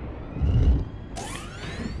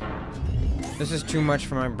 This is too much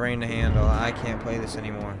for my brain to handle. I can't play this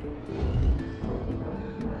anymore.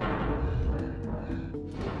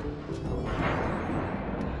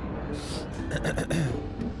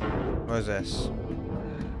 What is this?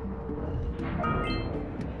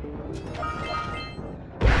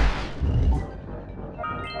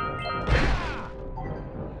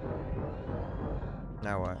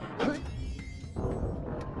 Now what?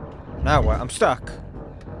 Now what? I'm stuck.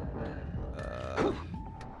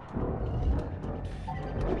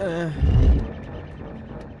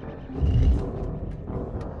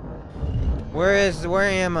 Where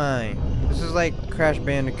am I? This is like Crash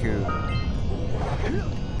Bandicoot.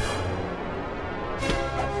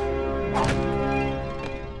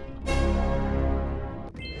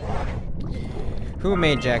 Who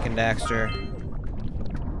made Jak and Daxter?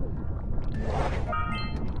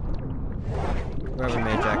 Whoever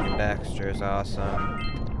made Jak and Daxter is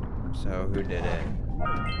awesome. So who did it?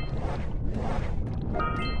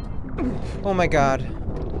 Oh my god.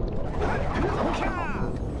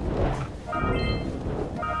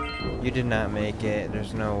 You did not make it.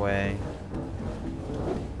 There's no way.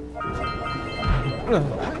 Ugh.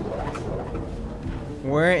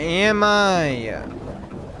 Where am I?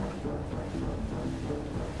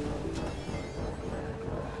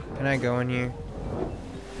 Can I go in here?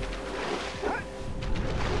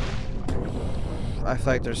 I feel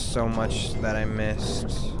like there's so much that I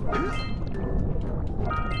missed.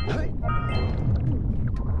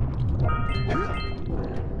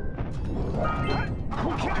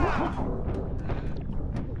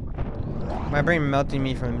 My brain melting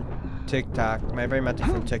me from TikTok. My brain melting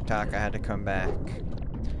from TikTok. I had to come back.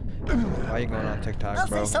 Why are you going on TikTok,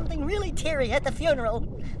 bro? I'll say something really teary at the funeral.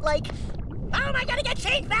 Like, how am I gonna get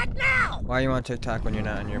changed back now? Why are you on TikTok when you're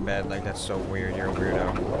not in your bed? Like, that's so weird. You're a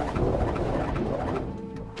weirdo.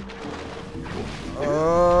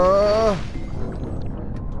 Oh.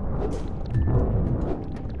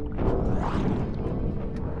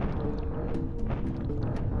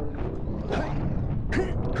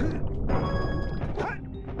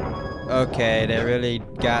 Okay, they really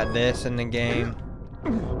got this in the game.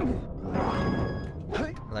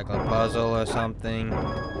 Like a puzzle or something.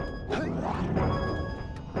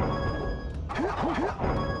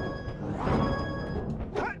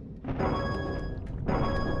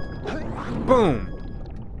 Boom!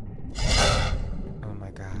 Oh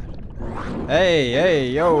my god. Hey, hey,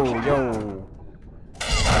 yo, yo.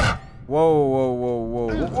 Whoa, whoa, whoa, whoa,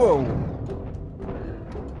 whoa.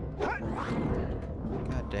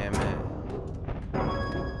 God damn it.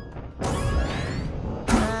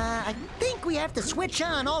 I think we have to switch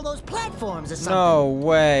on all those platforms or something. No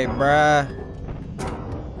way, bruh.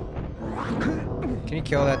 Can you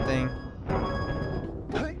kill that thing?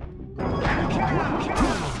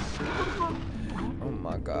 Oh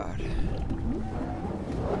my god.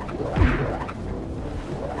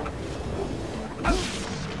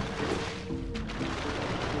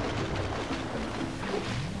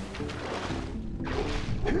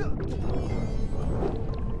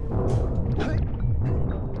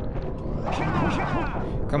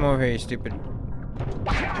 Come over here, you stupid bitch.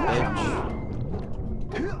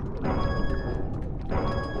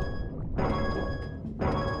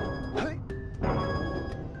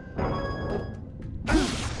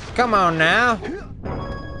 Come on now.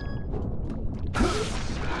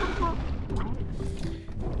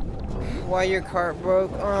 Why your cart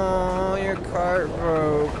broke? Oh, your cart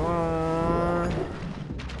broke.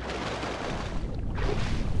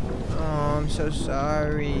 Oh, I'm so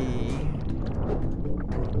sorry.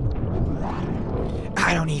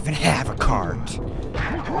 I don't even have a cart.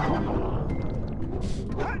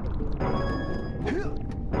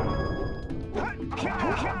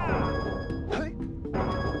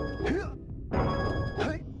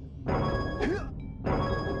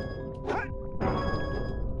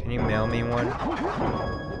 Can you mail me one?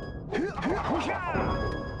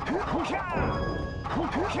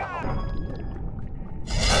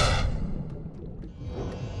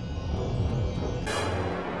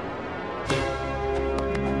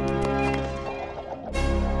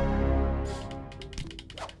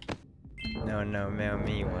 No, mail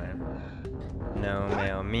me one. No,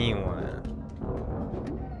 mail me one.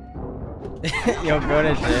 You'll go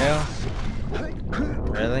to jail?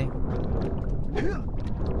 Really?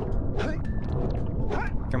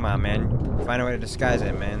 Come on, man. Find a way to disguise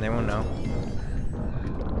it, man. They won't know.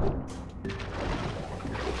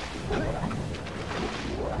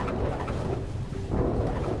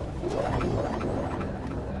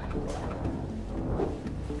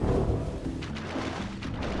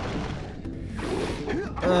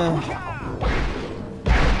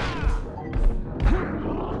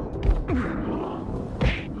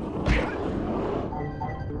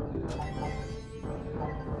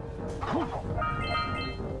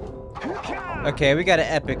 Okay, we got an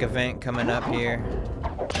epic event coming up here.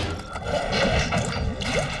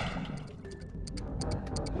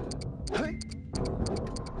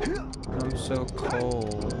 I'm so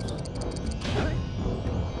cold.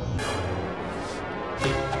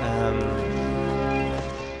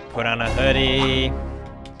 Put on a hoodie.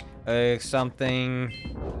 Something.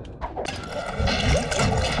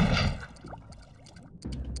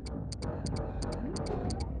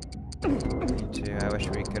 Me too. I wish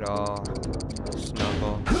we could all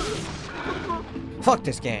snuggle. Fuck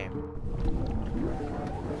this game.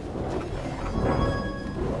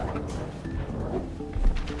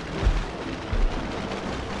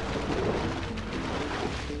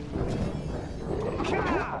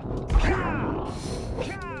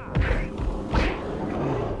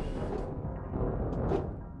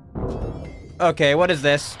 Okay, what is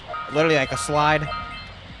this? Literally like a slide.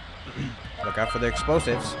 Look out for the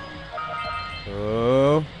explosives.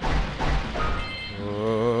 Oh.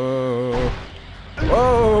 Whoa.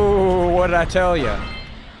 Whoa, what did I tell you?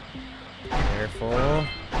 Careful.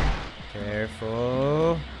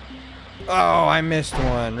 Careful. Oh, I missed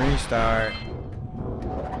one. Restart.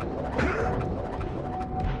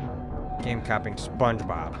 Game copying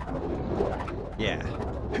SpongeBob. Yeah.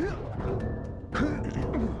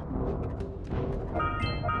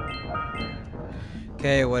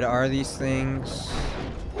 Okay, what are these things?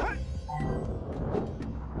 What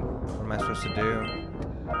am I supposed to do?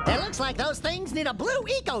 It looks like those things need a blue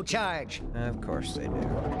eco charge. Of course they do.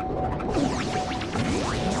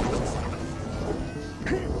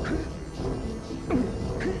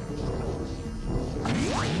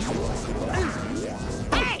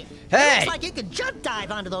 Hey! Hey! Looks like you could jump dive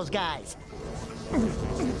onto those guys.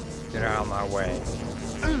 Get out of my way.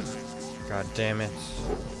 God damn it.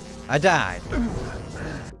 I died.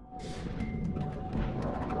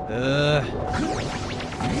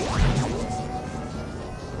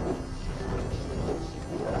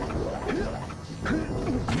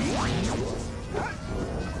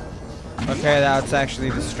 Okay, that's actually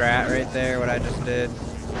the strat right there, what I just did.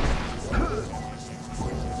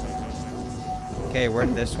 Okay,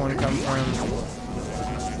 where'd this one come from?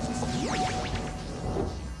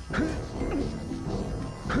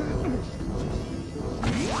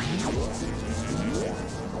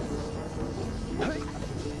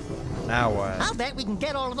 Now what? I'll bet we can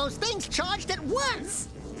get all of those things charged at once.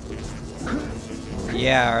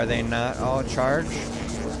 Yeah, are they not all charged?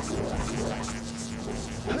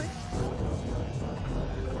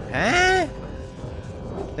 Huh?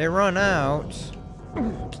 They run out.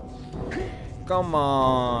 Come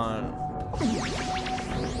on.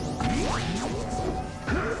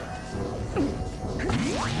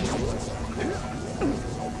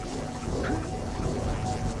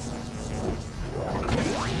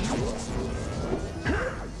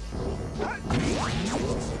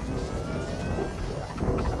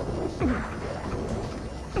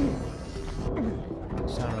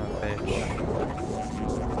 Son of a bitch.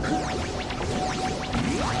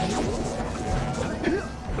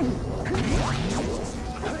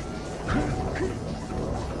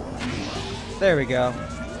 There we go.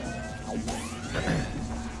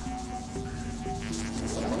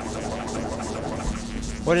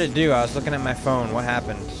 What did it do? I was looking at my phone. What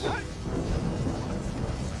happened?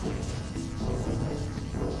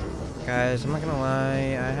 Guys, I'm not gonna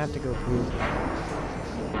lie. I have to go poop.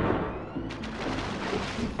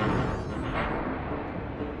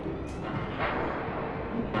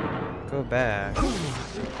 Go back.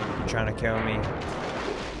 You're trying to kill me.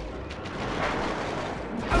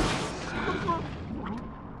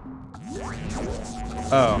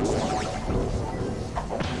 Oh.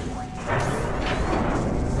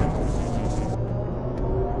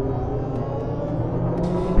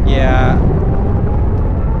 Yeah.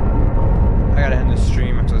 I gotta end the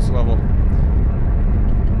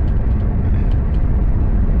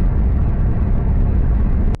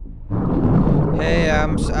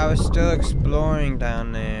I was still exploring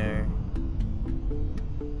down there.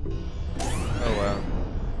 Oh well.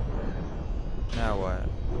 Now what?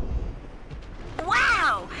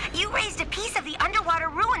 Wow! You raised a piece of the underwater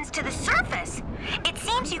ruins to the surface. It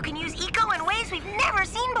seems you can use eco in ways we've never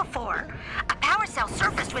seen before. A power cell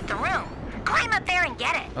surfaced with the room. Climb up there and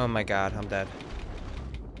get it. Oh my god, I'm dead.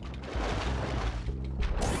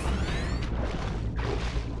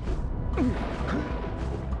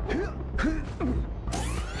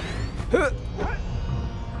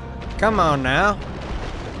 Come on now.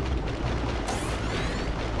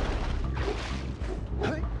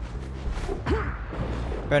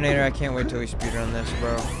 Brennator, I can't wait till we speedrun this,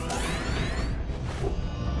 bro.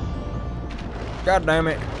 God damn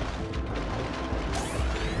it.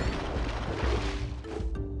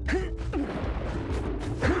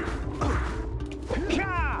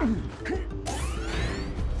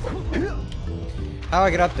 How do I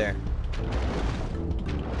get up there?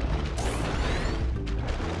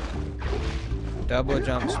 Double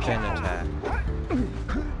jump spin attack.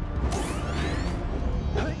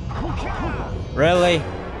 Really?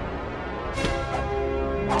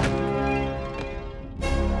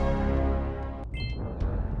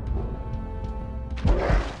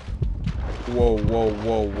 Whoa, whoa,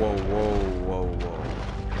 whoa, whoa, whoa, whoa,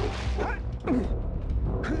 whoa.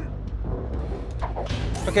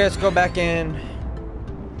 Okay, let's go back in.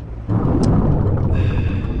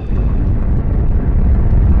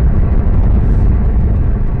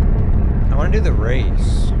 I want to do the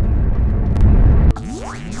race.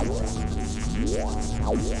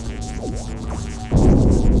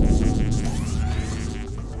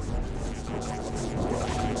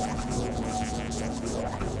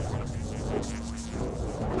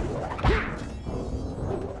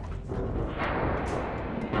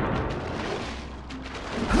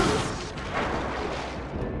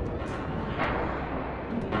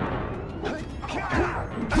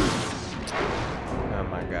 Oh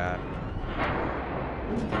my god.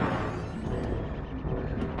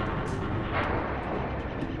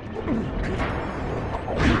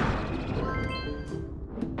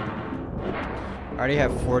 I already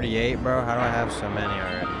have 48, bro. How do I have so many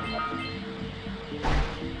already?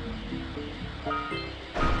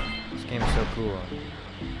 This game is so cool.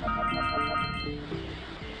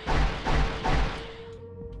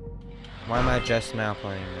 Why am I just now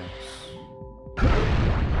playing this?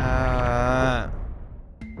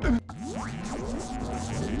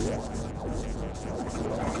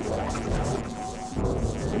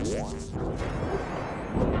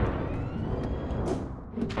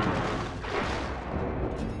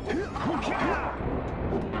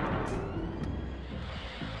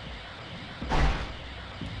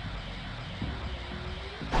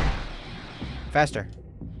 Faster.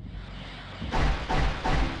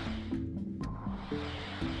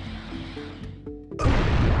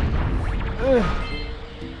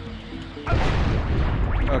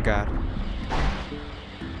 Oh god.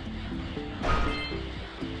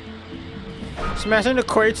 Smashing the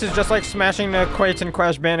quates is just like smashing the quates in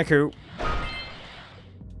Crash Bandicoot.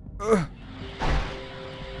 Ugh.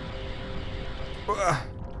 Ugh.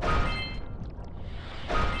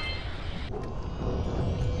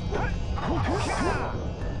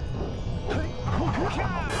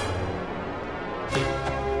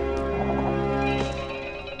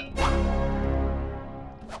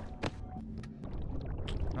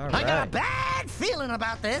 I got a bad feeling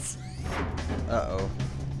about this. Uh-oh.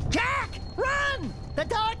 Jack, run! The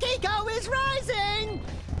dark eco is rising!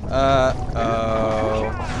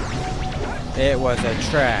 Uh-oh. It was a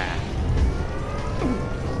trap.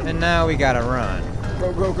 And now we gotta run.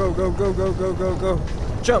 Go, go, go, go, go, go, go, go, go.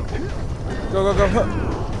 Jump! Go, go, go, huh.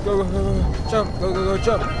 Go, go, go, go, jump, go, go, go,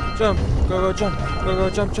 jump, jump, go, go, jump, go, go,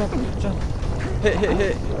 jump, jump, jump.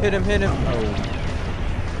 Hit him, hit him. Oh.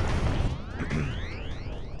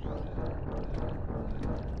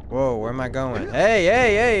 Whoa, where am I going? Hey,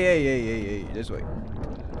 hey, hey, hey, hey, hey, hey, this way.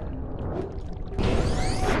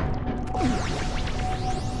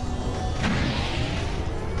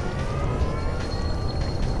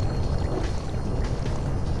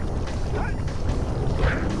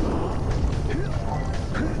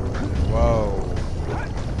 Whoa.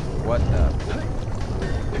 What the?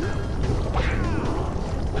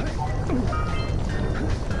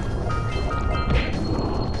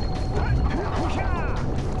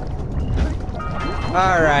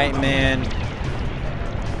 All right, man.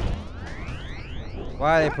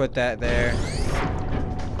 Why they put that there?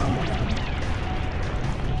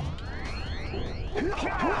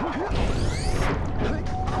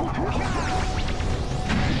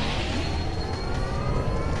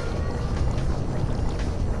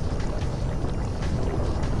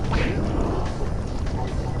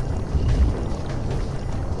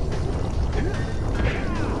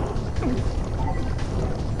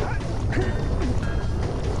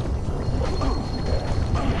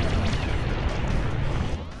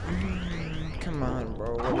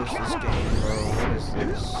 is this game, bro? What is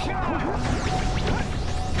this?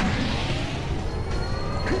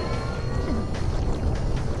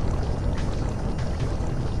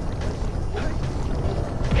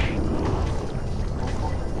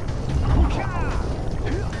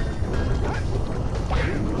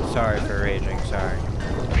 Sorry for raging, sorry.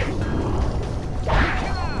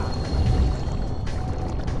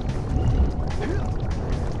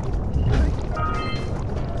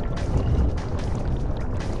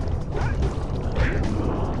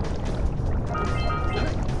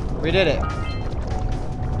 We did it.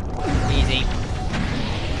 Easy.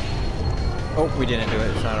 Oh, we didn't do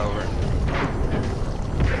it. It's not over.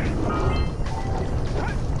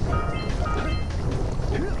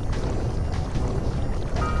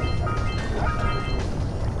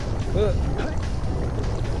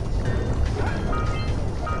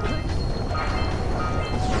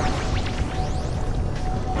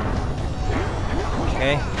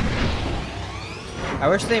 Okay. I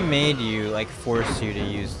wish they made you, like, force you to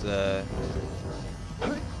use the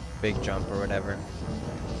big jump or whatever.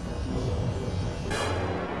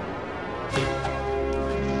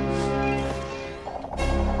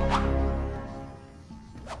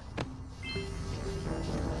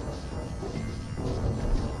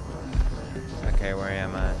 Okay, where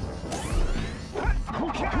am I?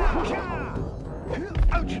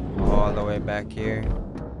 All the way back here.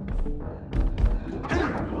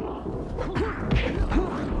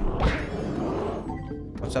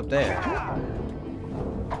 What's up there?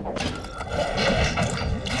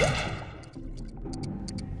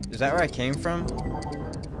 Is that where I came from?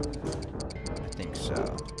 I think so.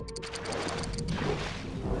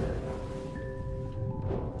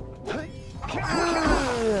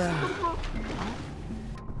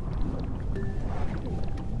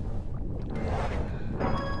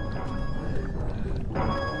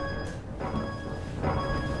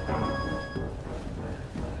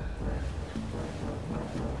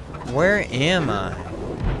 Where am I?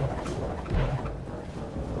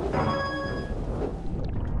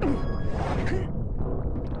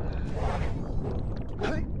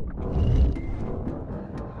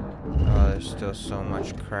 Oh, there's still so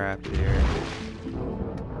much crap here.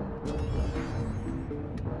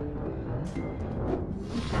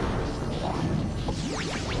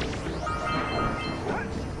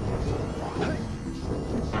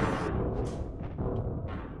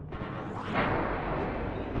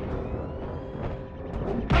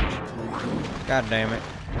 God damn it.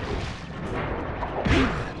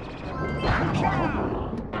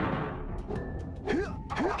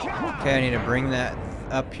 Okay, I need to bring that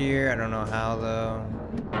up here. I don't know how though.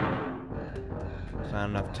 There's not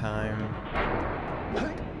enough time.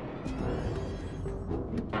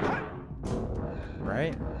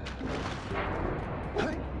 Right?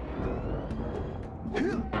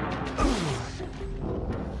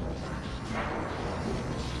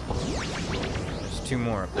 There's two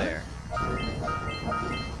more up there.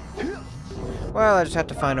 Well, I just have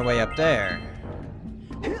to find a way up there.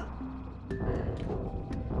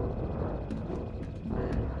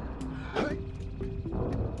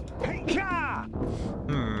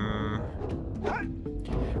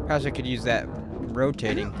 Perhaps I could use that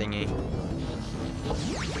rotating thingy.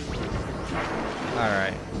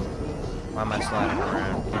 Alright. Why am I sliding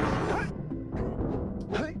around?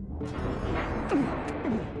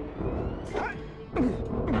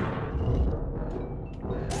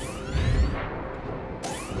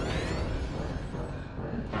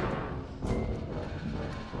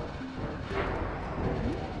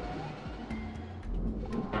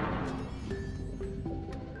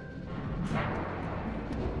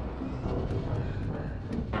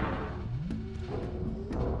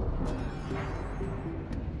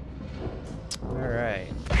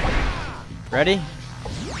 Ready?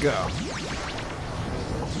 Go.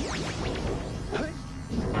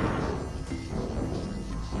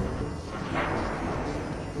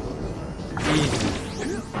 Easy.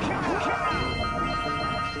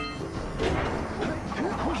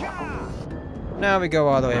 Now we go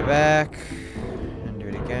all the way back and do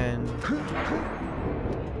it again.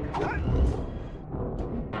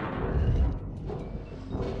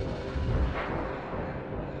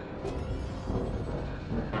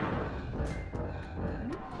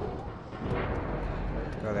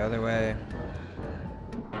 Go the other way.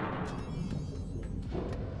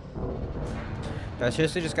 Do I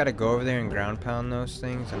seriously just gotta go over there and ground pound those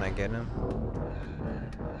things and I get them?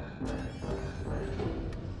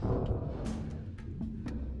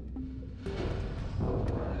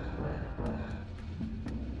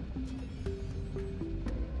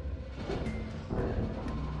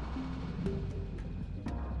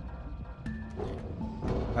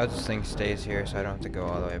 Oh, this thing stays here, so I don't have to go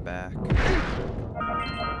all the way back.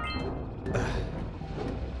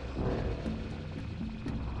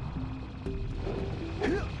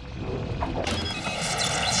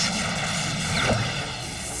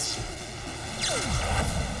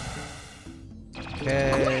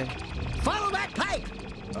 Okay. Follow that pipe!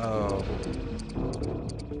 Oh.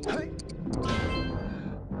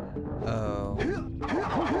 Oh.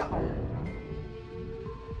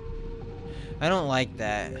 I don't like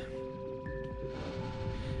that.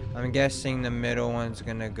 I'm guessing the middle one's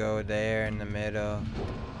gonna go there in the middle.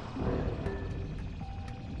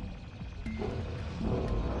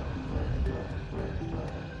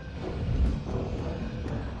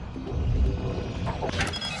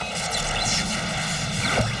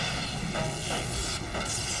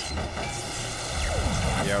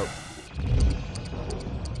 Yep.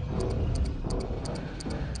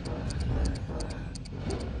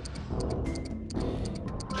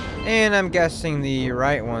 And I'm guessing the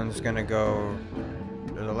right one's gonna go,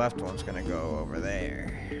 or the left one's gonna go over there.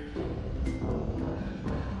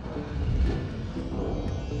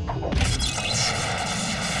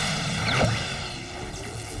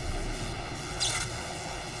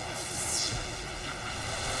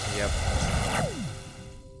 Yep.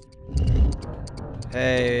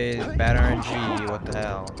 Hey, bad RNG, what the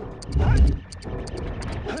hell?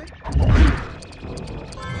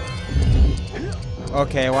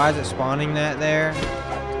 Okay, why is it spawning that there?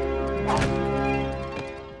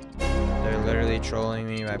 They're literally trolling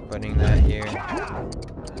me by putting that here.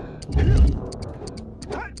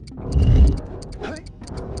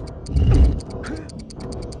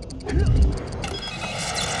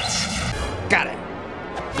 Got it!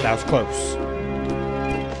 That was close.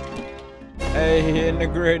 Hey, in the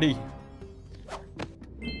gritty.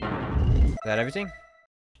 Is that everything?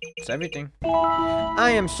 It's everything.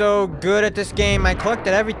 I am so good at this game. I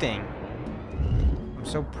collected everything. I'm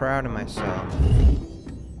so proud of myself.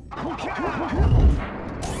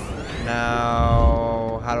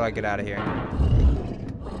 Now, how do I get out of here?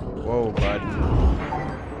 Whoa, bud.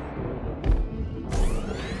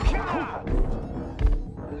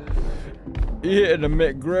 Yeah, the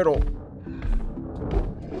McGriddle.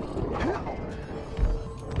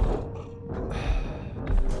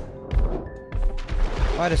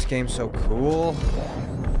 Why this game's so cool?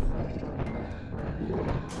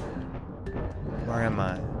 Where am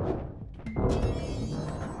I?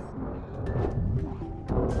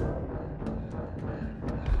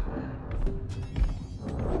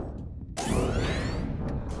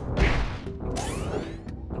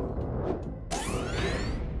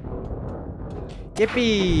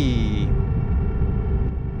 Yippee!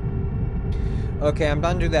 Okay, I'm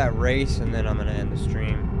done to do that race and then I'm gonna end the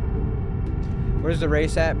stream. Where's the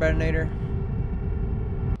race at, Detonator?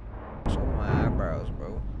 Show my eyebrows,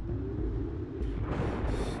 bro.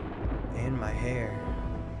 And my hair.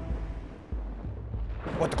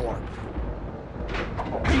 What the glory?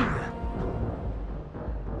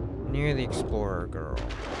 Near the Explorer Girl.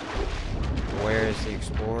 Where is the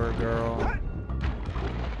Explorer Girl?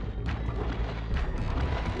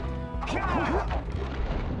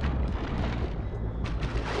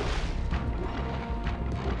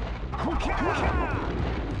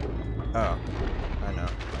 Oh, I know.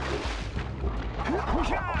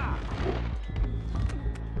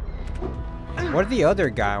 What did the other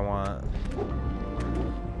guy want?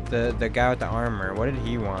 The guy with the armor, what did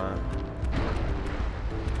he want?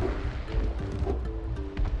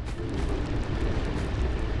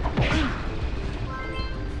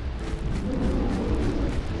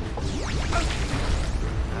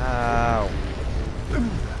 Ow.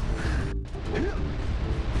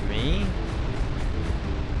 Me?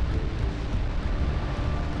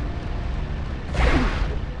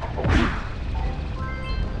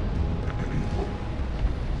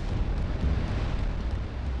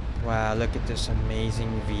 Wow, look at this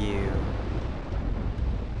amazing view.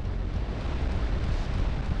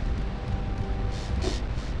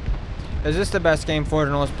 Is this the best game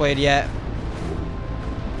Fortnite has played yet?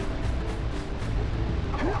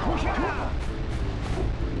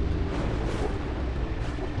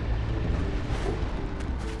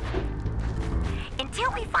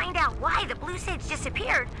 Until we find out why the blue sage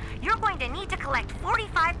disappeared, you're going to need to collect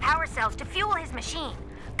 45 power cells to fuel his machine.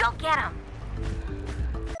 Go get them.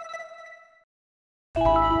 2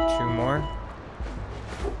 more.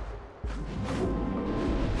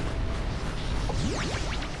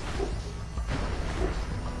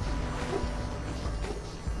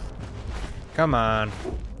 Come on.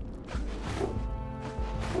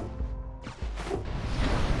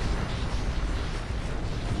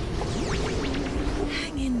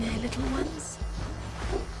 Hang in there, little ones.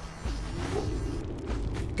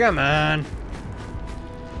 Come on.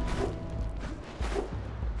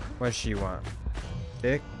 What does she want?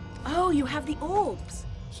 Dick? Oh, you have the orbs.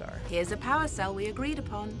 Sorry. Here's a power cell we agreed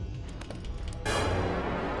upon.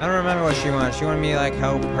 I don't remember what she wanted. She wanted me to, like,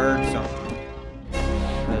 help her something.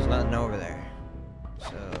 There's nothing over there.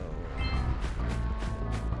 So...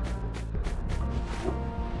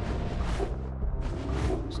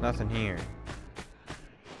 there's nothing here.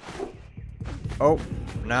 Oh,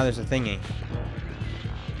 now there's a thingy.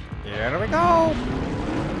 Here we go!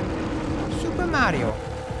 Super Mario.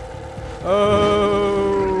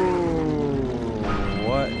 Oh,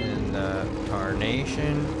 what in the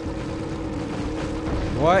tarnation?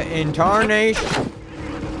 What in tarnation?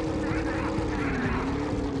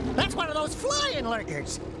 That's one of those flying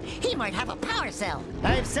lurkers. He might have a power cell.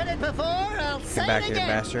 I've said it before, I'll say Get back it here, again.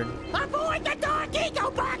 bastard. Avoid the dark eco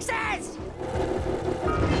boxes!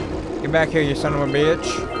 Get back here, you son of a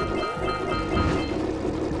bitch.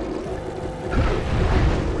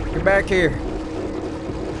 Get back here.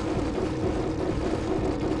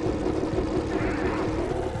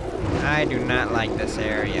 I do not like this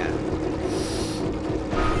area.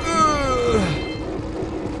 Ugh.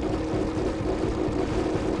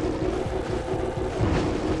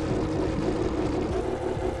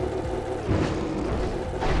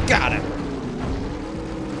 Got him.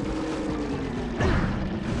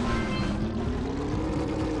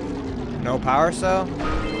 No power cell?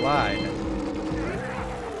 Lied.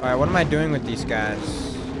 Alright, what am I doing with these guys?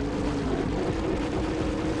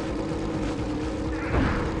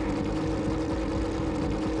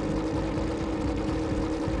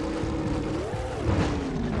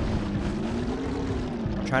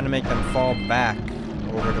 I'm trying to make them fall back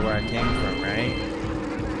over to where I came from, right?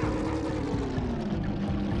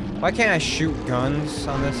 Why can't I shoot guns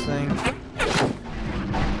on this thing?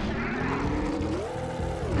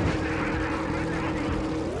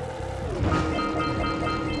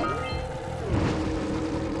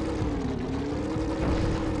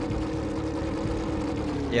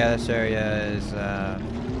 Yeah, this area is,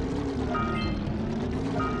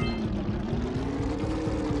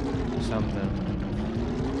 something.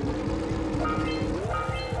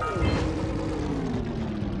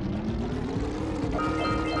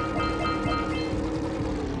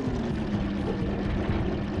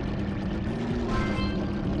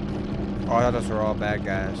 Oh, I thought those were all bad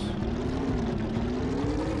guys.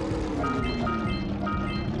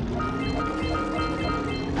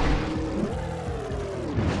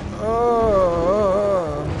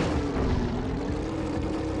 Oh.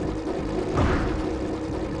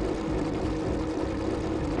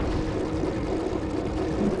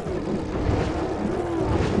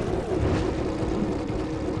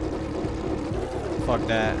 Fuck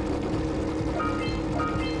that.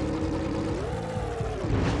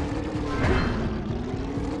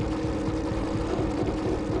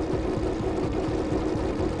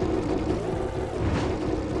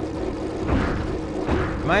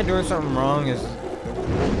 Am I doing something wrong?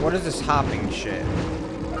 What is this hopping shit?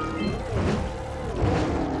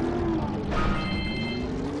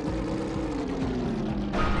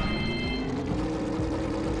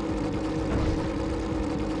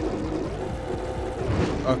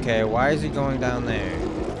 Okay, why is he going down there?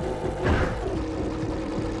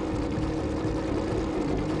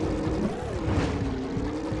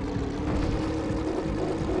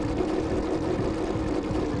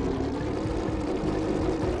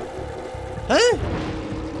 Huh?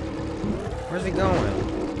 Where's he going?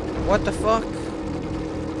 What the fuck?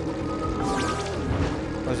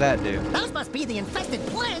 What does that do? Those must be the infested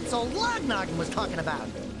plants old Lognoggin was talking about.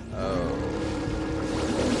 Oh.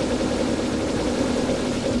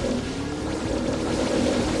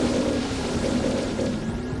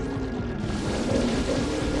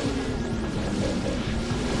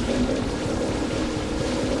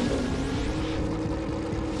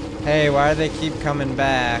 Hey, why do they keep coming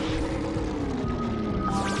back?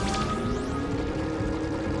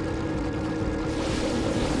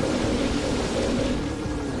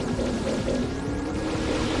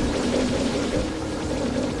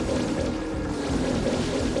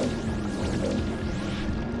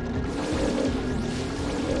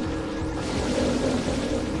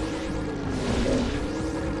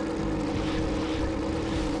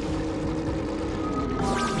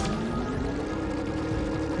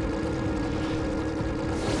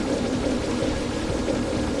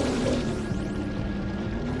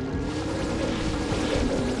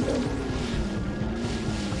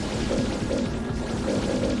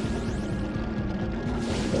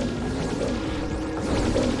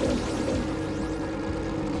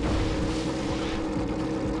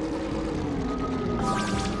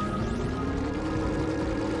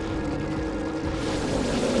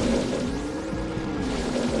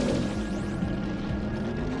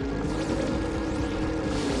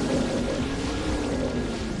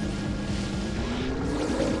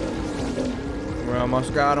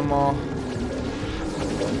 Almost got them all.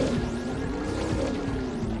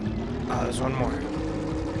 Oh, there's one more.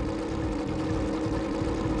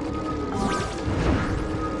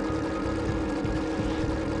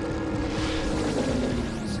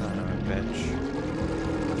 Son of a bitch.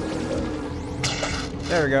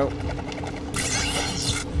 There we go.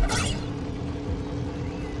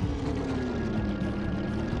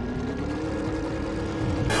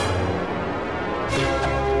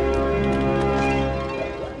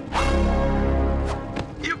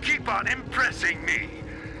 You keep on impressing me.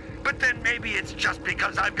 But then maybe it's just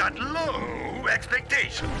because I've got low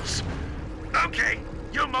expectations. Okay,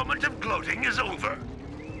 your moment of gloating is over.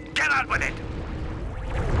 Get on with it.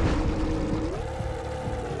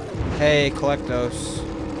 Hey, collect those.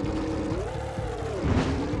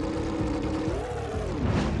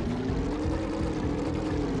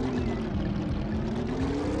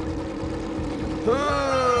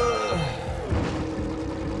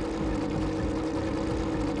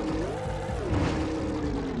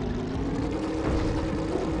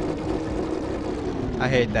 I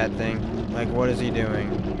hate that thing. Like, what is he doing?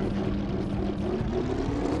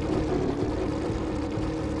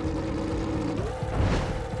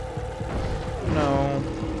 No.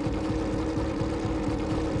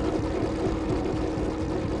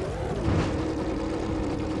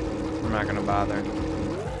 I'm not gonna bother.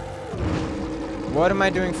 What am I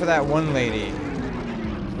doing for that one lady?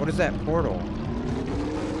 What is that portal?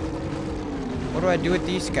 What do I do with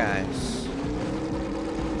these guys?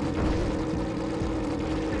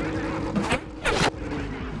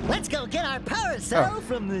 Let's go get our power cell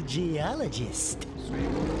from the geologist. Sweet.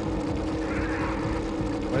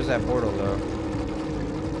 What is that portal, though?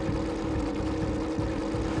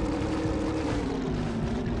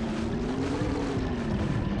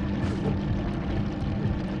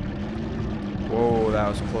 Whoa, that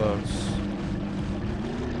was close.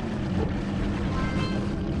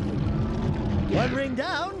 One ring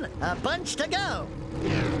down, a bunch to go.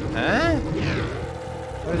 Huh?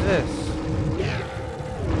 What is this?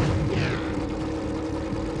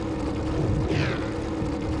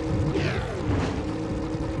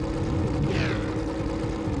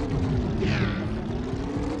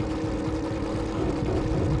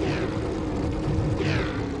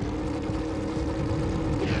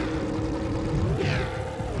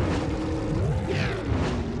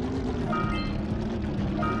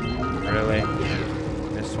 Really?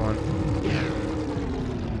 Missed one.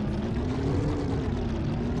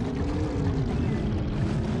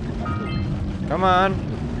 Come on.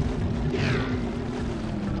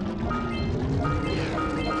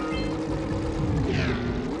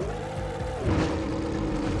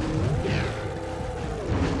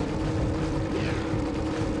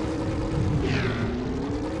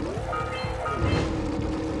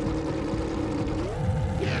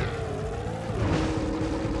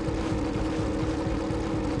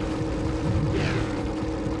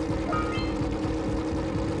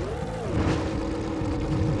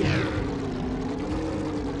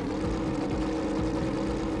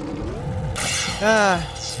 Ah.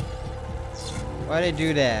 Why'd I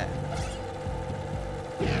do that?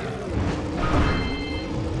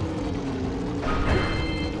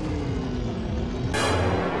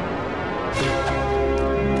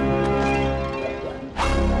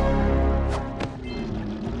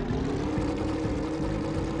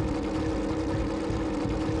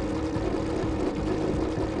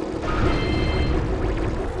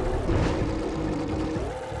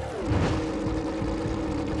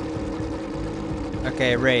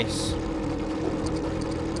 Okay, race.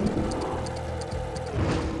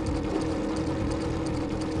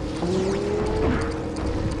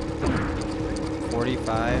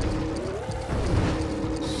 $45.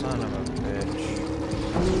 Son of a bitch.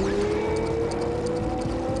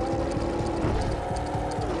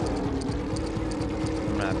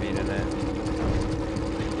 I'm not beating it.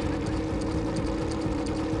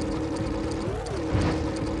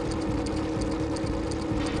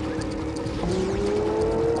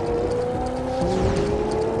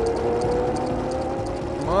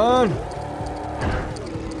 Come on.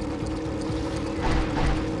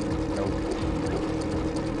 Nope.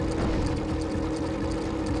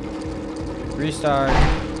 Restart.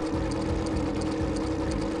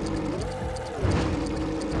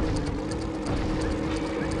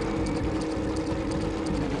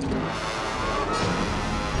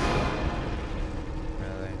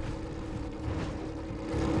 Really?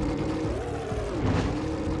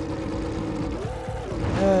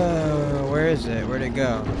 Where is it? Where'd it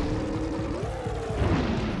go?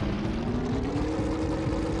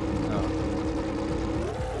 Oh.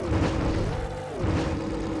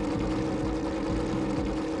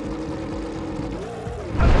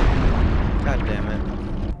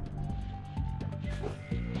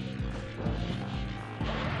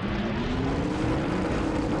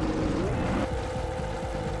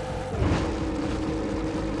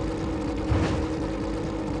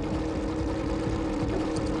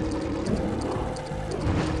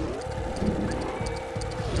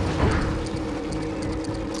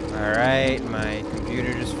 right. My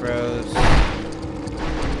computer just froze.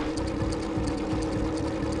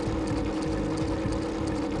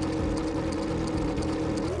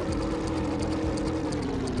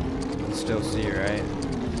 You can still see, right?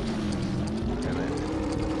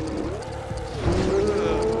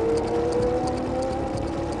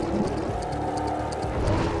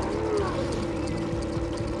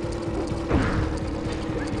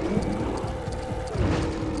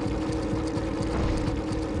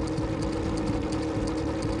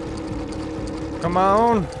 Come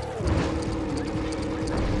on.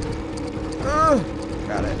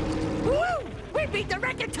 Got it. Woo! We beat the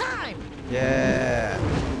record time! Yeah.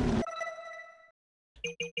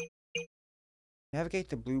 Navigate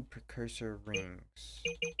the blue precursor rings.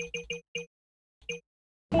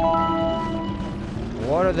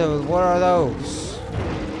 What are those?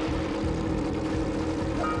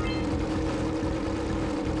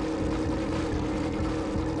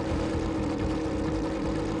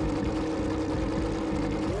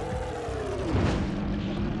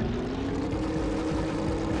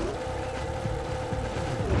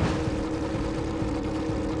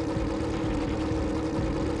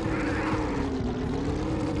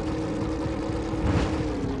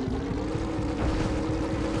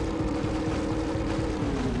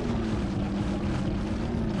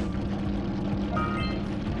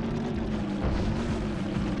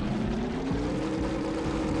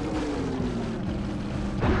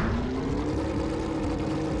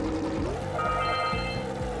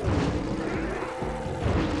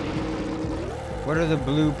 What are the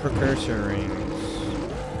blue precursor rings?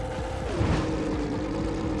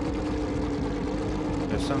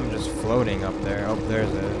 There's something just floating up there. Oh,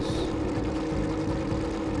 there's this.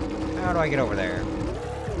 How do I get over there?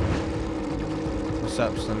 What's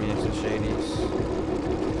up, Slimmiest and Shadies?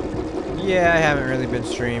 Yeah, I haven't really been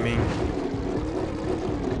streaming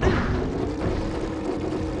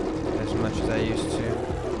as much as I used to.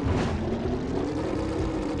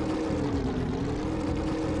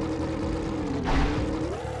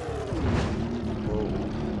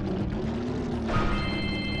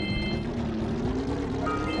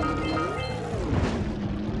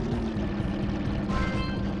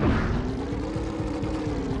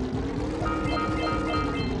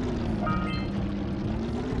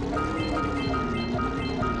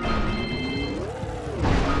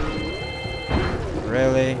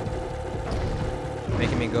 Really?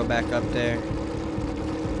 Making me go back up there?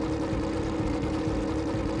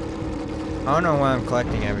 I don't know why I'm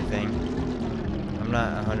collecting everything. I'm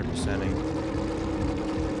not 100%ing.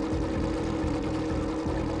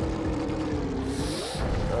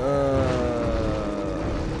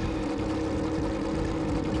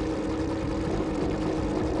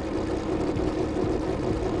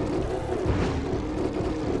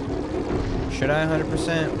 Should I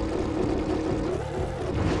 100%?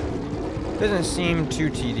 Doesn't seem too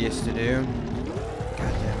tedious to do.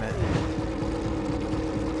 God damn it.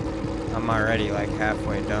 I'm already like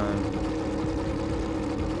halfway done.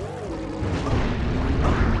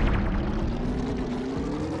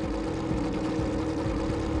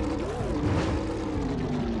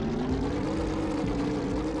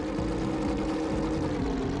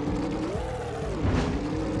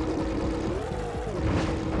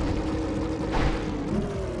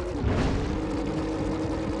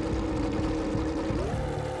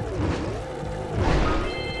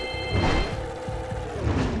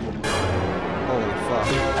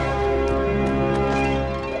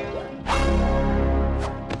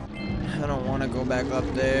 Back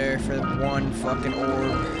up there for one fucking orb.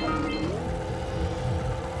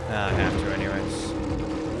 Nah, I have to anyways.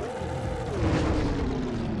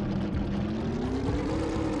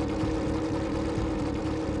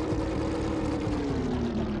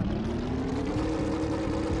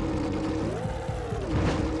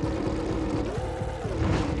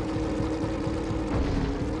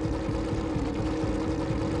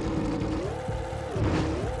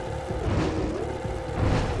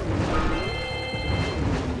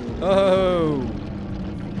 Oh!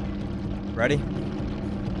 Ready?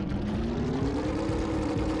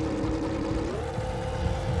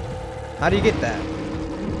 How do you get that?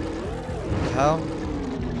 What the hell?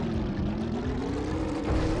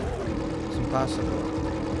 It's impossible.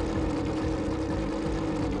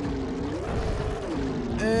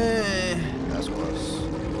 That's close.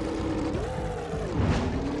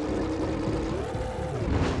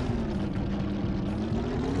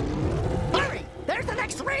 Hurry! There's the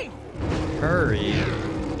next ring! Hurry.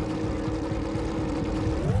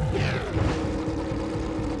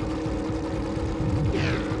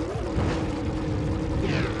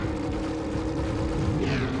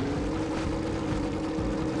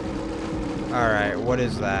 Alright, what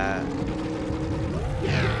is that?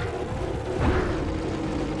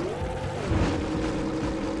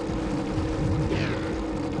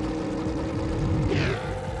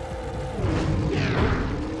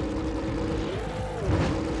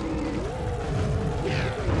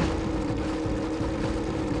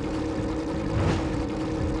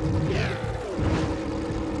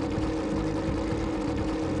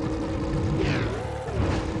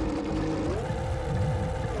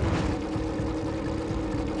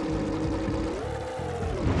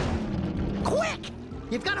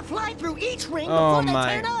 You've got to fly through each ring Oh before they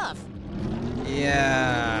my. turn off.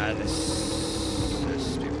 Yeah, this is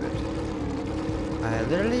stupid. I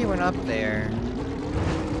literally went up there.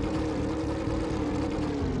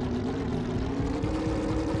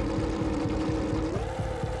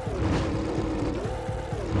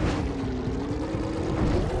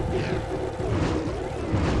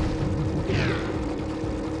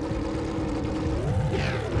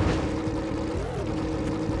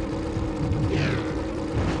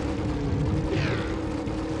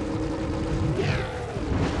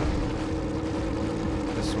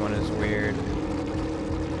 This one is weird.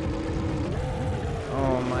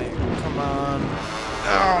 Oh my, come on.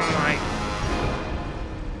 Oh my.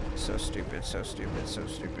 So stupid, so stupid, so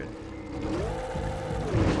stupid.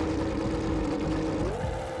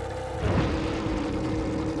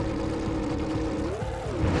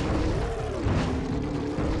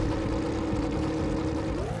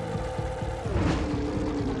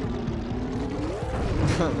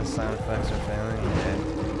 The sound effects are failing, yeah.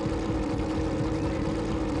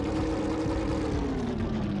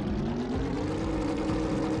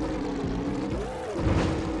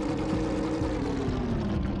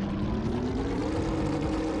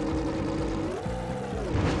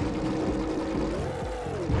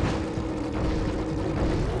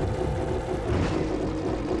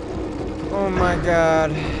 Oh my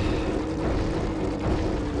god.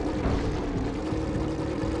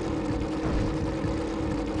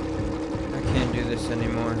 I can't do this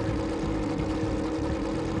anymore.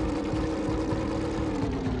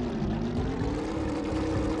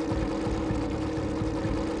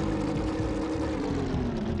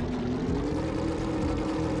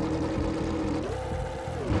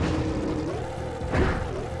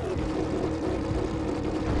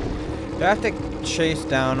 Do I have to chase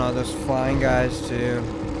down all those flying guys too?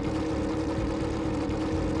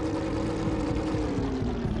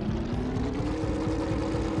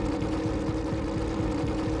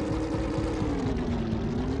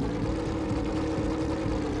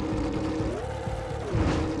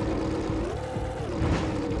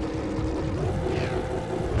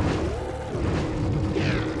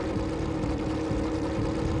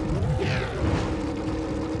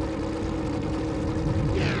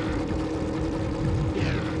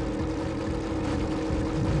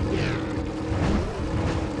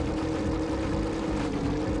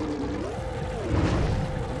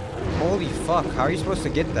 Holy fuck, how are you supposed to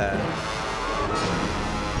get that?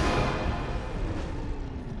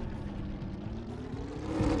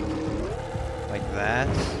 Like that?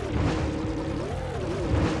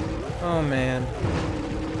 Oh man.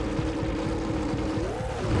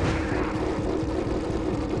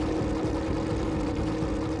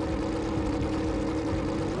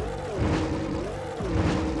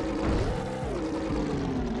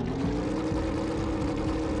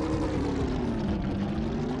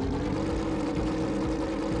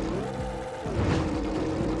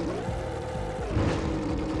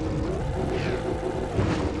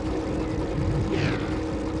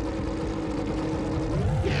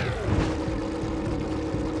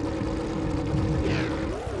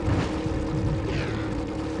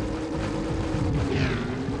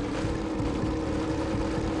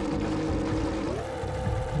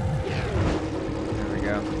 There we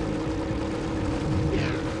go.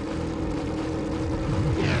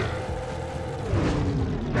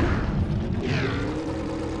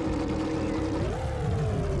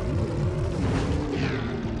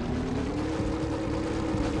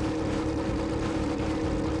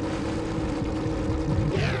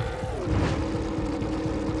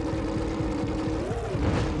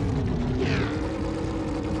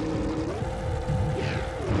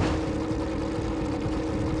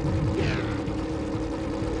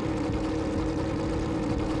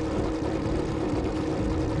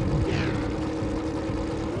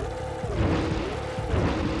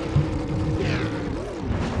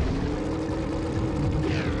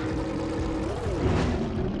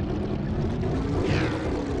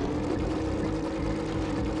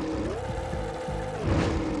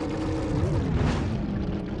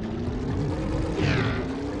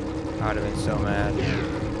 I would have been so mad.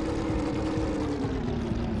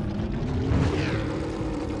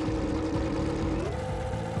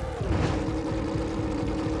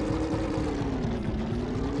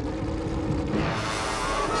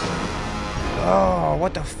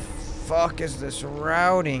 What the fuck is this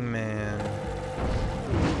routing, man?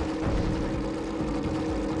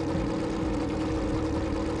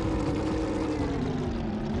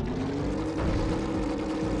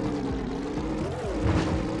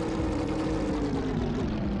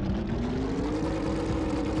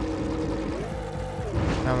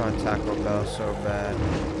 I want Taco Bell so bad.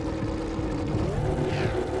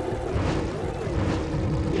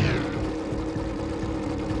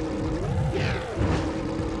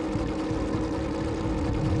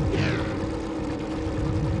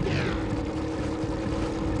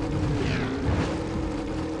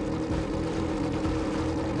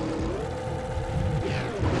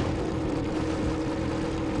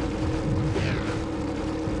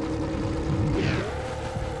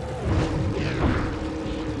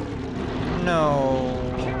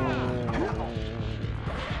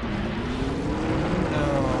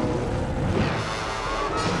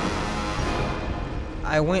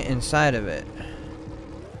 I went inside of it.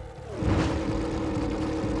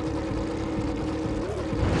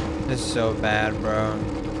 This is so bad, bro.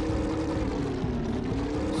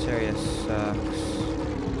 Serious sucks.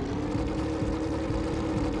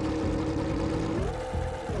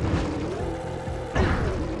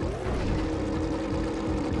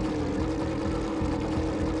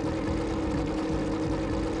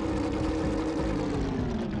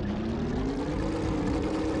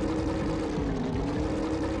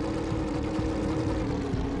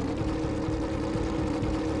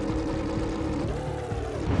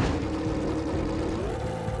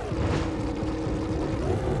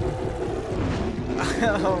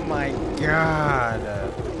 Oh my god.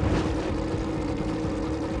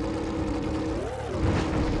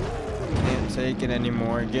 Can't take it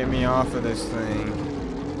anymore. Get me off of this thing.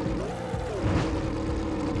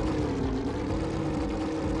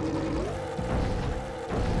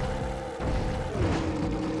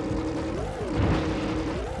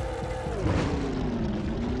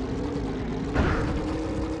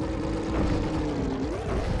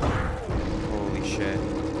 Holy shit.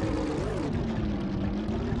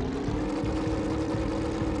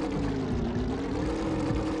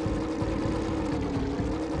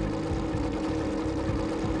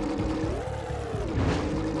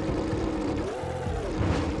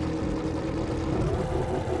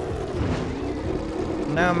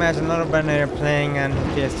 Now imagine little Brenner playing on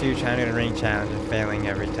his PS2 trying to do the ring challenge and failing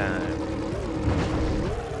every time.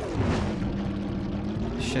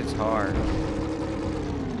 This shit's hard.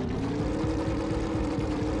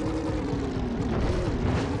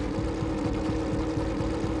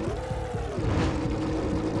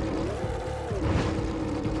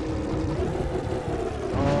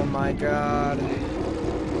 Oh my god.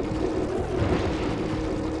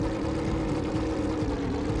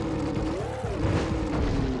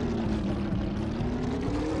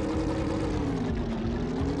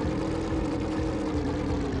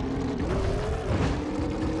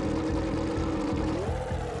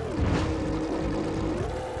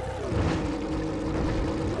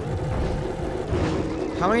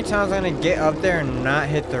 How many times am I gonna get up there and not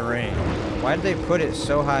hit the ring? Why did they put it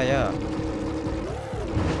so high up?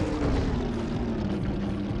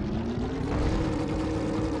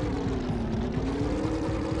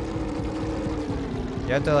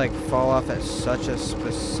 You have to like fall off at such a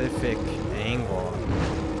specific angle.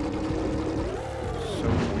 So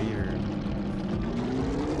weird.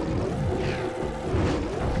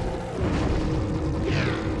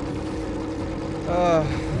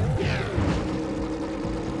 Ugh.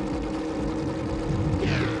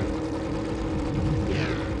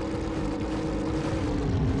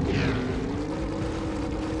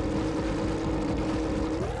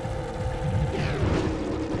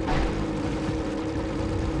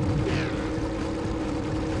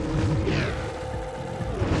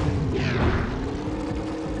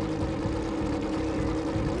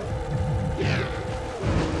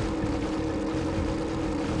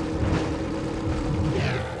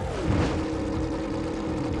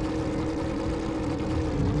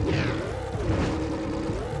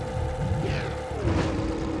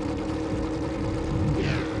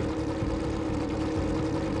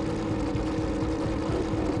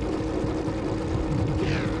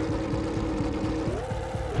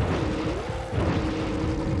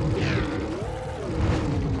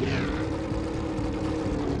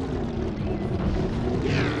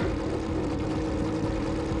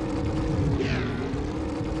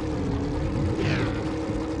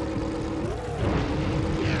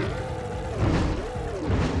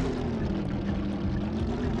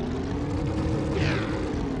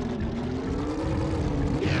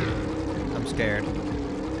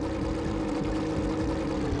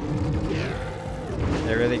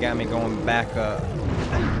 got me going back up.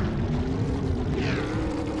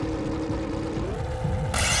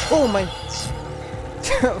 Oh my.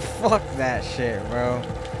 Fuck that shit, bro.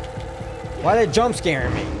 Why they jump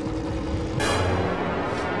scaring me?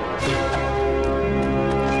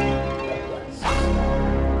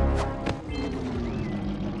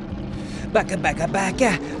 Backa.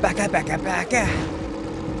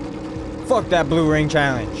 Fuck that blue ring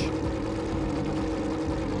challenge.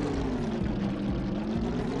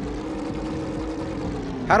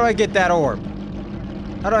 How do I get that orb?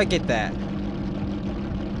 How do I get that?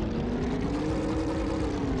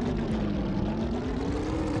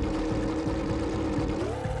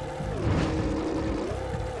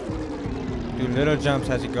 Do little jumps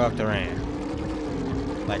as you go up the ramp.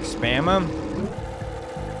 Like spam them?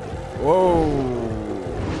 Whoa.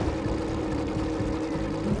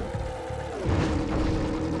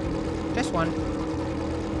 Just one.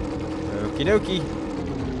 Okie dokie.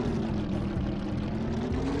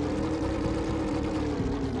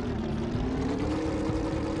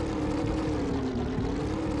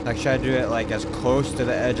 Like, should I do it like as close to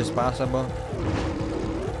the edge as possible?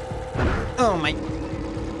 Oh my.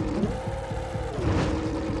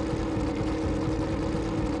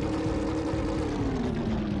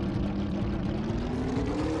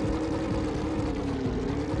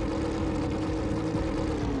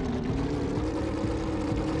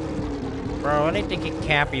 Bro, I need to get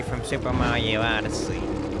Cappy from Super Mario Odyssey.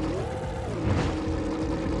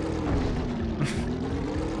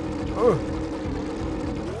 Oh.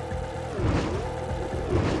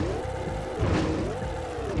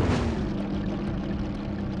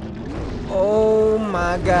 Oh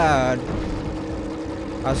my god.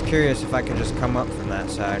 I was curious if I could just come up from that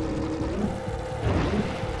side.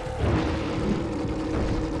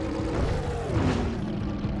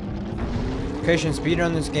 Creation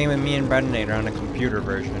speedrun this game with me and Brendan on a computer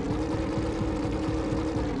version.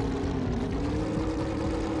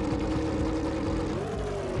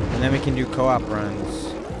 And then we can do co-op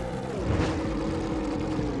runs.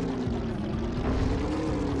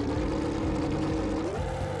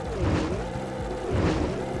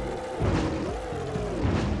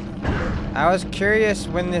 I was curious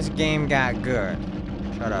when this game got good.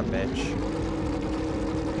 Shut up, bitch.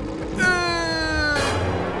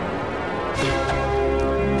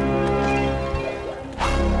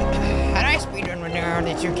 How do I speedrun when there are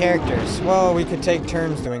only 2 characters? Well, we could take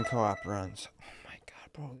turns doing co-op runs. Oh my god,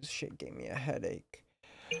 bro, this shit gave me a headache.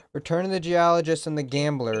 Return of the Geologist and the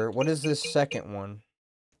Gambler. What is this second one?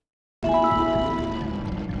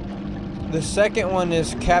 The second one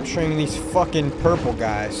is capturing these fucking purple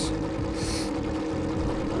guys.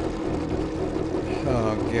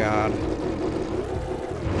 Oh god.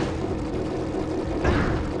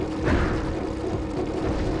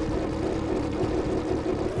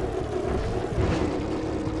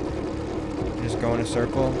 Just go in a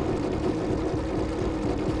circle.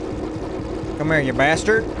 Come here, you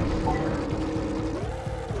bastard.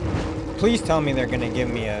 Please tell me they're gonna give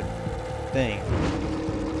me a thing.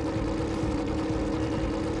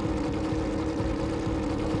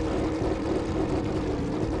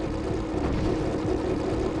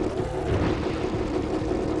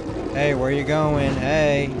 Hey, where you going?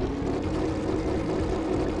 Hey.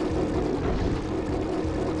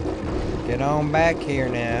 Get on back here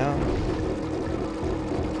now.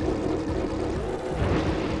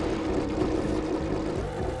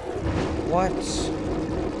 What? Is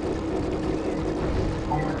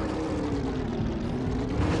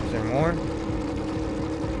there more?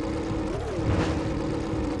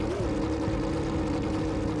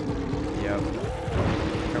 Yep.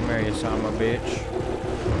 Come here, you son of a bitch.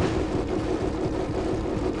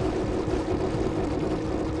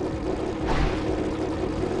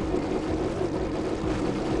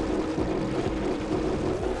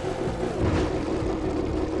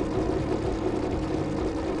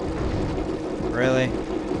 Really?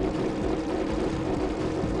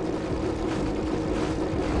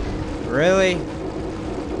 Really?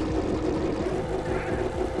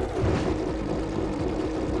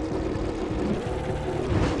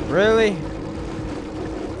 Really?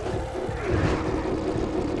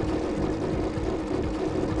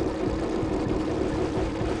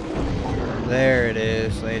 There it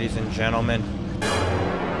is, ladies and gentlemen.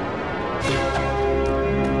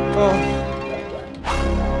 Oh.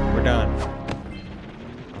 We're done.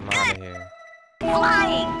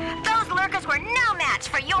 Flying! Those lurkers were no match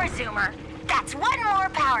for your zoomer. That's one more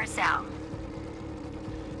power cell.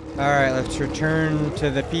 Alright, let's return to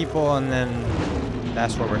the people and then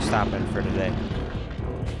that's where we're stopping for today.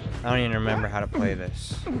 I don't even remember how to play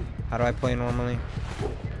this. How do I play normally?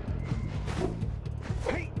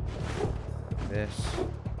 this.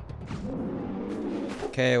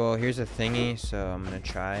 Okay, well, here's a thingy, so I'm gonna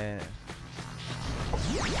try it.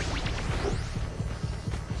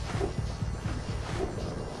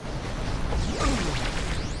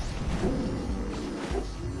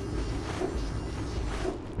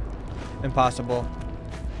 Impossible.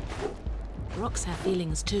 Rocks have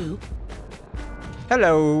feelings too.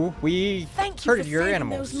 Hello, we Thank you heard for of your saving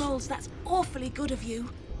animals. those moles. That's awfully good of you.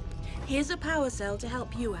 Here's a power cell to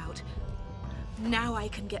help you out. Now I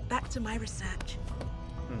can get back to my research.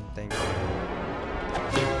 Thank you.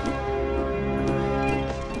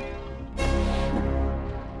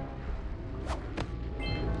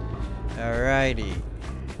 Alrighty.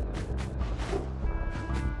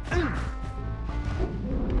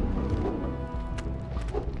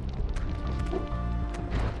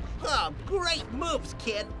 Oh, great moves,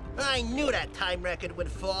 kid. I knew that time record would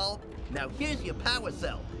fall. Now here's your power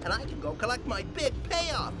cell, and I can go collect my big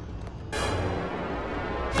payoff.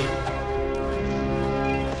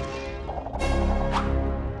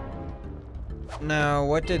 Now,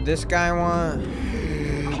 what did this guy want?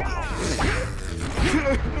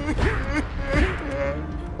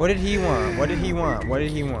 What did he want? What did he want? What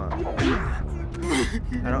did he want? I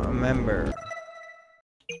don't remember.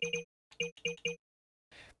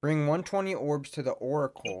 Bring 120 orbs to the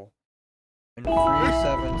Oracle and free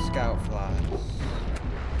 7 scout flies.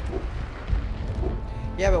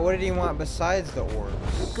 Yeah, but what did he want besides the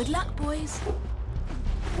orbs? Good luck, boys.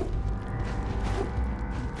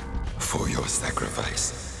 For your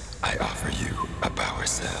sacrifice, I offer you a power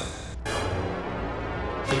cell.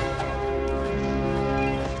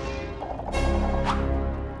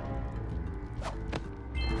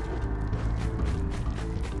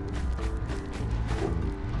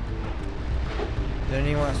 Didn't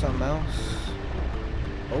he want something else?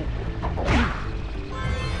 Oh.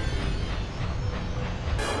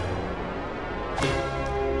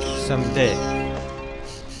 Some dick.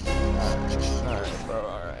 Alright, bro.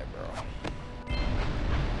 Alright, bro.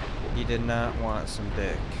 He did not want some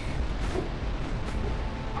dick.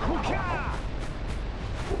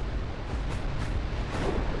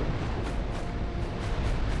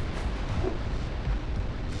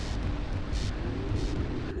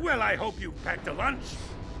 Well, I hope you packed a lunch,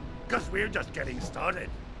 because we're just getting started.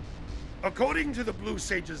 According to the Blue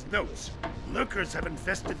Sage's notes, lurkers have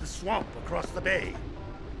infested the swamp across the bay.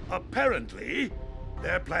 Apparently,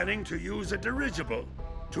 they're planning to use a dirigible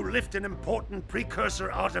to lift an important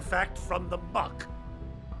precursor artifact from the muck.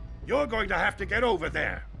 You're going to have to get over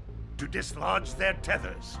there to dislodge their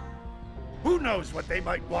tethers. Who knows what they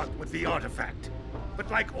might want with the artifact?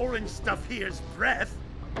 But like orange stuff here's breath,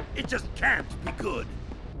 it just can't be good.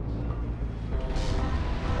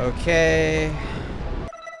 Okay.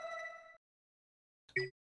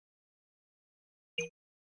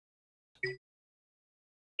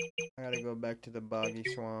 I gotta go back to the boggy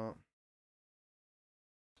swamp.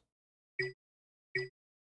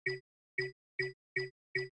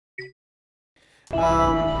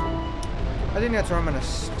 I think that's where I'm gonna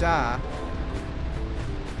stop.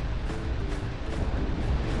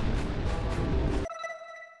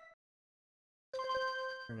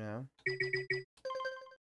 For now.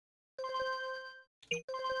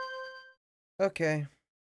 Okay.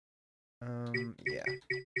 Yeah.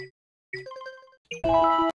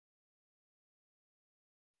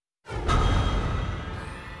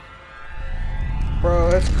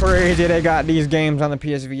 Bro, that's crazy. They got these games on the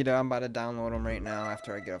PS Vita. I'm about to download them right now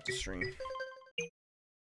after I get off the stream.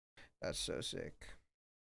 That's so sick.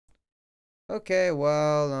 Okay,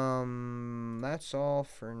 well, that's all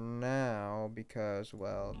for now because,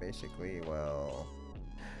 well, basically, well,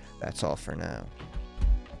 that's all for now.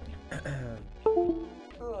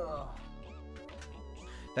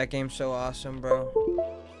 That game's so awesome,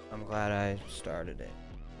 bro. I'm glad I started it.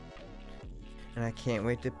 And I can't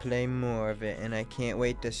wait to play more of it, and I can't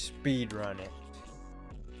wait to speedrun it.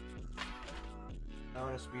 I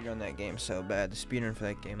want to speedrun that game so bad. The speedrun for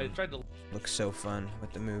that game looks so fun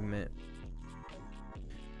with the movement.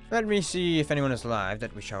 Let me see if anyone is live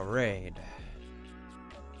that we shall raid.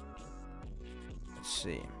 Let's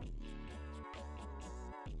see.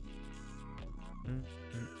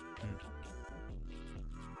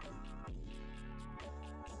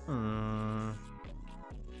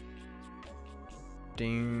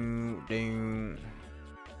 Ding, ding.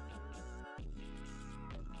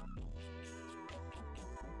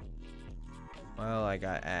 Well, I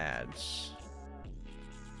got ads.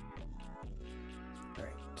 Right.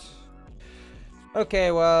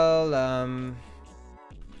 Okay, well,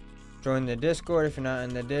 join the Discord if you're not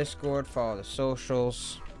in the Discord. Follow the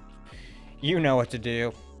socials. You know what to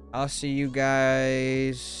do. I'll see you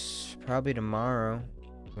guys probably tomorrow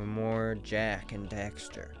with more Jack and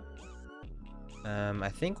Daxter. I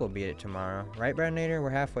think we'll beat it tomorrow. Right, Bradnator? We're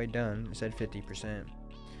halfway done. It said 50%.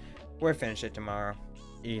 We'll finish it tomorrow.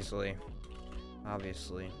 Easily.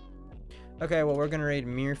 Obviously. Okay, well, we're gonna raid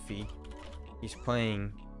Murphy. He's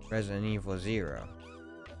playing Resident Evil 0.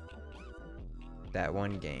 That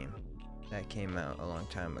one game. That came out a long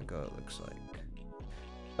time ago, it looks like.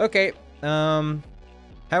 Okay, have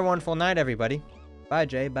a wonderful night, everybody. Bye,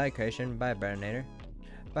 Jay. Bye, Christian. Bye, Bradnator.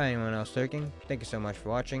 Bye, anyone else lurking. Thank you so much for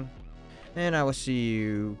watching. And I will see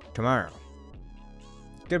you tomorrow.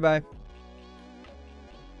 Goodbye.